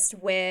noticed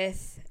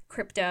with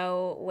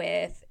crypto,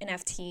 with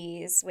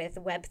NFTs, with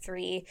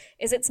Web3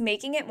 is it's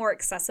making it more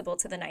accessible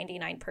to the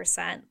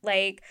 99%.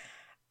 Like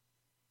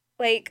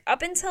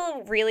up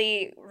until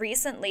really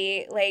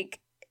recently, like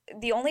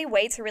the only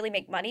way to really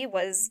make money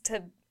was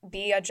to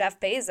be a Jeff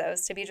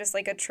Bezos, to be just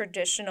like a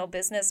traditional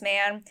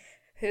businessman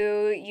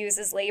who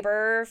uses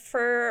labor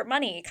for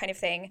money kind of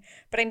thing.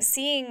 But I'm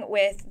seeing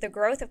with the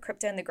growth of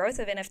crypto and the growth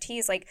of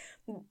NFTs, like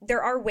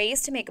there are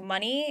ways to make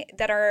money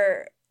that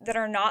are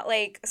not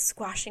like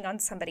squashing on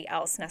somebody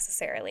else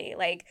necessarily.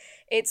 Like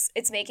it's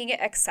making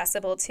it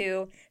accessible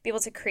to be able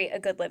to create a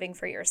good living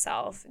for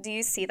yourself. Do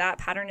you see that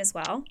pattern as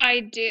well? I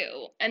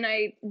do. And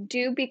I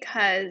do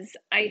because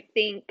I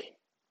think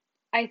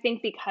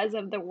because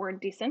of the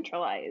word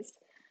decentralized.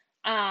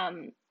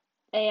 Um,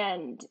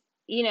 and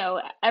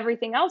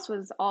everything else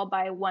was all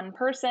by one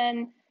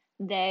person.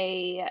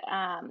 They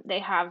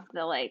have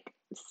the like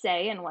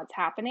say in what's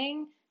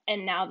happening,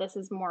 and now this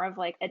is more of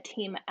like a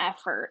team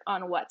effort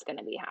on what's going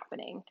to be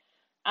happening.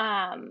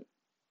 Um,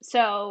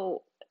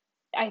 so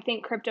I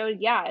think crypto,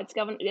 yeah,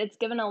 it's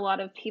given a lot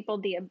of people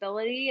the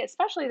ability,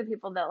 especially the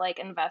people that like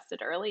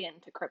invested early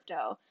into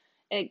crypto.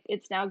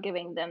 It's now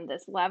giving them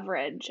this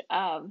leverage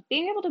of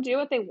being able to do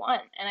what they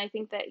want. And I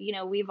think that,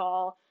 we've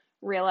all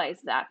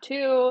realized that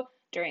too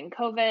during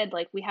COVID.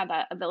 Like we had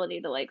that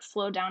ability to like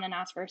slow down and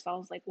ask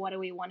ourselves, like, what do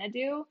we want to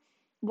do?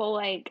 Well,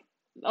 like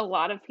a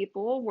lot of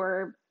people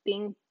were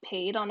being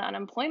paid on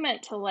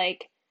unemployment to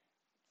like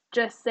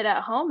just sit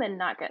at home and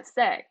not get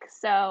sick.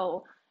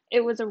 So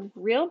it was a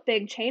real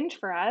big change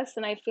for us.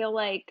 And I feel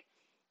like,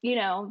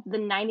 the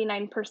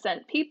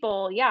 99%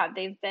 people, yeah,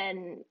 they've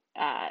been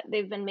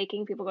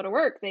making people go to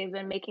work. They've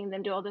been making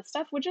them do all this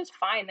stuff, which is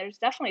fine. There's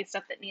definitely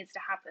stuff that needs to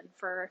happen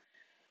for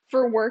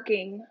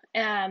working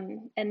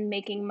and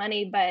making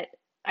money. But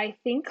I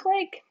think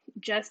like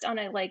just on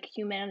a like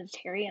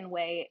humanitarian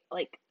way,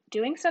 like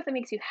doing stuff that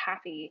makes you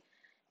happy,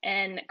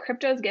 and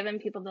crypto's given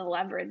people the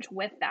leverage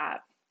with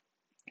that,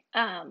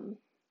 um,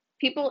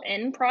 people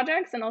in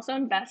projects and also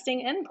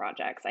investing in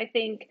projects. I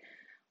think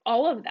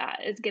all of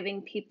that is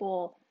giving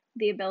people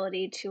the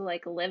ability to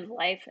like live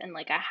life in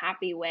like a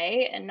happy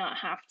way and not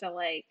have to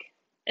like,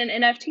 and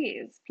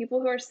NFTs, people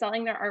who are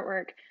selling their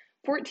artwork,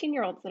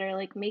 14-year-olds that are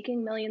like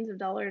making millions of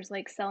dollars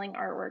like selling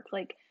artwork.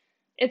 Like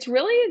it's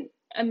really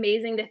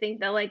amazing to think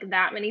that like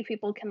that many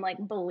people can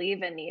like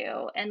believe in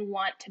you and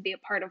want to be a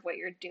part of what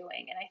you're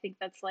doing. And I think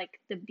that's like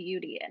the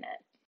beauty in it.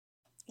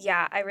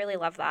 Yeah, I really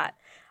love that.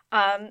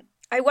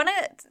 I want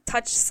to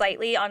touch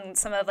slightly on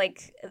some of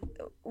like,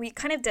 we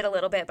kind of did a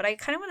little bit, but I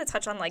kind of want to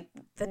touch on like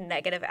the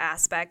negative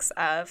aspects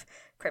of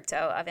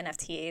crypto, of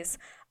NFTs,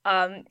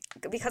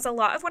 because a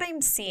lot of what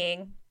I'm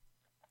seeing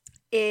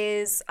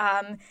is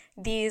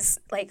these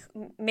like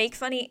make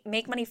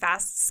money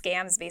fast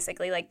scams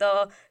basically. Like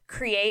they'll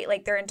create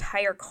like their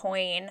entire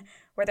coin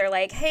where they're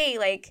like, hey,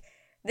 like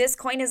this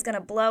coin is going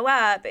to blow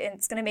up and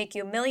it's going to make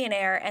you a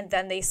millionaire, and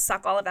then they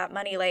suck all of that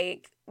money,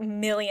 like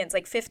millions,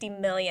 like 50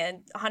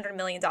 million, $100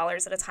 million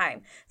at a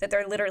time, that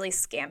they're literally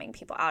scamming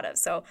people out of.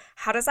 So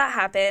how does that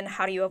happen?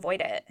 How do you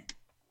avoid it?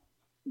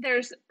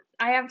 There's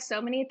I have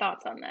so many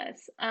thoughts on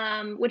this,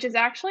 which is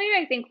actually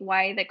I think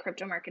why the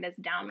crypto market is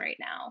down right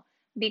now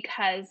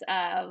because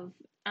of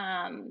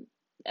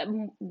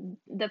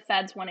the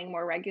Fed's wanting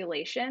more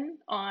regulation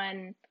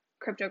on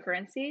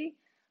cryptocurrency,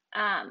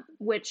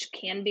 which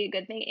can be a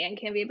good thing and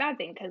can be a bad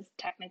thing because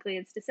technically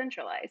it's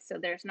decentralized. So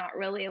there's not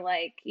really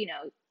like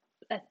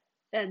a,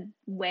 a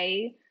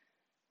way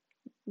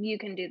you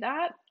can do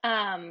that,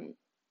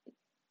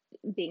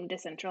 being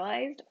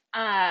decentralized.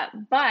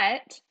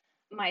 But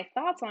my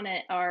thoughts on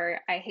it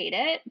are I hate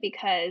it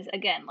because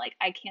again, like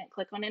I can't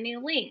click on any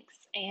links,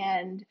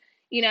 and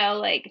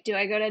like do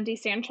I go to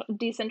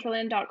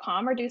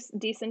decentraland.com or do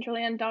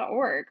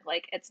decentraland.org?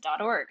 Like it's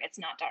 .org, it's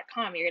not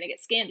 .com. You're gonna get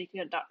scammed if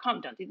you go to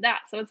 .com. Don't do that.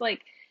 So it's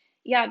like,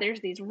 yeah,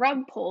 there's these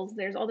rug pulls,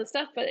 there's all this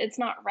stuff, but it's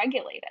not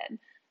regulated.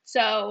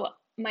 So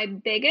my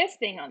biggest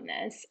thing on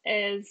this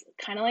is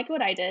kind of like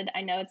what I did.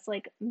 I know it's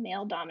like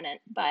male dominant,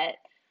 but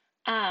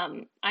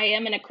I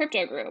am in a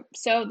crypto group.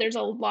 So there's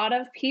a lot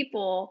of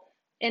people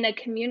in a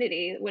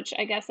community, which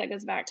I guess that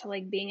goes back to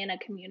like being in a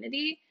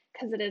community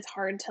because it is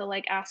hard to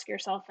like ask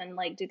yourself and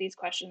like do these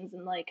questions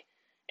and like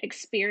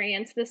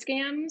experience the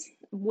scams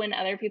when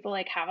other people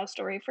like have a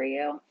story for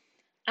you.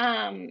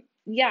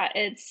 Yeah,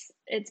 it's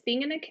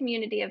being in a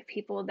community of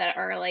people that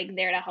are like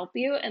there to help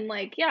you, and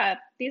like yeah,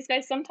 these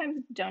guys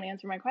sometimes don't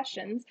answer my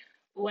questions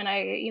when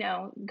I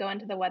go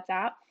into the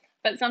WhatsApp,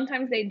 but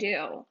sometimes they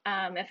do.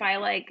 If I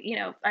like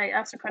I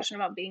asked a question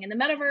about being in the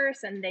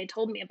metaverse and they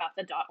told me about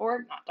the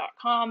 .org, not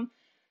 .com.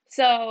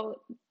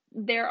 So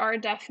there are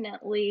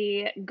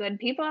definitely good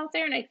people out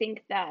there, and I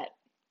think that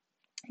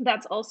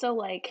that's also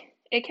like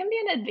it can be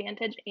an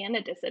advantage and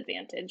a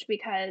disadvantage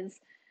because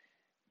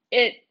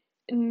it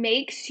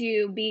makes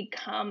you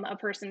become a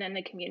person in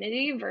the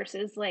community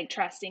versus like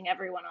trusting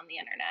everyone on the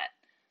internet.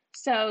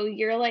 So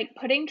you're like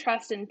putting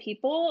trust in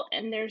people,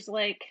 and there's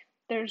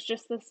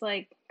just this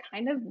like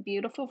kind of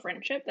beautiful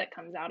friendship that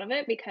comes out of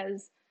it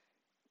because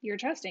you're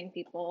trusting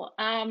people.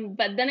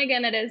 But then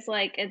again, it is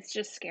like it's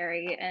just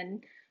scary,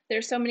 and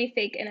there's so many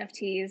fake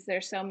NFTs.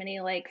 There's so many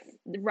like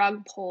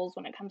rug pulls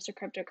when it comes to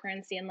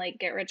cryptocurrency and like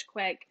get rich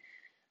quick.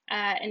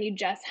 And you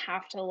just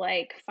have to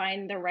like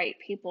find the right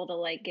people to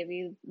like give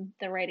you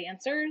the right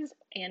answers,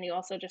 and you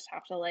also just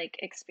have to like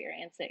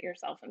experience it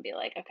yourself and be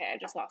like, okay, I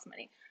just lost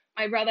money.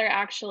 My brother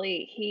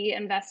actually, he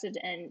invested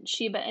in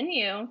Shiba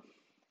Inu,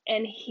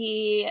 and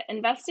he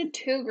invested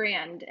 2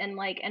 grand, and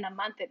like in a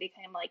month it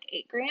became like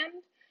 8 grand.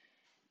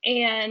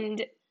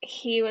 And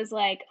he was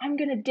like, I'm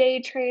gonna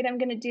day trade, I'm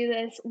gonna do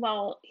this.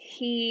 Well,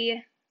 he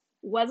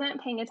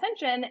wasn't paying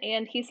attention,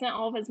 and he sent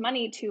all of his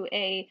money to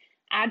a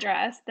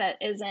address that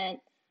isn't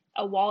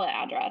a wallet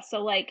address.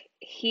 So like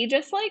he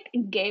just like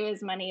gave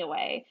his money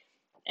away,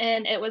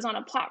 and it was on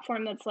a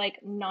platform that's like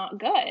not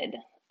good.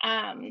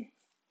 And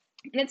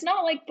it's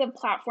not like the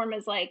platform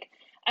is like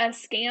a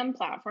scam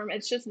platform,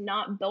 it's just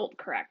not built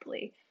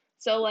correctly.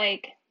 So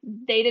like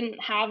they didn't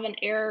have an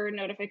error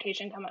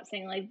notification come up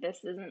saying like this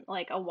isn't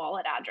like a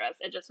wallet address.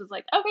 It just was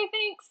like, okay,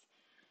 thanks.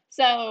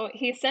 So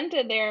he sent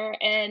it there,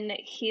 and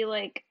he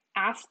like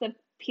asked the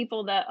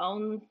people that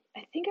own,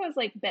 I think it was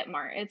like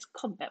Bitmart. It's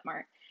called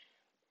Bitmart.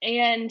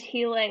 And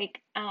he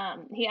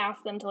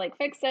asked them to like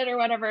fix it or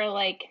whatever,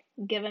 like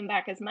give him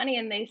back his money,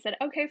 and they said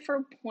okay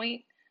for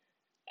like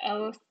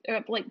 0.003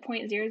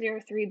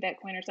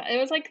 Bitcoin or something. It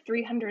was like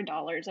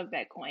 $300 of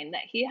Bitcoin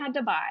that he had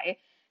to buy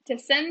to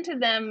send to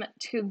them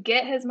to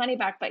get his money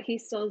back, but he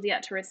still is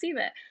yet to receive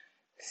it.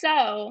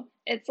 So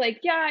it's like,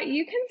 yeah,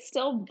 you can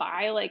still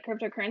buy like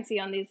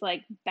cryptocurrency on these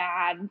like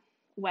bad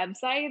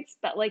websites,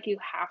 but like you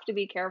have to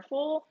be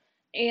careful.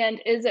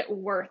 And is it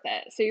worth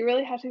it? So you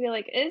really have to be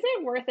like, is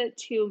it worth it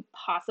to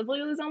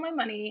possibly lose all my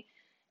money?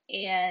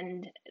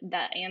 And the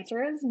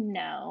answer is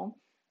no.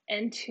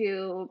 And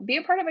to be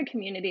a part of a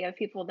community of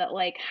people that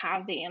like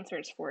have the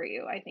answers for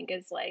you, I think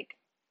is like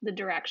the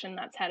direction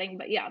that's heading.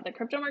 But yeah, the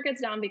crypto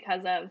market's down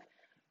because of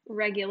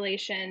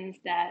regulations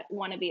that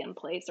want to be in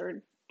place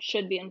or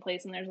should be in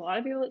place. And there's a lot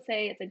of people that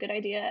say it's a good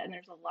idea, and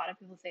there's a lot of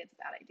people that say it's a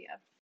bad idea.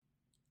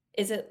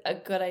 Is it a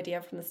good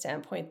idea from the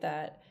standpoint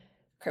that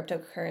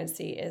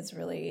cryptocurrency is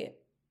really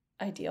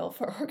ideal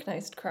for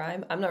organized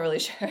crime? I'm not really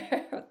sure.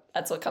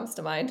 That's what comes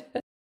to mind.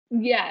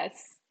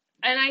 Yes.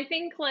 And I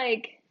think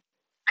like,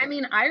 I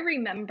mean, I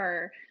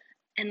remember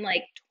in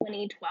like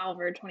 2012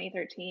 or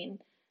 2013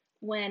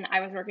 when I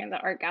was working at the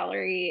art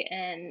gallery,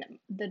 and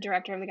the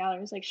director of the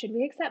gallery was like, should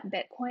we accept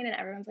Bitcoin? And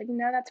everyone's like,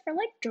 no, that's for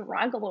like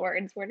drug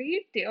lords. What are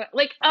you doing?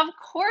 Like, of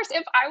course,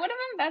 if I would have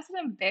invested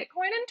in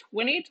Bitcoin in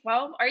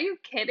 2012, are you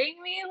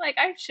kidding me? Like,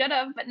 I should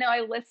have, but no,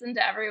 I listened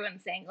to everyone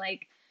saying,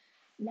 like,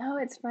 no,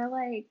 it's for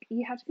like,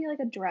 you have to be like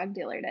a drug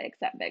dealer to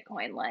accept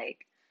Bitcoin.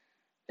 Like,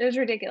 it was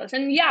ridiculous.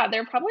 And yeah,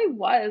 there probably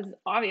was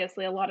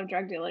obviously a lot of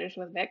drug dealers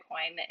with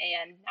Bitcoin,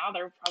 and now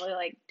they're probably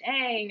like,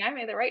 dang, I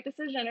made the right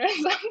decision or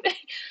something.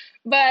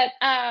 But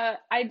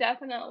I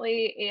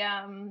definitely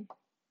am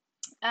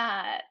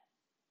uh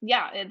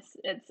yeah,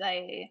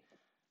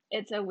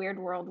 it's a weird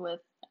world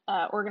with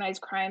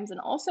organized crimes, and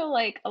also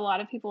like a lot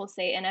of people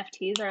say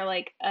NFTs are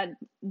like a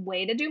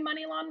way to do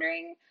money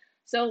laundering.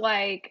 So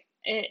like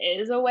it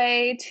is a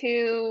way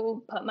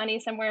to put money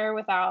somewhere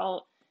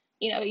without,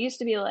 it used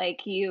to be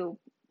like you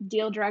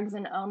deal drugs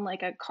and own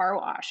like a car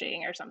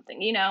washing or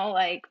something,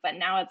 like, but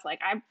now it's like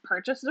I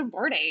purchased a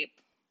bored ape.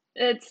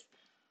 It's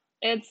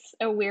it's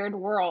a weird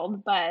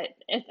world, but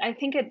I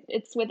think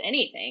it's with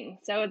anything.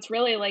 So it's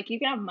really like you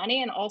can have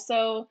money and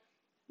also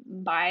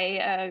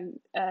buy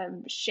a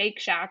Shake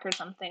Shack or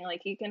something.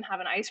 Like you can have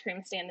an ice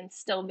cream stand and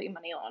still be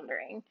money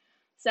laundering.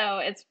 So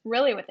it's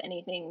really with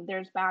anything,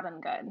 there's bad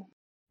and good.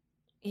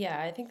 Yeah,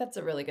 I think that's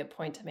a really good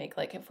point to make.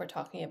 Like, if we're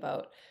talking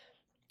about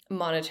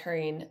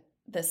monitoring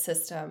the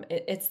system,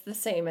 it's the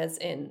same as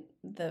in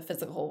the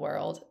physical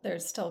world.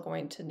 There's still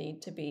going to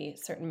need to be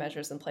certain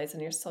measures in place,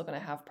 and you're still going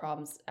to have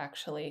problems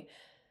actually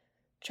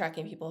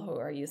tracking people who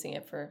are using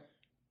it for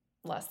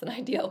less than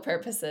ideal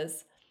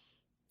purposes.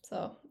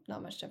 So,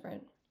 not much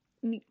different.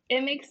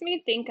 It makes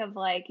me think of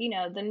like,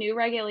 the new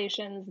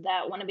regulations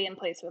that want to be in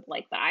place with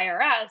like the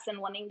IRS and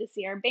wanting to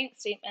see our bank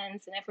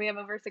statements, and if we have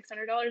over $600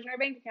 in our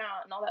bank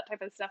account and all that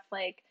type of stuff.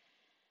 Like,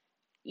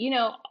 you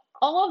know,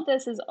 all of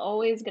this is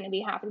always going to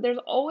be happening. There's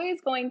always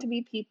going to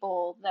be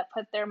people that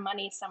put their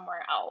money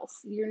somewhere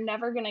else. You're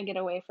never going to get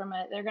away from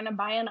it. They're going to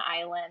buy an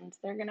island.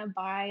 They're going to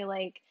buy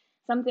like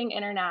something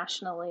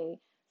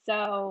internationally.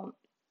 So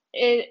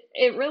it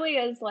really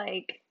is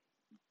like,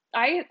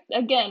 I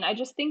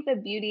just think the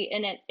beauty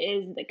in it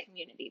is the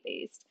community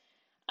based.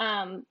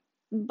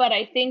 But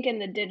I think in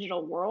the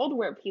digital world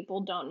where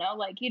people don't know,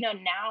 like,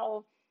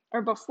 now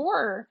or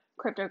before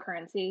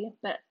cryptocurrency,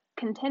 but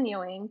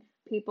continuing,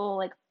 people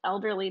like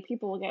elderly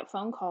people will get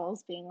phone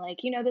calls being like,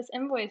 this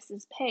invoice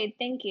is paid,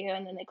 thank you.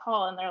 And then they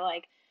call and they're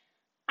like,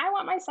 I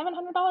want my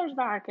 $700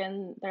 back.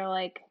 And they're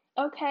like,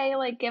 okay,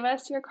 like give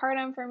us your card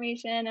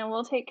information and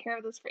we'll take care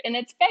of this. And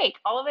it's fake.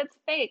 All of it's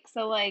fake.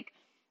 So like,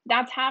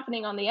 that's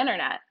happening on the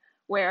internet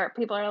where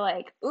people are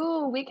like,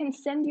 ooh, we can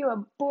send you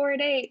a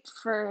Bored Ape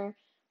for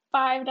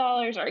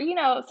 $5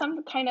 or,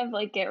 some kind of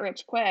like get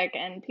rich quick,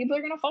 and people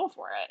are going to fall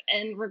for it.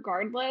 And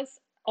regardless,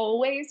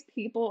 always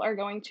people are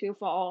going to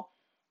fall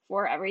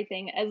for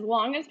everything as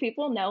long as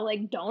people know,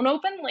 like, don't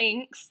open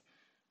links,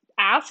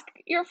 ask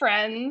your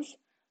friends,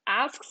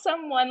 ask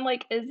someone,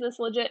 like, is this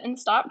legit, and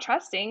stop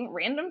trusting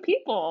random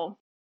people.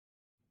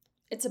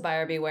 It's a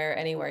buyer beware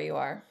anywhere you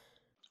are.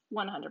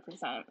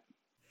 100%.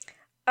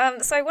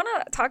 So I want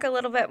to talk a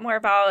little bit more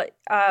about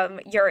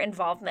your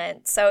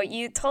involvement. So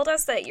you told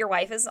us that your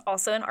wife is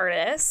also an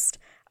artist,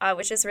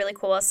 which is really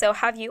cool. So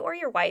have you or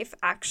your wife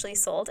actually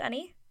sold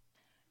any?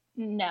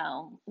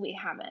 No, we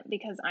haven't,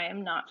 because I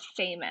am not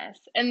famous.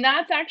 And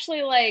that's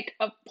actually like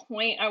a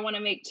point I want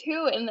to make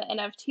too in the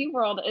NFT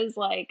world, is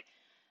like,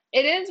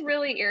 it is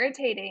really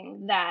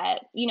irritating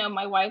that,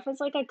 my wife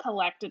is like a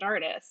collected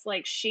artist.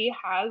 Like, she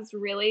has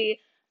really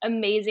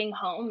amazing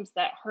homes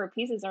that her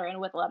pieces are in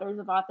with letters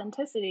of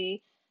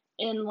authenticity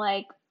in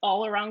like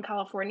all around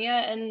California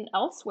and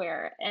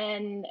elsewhere.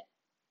 And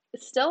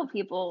still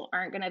people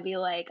aren't going to be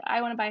like,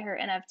 I want to buy her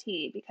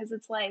NFT, because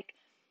it's like,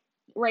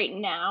 right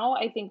now,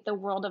 I think the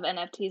world of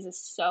NFTs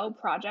is so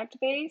project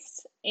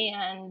based,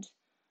 and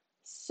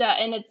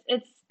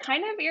it's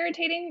kind of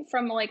irritating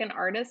from like an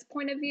artist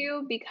point of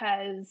view,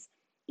 because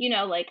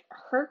like,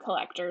 her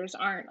collectors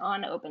aren't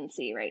on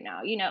OpenSea right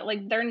now.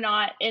 Like, they're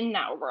not in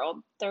that world.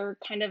 They're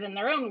kind of in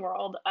their own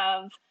world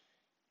of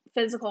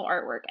physical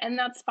artwork, and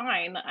that's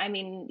fine. I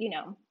mean,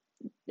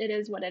 it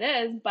is what it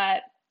is,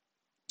 but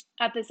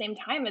at the same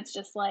time, it's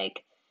just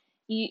like,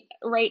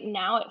 right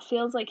now it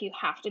feels like you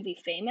have to be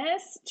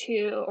famous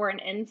to, or an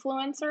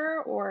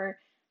influencer, or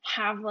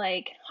have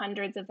like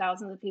hundreds of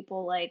thousands of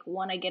people like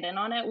want to get in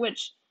on it,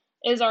 which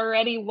is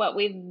already what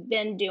we've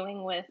been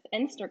doing with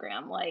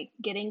Instagram, like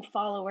getting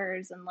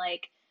followers, and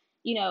like,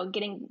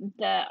 getting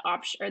the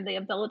option or the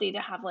ability to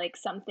have like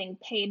something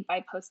paid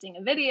by posting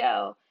a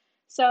video.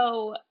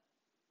 So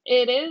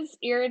it is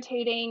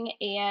irritating,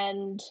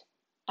 and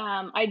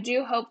I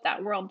do hope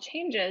that world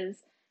changes,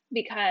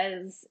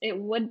 because it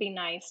would be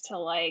nice to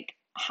like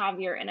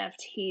have your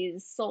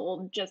NFTs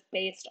sold just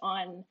based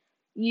on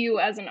you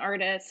as an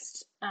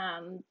artist,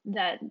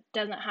 that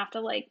doesn't have to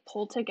like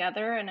pull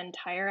together an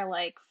entire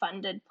like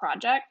funded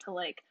project to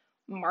like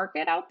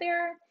market out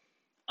there.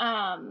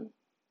 Um,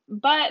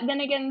 but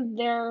then again,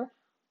 there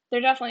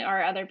definitely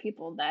are other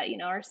people that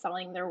are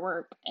selling their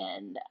work,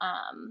 and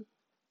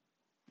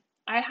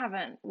I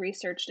haven't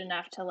researched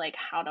enough to like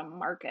how to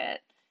market,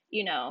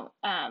 your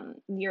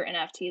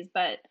NFTs,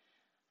 but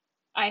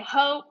I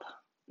hope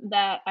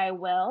that I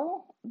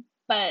will.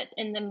 But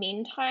in the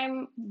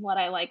meantime, what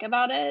I like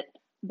about it,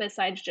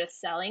 besides just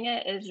selling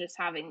it, is just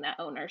having that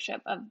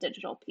ownership of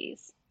digital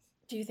piece.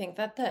 Do you think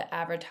that the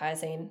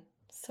advertising,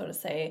 so to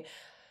say,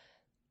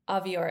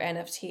 of your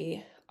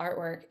NFT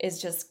artwork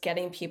is just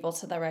getting people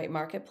to the right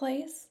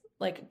marketplace?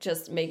 Like,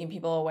 just making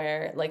people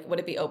aware, like, would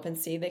it be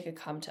OpenSea? They could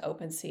come to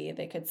OpenSea,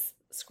 they could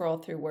scroll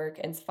through work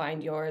and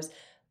find yours.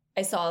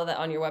 I saw that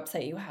on your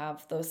website you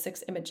have those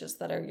 6 images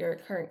that are your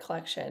current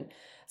collection.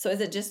 So is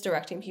it just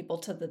directing people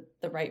to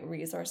the right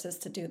resources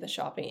to do the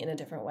shopping in a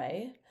different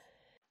way?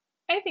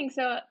 I think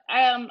so.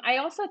 I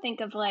also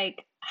think of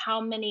like how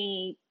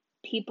many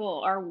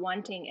people are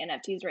wanting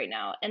NFTs right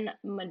now, and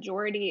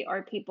majority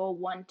are people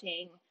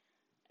wanting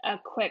a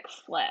quick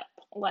flip.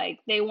 Like,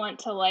 they want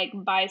to like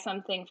buy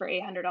something for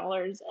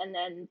 $800 and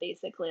then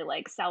basically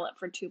like sell it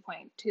for $2.2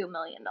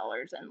 million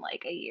in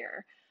like a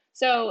year.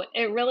 So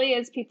it really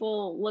is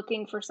people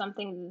looking for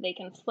something that they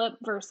can flip,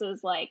 versus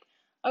like,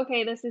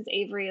 okay, this is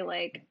Avery,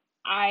 like,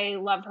 I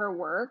love her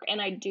work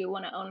and I do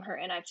want to own her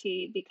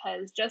NFT,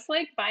 because just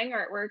like buying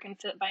artwork and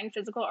buying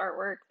physical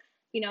artwork,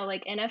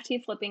 like,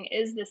 NFT flipping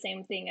is the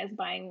same thing as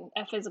buying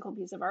a physical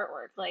piece of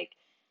artwork. Like,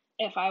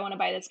 if I want to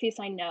buy this piece,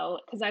 I know,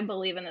 because I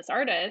believe in this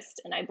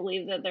artist and I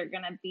believe that they're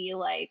going to be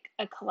like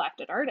a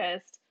collected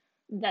artist,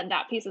 that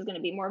that piece is going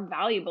to be more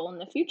valuable in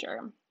the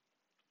future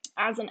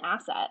as an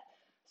asset.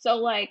 So,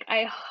 like,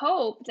 I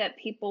hope that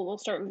people will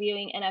start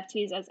viewing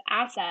NFTs as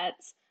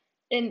assets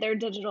in their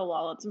digital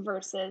wallets,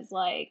 versus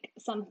like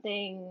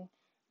something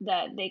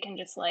that they can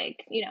just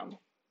like,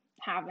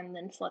 have and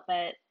then flip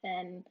it.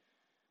 And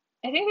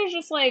I think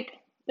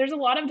there's a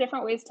lot of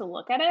different ways to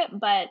look at it,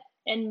 but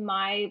in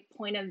my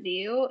point of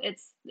view,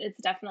 it's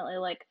definitely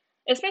like,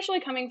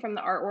 especially coming from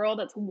the art world,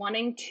 it's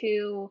wanting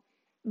to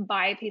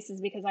buy pieces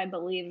because I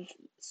believe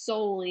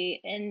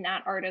solely in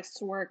that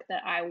artist's work,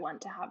 that I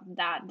want to have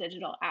that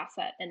digital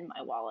asset in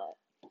my wallet.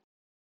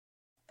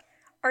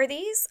 Are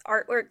these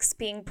artworks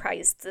being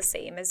priced the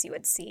same as you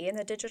would see in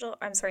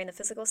the in the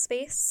physical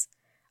space?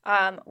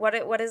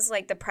 What is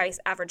like the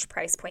average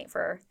price point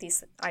for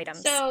these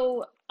items?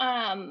 So,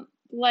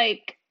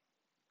 like,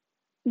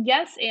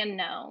 yes and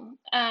no.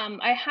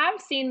 I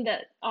have seen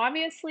that,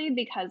 obviously,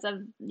 because of,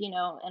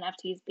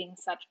 NFTs being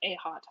such a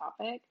hot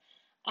topic,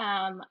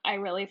 I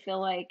really feel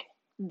like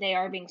they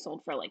are being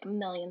sold for like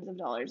millions of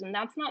dollars. And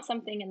that's not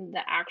something in the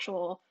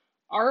actual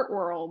art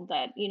world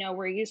that,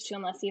 we're used to,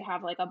 unless you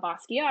have like a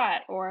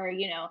Basquiat or,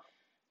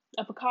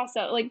 a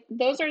Picasso. Like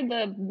those are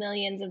the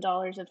millions of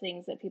dollars of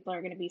things that people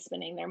are going to be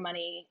spending their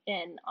money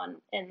in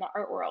the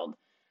art world.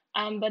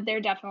 But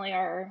there definitely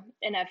are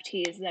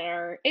NFTs that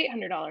are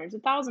 $800,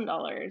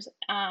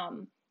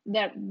 $1,000,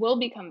 that will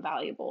become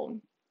valuable.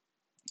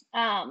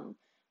 Um,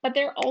 but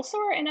there also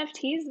are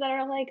NFTs that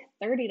are like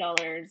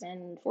 $30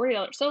 and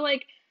 $40. So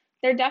like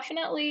they're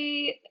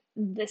definitely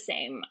the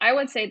same. I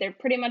would say they're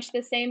pretty much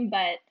the same,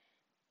 but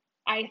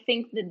I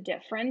think the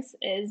difference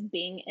is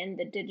being in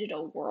the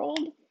digital world.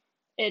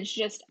 It's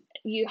just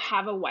you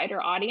have a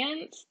wider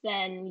audience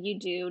than you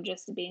do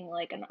just being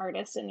like an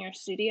artist in your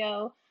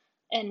studio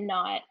and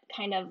not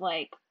kind of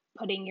like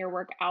putting your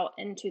work out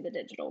into the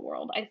digital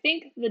world. I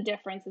think the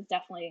difference is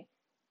definitely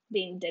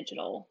being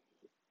digital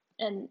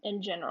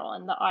in general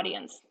and the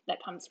audience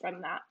that comes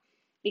from that.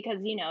 Because,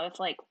 if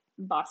like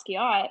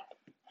Basquiat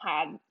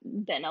had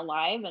been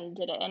alive and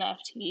did an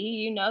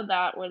NFT,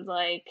 that was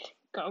like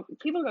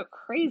people go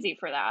crazy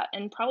for that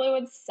and probably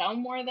would sell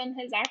more than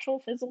his actual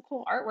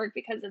physical artwork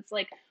because it's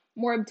like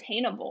more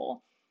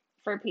obtainable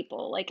for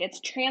people. Like it's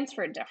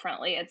transferred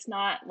differently. It's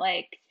not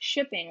like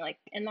shipping. Like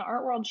in the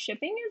art world,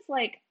 shipping is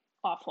like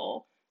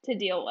awful to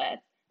deal with,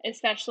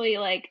 especially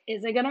like,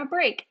 is it gonna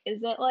break?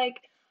 Is it like,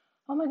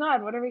 oh my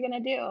God, what are we gonna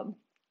do?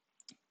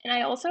 And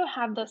I also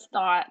had this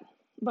thought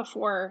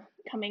before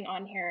coming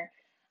on here,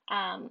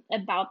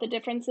 about the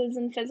differences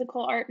in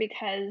physical art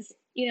because,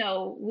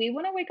 we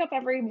want to wake up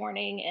every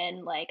morning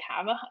and like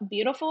have a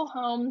beautiful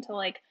home to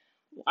like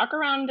walk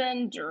around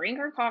in, drink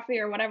our coffee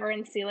or whatever,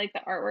 and see like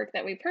the artwork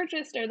that we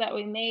purchased or that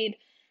we made.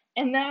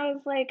 And then I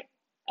was like,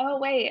 oh,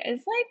 wait,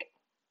 is like,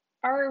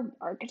 are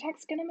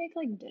architects gonna make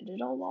like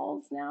digital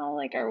walls now?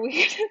 Like, are we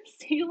gonna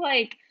see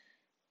like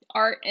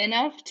our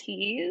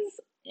NFTs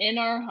in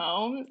our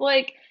homes?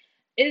 Like,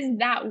 is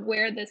that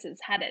where this is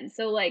headed?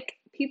 So, like,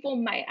 people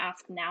might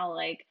ask now,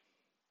 like,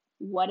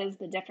 what is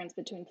the difference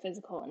between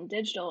physical and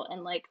digital?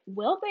 And, like,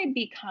 will they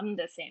become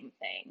the same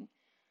thing?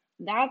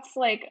 That's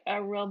like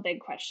a real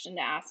big question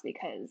to ask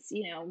because,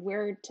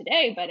 we're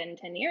today, but in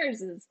 10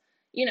 years is,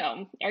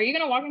 are you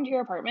going to walk into your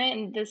apartment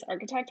and this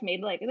architect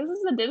made like, this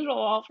is a digital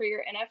wall for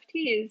your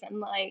NFTs and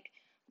like,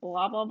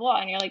 blah, blah, blah.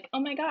 And you're like, oh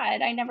my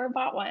God, I never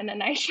bought one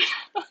and I should.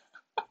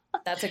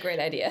 That's a great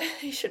idea.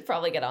 You should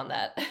probably get on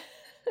that.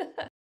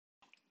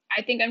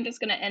 I think I'm just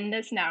going to end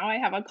this now. I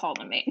have a call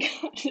to make.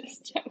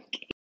 Just joking.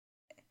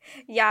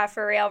 Yeah,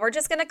 for real. We're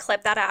just going to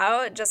clip that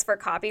out just for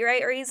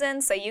copyright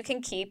reasons so you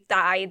can keep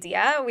that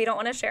idea. We don't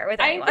want to share it with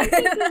anyone. I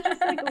think this is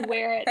just like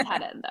where it's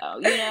headed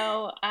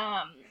though,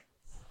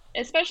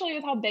 especially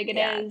with how big it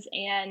is,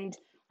 and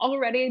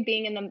already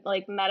being in the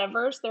like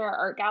metaverse, there are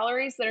art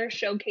galleries that are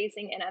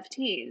showcasing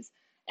NFTs.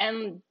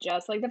 And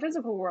just like the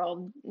physical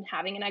world,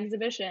 having an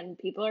exhibition,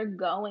 people are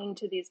going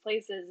to these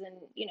places and,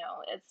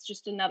 it's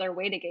just another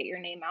way to get your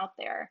name out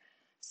there.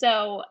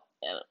 So,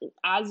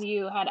 as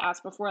you had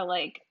asked before,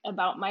 like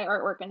about my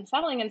artwork and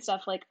selling and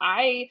stuff, like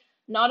I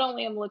not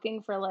only am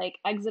looking for like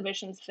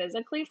exhibitions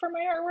physically for my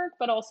artwork,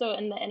 but also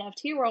in the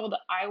NFT world,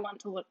 I want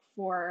to look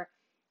for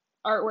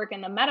artwork in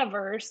the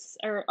metaverse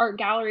or art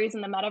galleries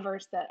in the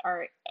metaverse that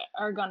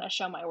are going to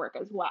show my work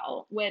as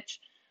well, which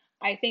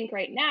I think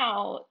right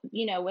now,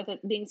 with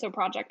it being so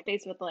project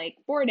based with like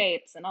Bored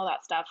Apes and all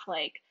that stuff,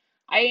 like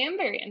I am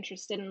very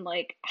interested in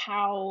like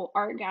how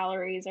art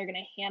galleries are going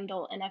to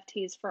handle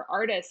NFTs for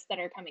artists that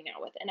are coming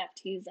out with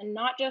NFTs and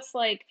not just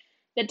like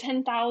the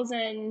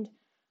 10,000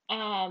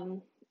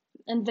 um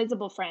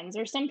invisible friends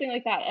or something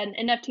like that, an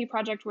NFT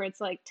project where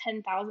it's like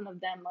 10,000 of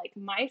them. Like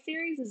my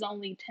series is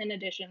only 10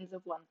 editions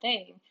of one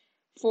thing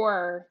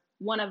for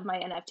one of my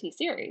NFT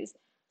series.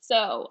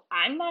 So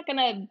I'm not going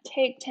to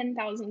take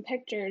 10,000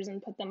 pictures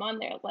and put them on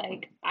there.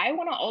 Like I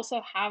want to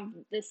also have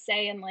this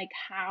say in like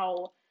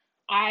how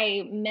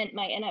I mint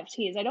my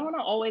NFTs. I don't want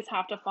to always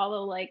have to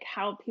follow like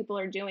how people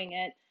are doing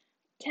it.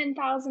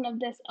 10,000 of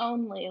this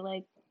only.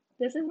 Like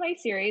this is my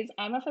series.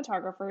 I'm a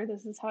photographer.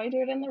 This is how I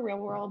do it in the real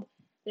world.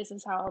 This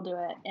is how I'll do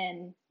it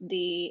in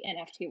the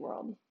NFT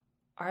world.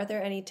 Are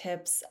there any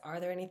tips? Are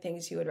there any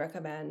things you would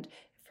recommend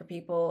for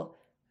people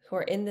who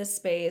are in this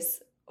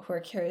space, who are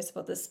curious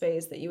about this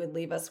space, that you would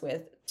leave us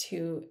with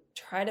to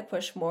try to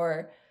push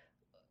more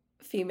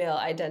female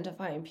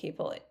identifying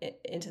people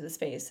into the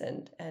space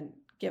and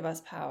give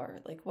us power?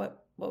 Like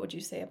what would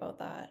you say about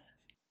that?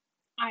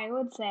 I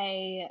would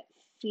say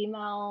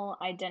female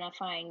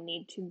identifying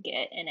need to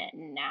get in it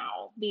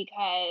now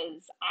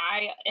because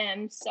I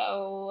am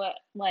so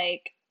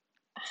like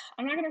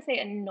I'm not gonna say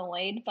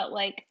annoyed, but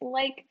like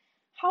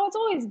how it's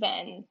always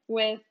been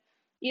with,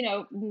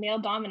 male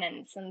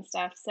dominance and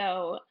stuff.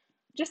 So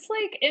just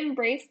like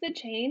embrace the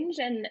change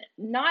and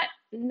not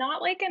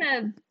like in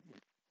a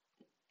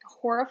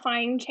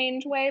horrifying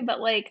change way, but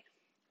like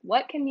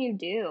what can you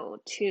do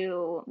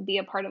to be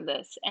a part of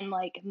this and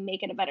like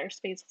make it a better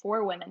space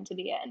for women to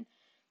be in?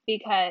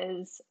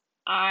 Because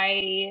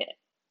I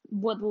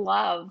would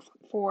love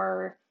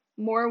for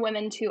more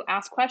women to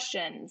ask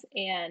questions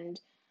and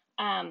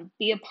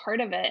be a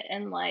part of it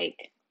and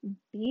like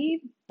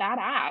be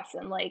badass,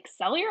 and like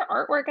sell your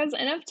artwork as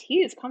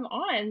NFTs. Come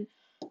on.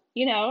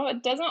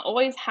 It doesn't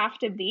always have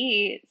to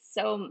be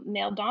so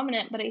male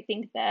dominant, but I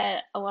think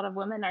that a lot of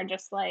women are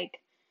just like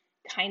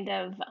kind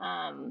of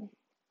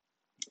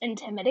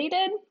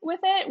intimidated with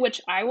it,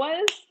 which I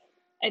was.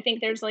 I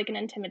think there's like an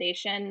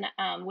intimidation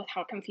with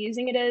how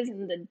confusing it is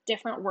and the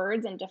different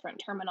words and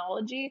different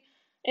terminology.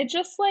 It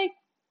just like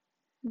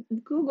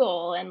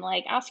Google and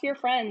like ask your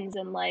friends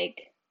and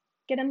like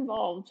get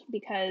involved,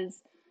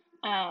 because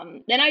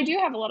then I do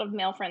have a lot of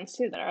male friends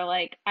too that are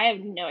like, I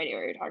have no idea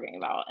what you're talking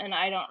about and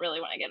I don't really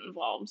want to get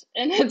involved.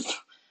 And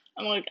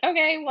I'm like,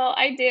 okay, well,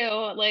 I do.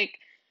 Like,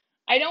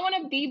 I don't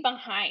want to be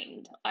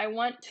behind. I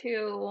want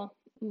to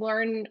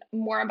learn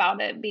more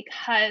about it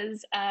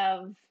because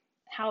of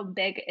how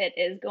big it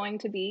is going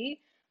to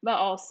be, but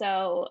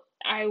also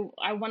I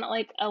want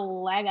like a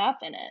leg up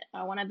in it.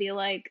 I want to be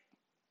like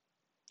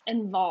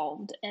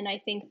involved, and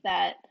I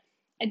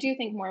do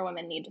think more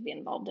women need to be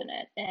involved in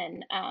it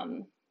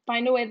and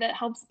find a way that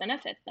helps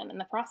benefit them in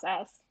the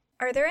process.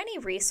 Are there any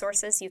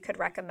resources you could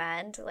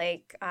recommend,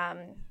 like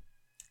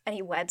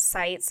any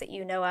websites that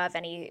you know of,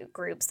 any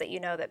groups that you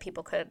know that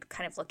people could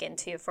kind of look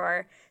into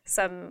for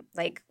some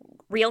like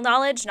real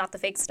knowledge, not the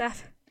fake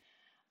stuff?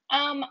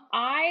 I'm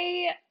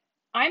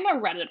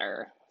a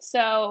Redditor.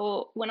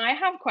 So when I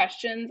have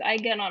questions, I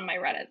get on my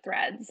Reddit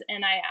threads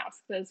and I ask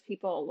those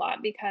people a lot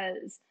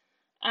because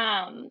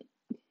um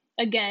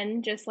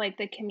again, just like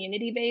the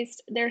community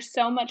based, there's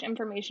so much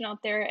information out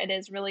there. It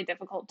is really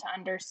difficult to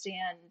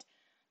understand,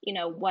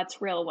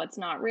 what's real, what's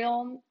not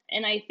real.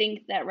 And I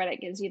think that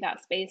Reddit gives you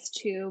that space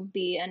to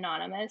be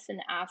anonymous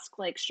and ask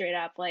like straight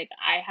up, like,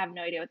 I have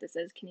no idea what this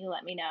is. Can you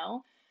let me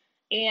know?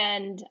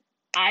 And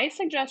I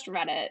suggest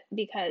Reddit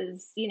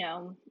because,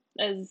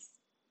 as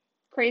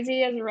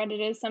crazy as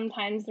Reddit is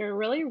sometimes, there are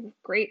really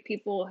great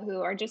people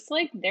who are just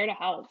like there to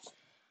help.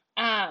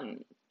 Um,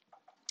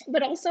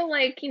 but also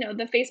like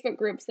the Facebook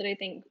groups that I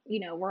think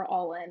we're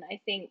all in. I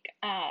think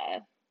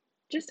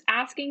just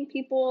asking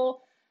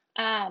people,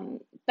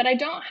 but I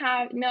don't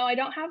have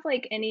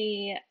like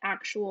any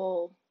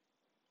actual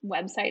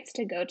websites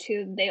to go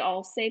to. They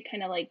all say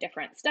kind of like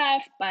different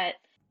stuff, but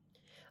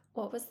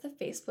What was the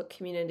Facebook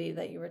community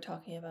that you were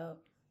talking about?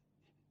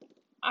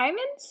 I'm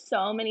in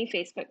so many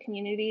Facebook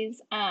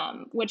communities,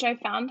 which I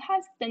found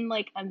has been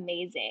like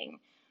amazing.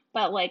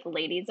 But like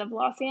Ladies of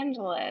Los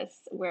Angeles,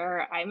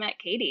 where I met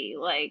Katie,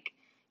 like,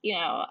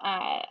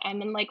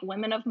 I'm in like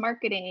Women of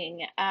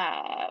Marketing.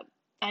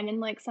 I'm in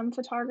like some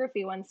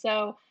photography ones.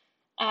 So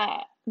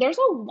there's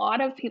a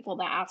lot of people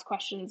that ask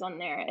questions on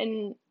there.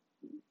 And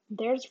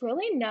there's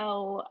really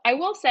I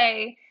will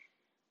say,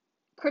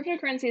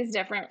 cryptocurrency is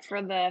different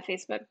for the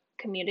Facebook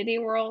community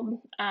world.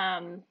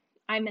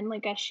 I'm in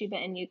like a Shiba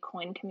Inu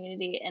coin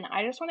community, and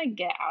I just want to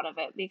get out of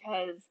it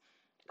because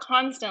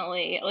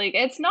constantly, like,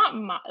 it's not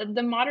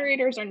the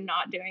moderators are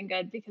not doing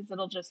good because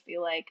it'll just be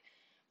like,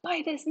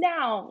 buy this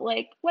now.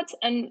 Like,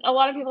 and a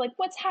lot of people are like,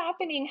 what's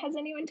happening? Has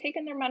anyone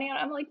taken their money out?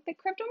 I'm like, the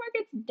crypto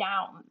market's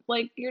down.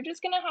 Like, you're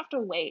just gonna have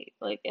to wait.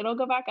 Like, it'll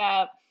go back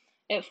up.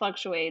 It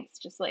fluctuates.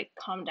 Just like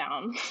calm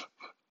down.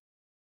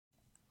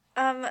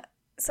 Um,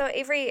 so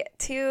Avery,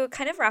 to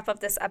kind of wrap up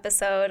this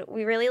episode,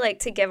 we really like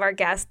to give our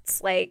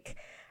guests like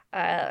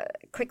a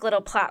quick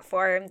little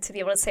platform to be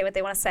able to say what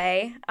they want to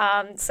say.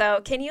 So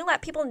can you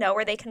let people know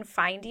where they can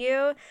find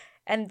you,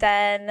 and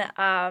then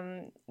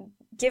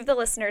give the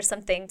listeners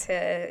something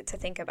to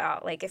think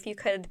about? Like if you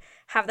could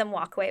have them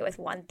walk away with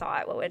one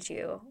thought, what would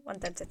you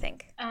want them to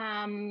think?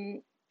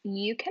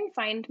 You can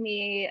find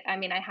me. I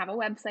mean, I have a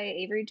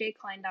website,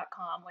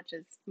 averyjklein.com, which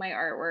is my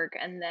artwork.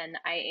 And then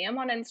I am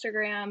on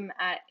Instagram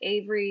at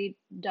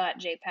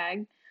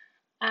avery.jpeg.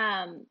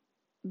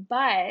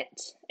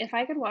 But if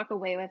I could walk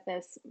away with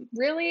this,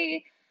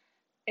 really,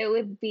 it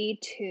would be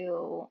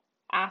to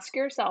ask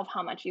yourself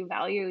how much you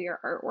value your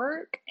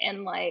artwork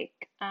and like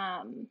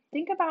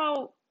think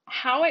about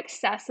how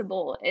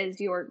accessible is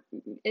your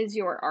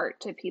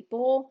art to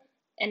people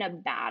in a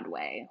bad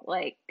way.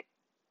 Like,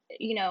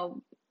 you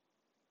know,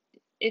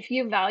 if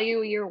you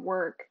value your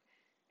work,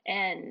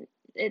 and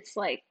it's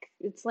like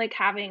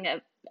having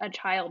a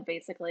child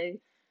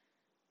basically,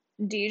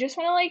 do you just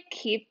want to like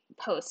keep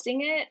posting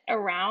it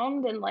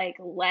around and like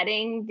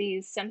letting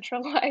these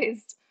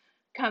centralized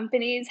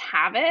companies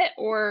have it,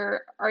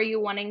 or are you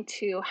wanting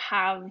to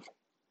have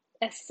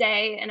a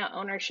say and an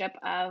ownership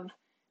of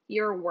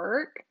your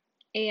work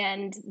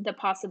and the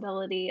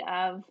possibility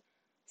of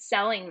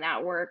selling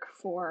that work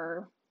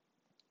for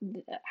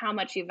how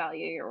much you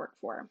value your work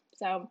for?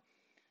 So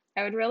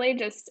I would really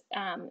just,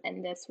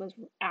 and this was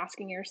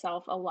asking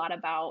yourself a lot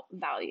about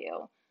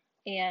value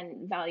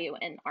and value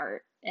in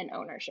art and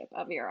ownership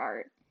of your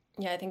art.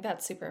 Yeah, I think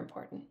that's super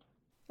important.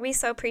 We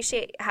so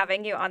appreciate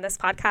having you on this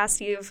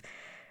podcast.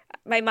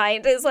 My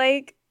mind is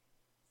like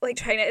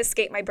trying to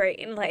escape my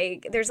brain.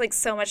 Like there's like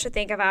so much to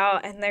think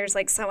about, and there's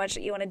like so much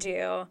that you want to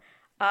do.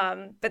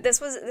 But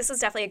this was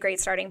definitely a great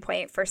starting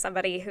point for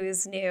somebody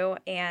who's new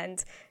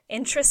and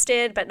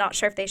interested, but not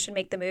sure if they should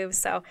make the move.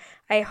 So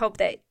I hope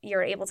that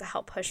you're able to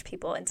help push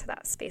people into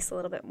that space a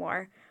little bit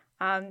more.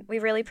 We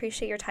really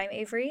appreciate your time,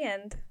 Avery.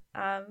 And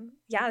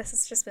yeah, this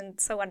has just been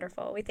so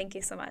wonderful. We thank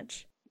you so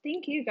much.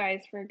 Thank you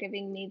guys for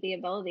giving me the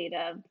ability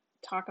to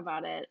talk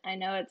about it. I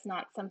know it's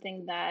not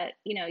something that,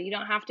 you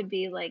don't have to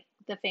be like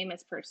the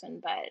famous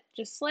person, but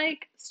just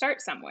like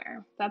start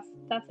somewhere. That's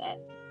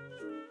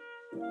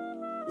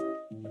it.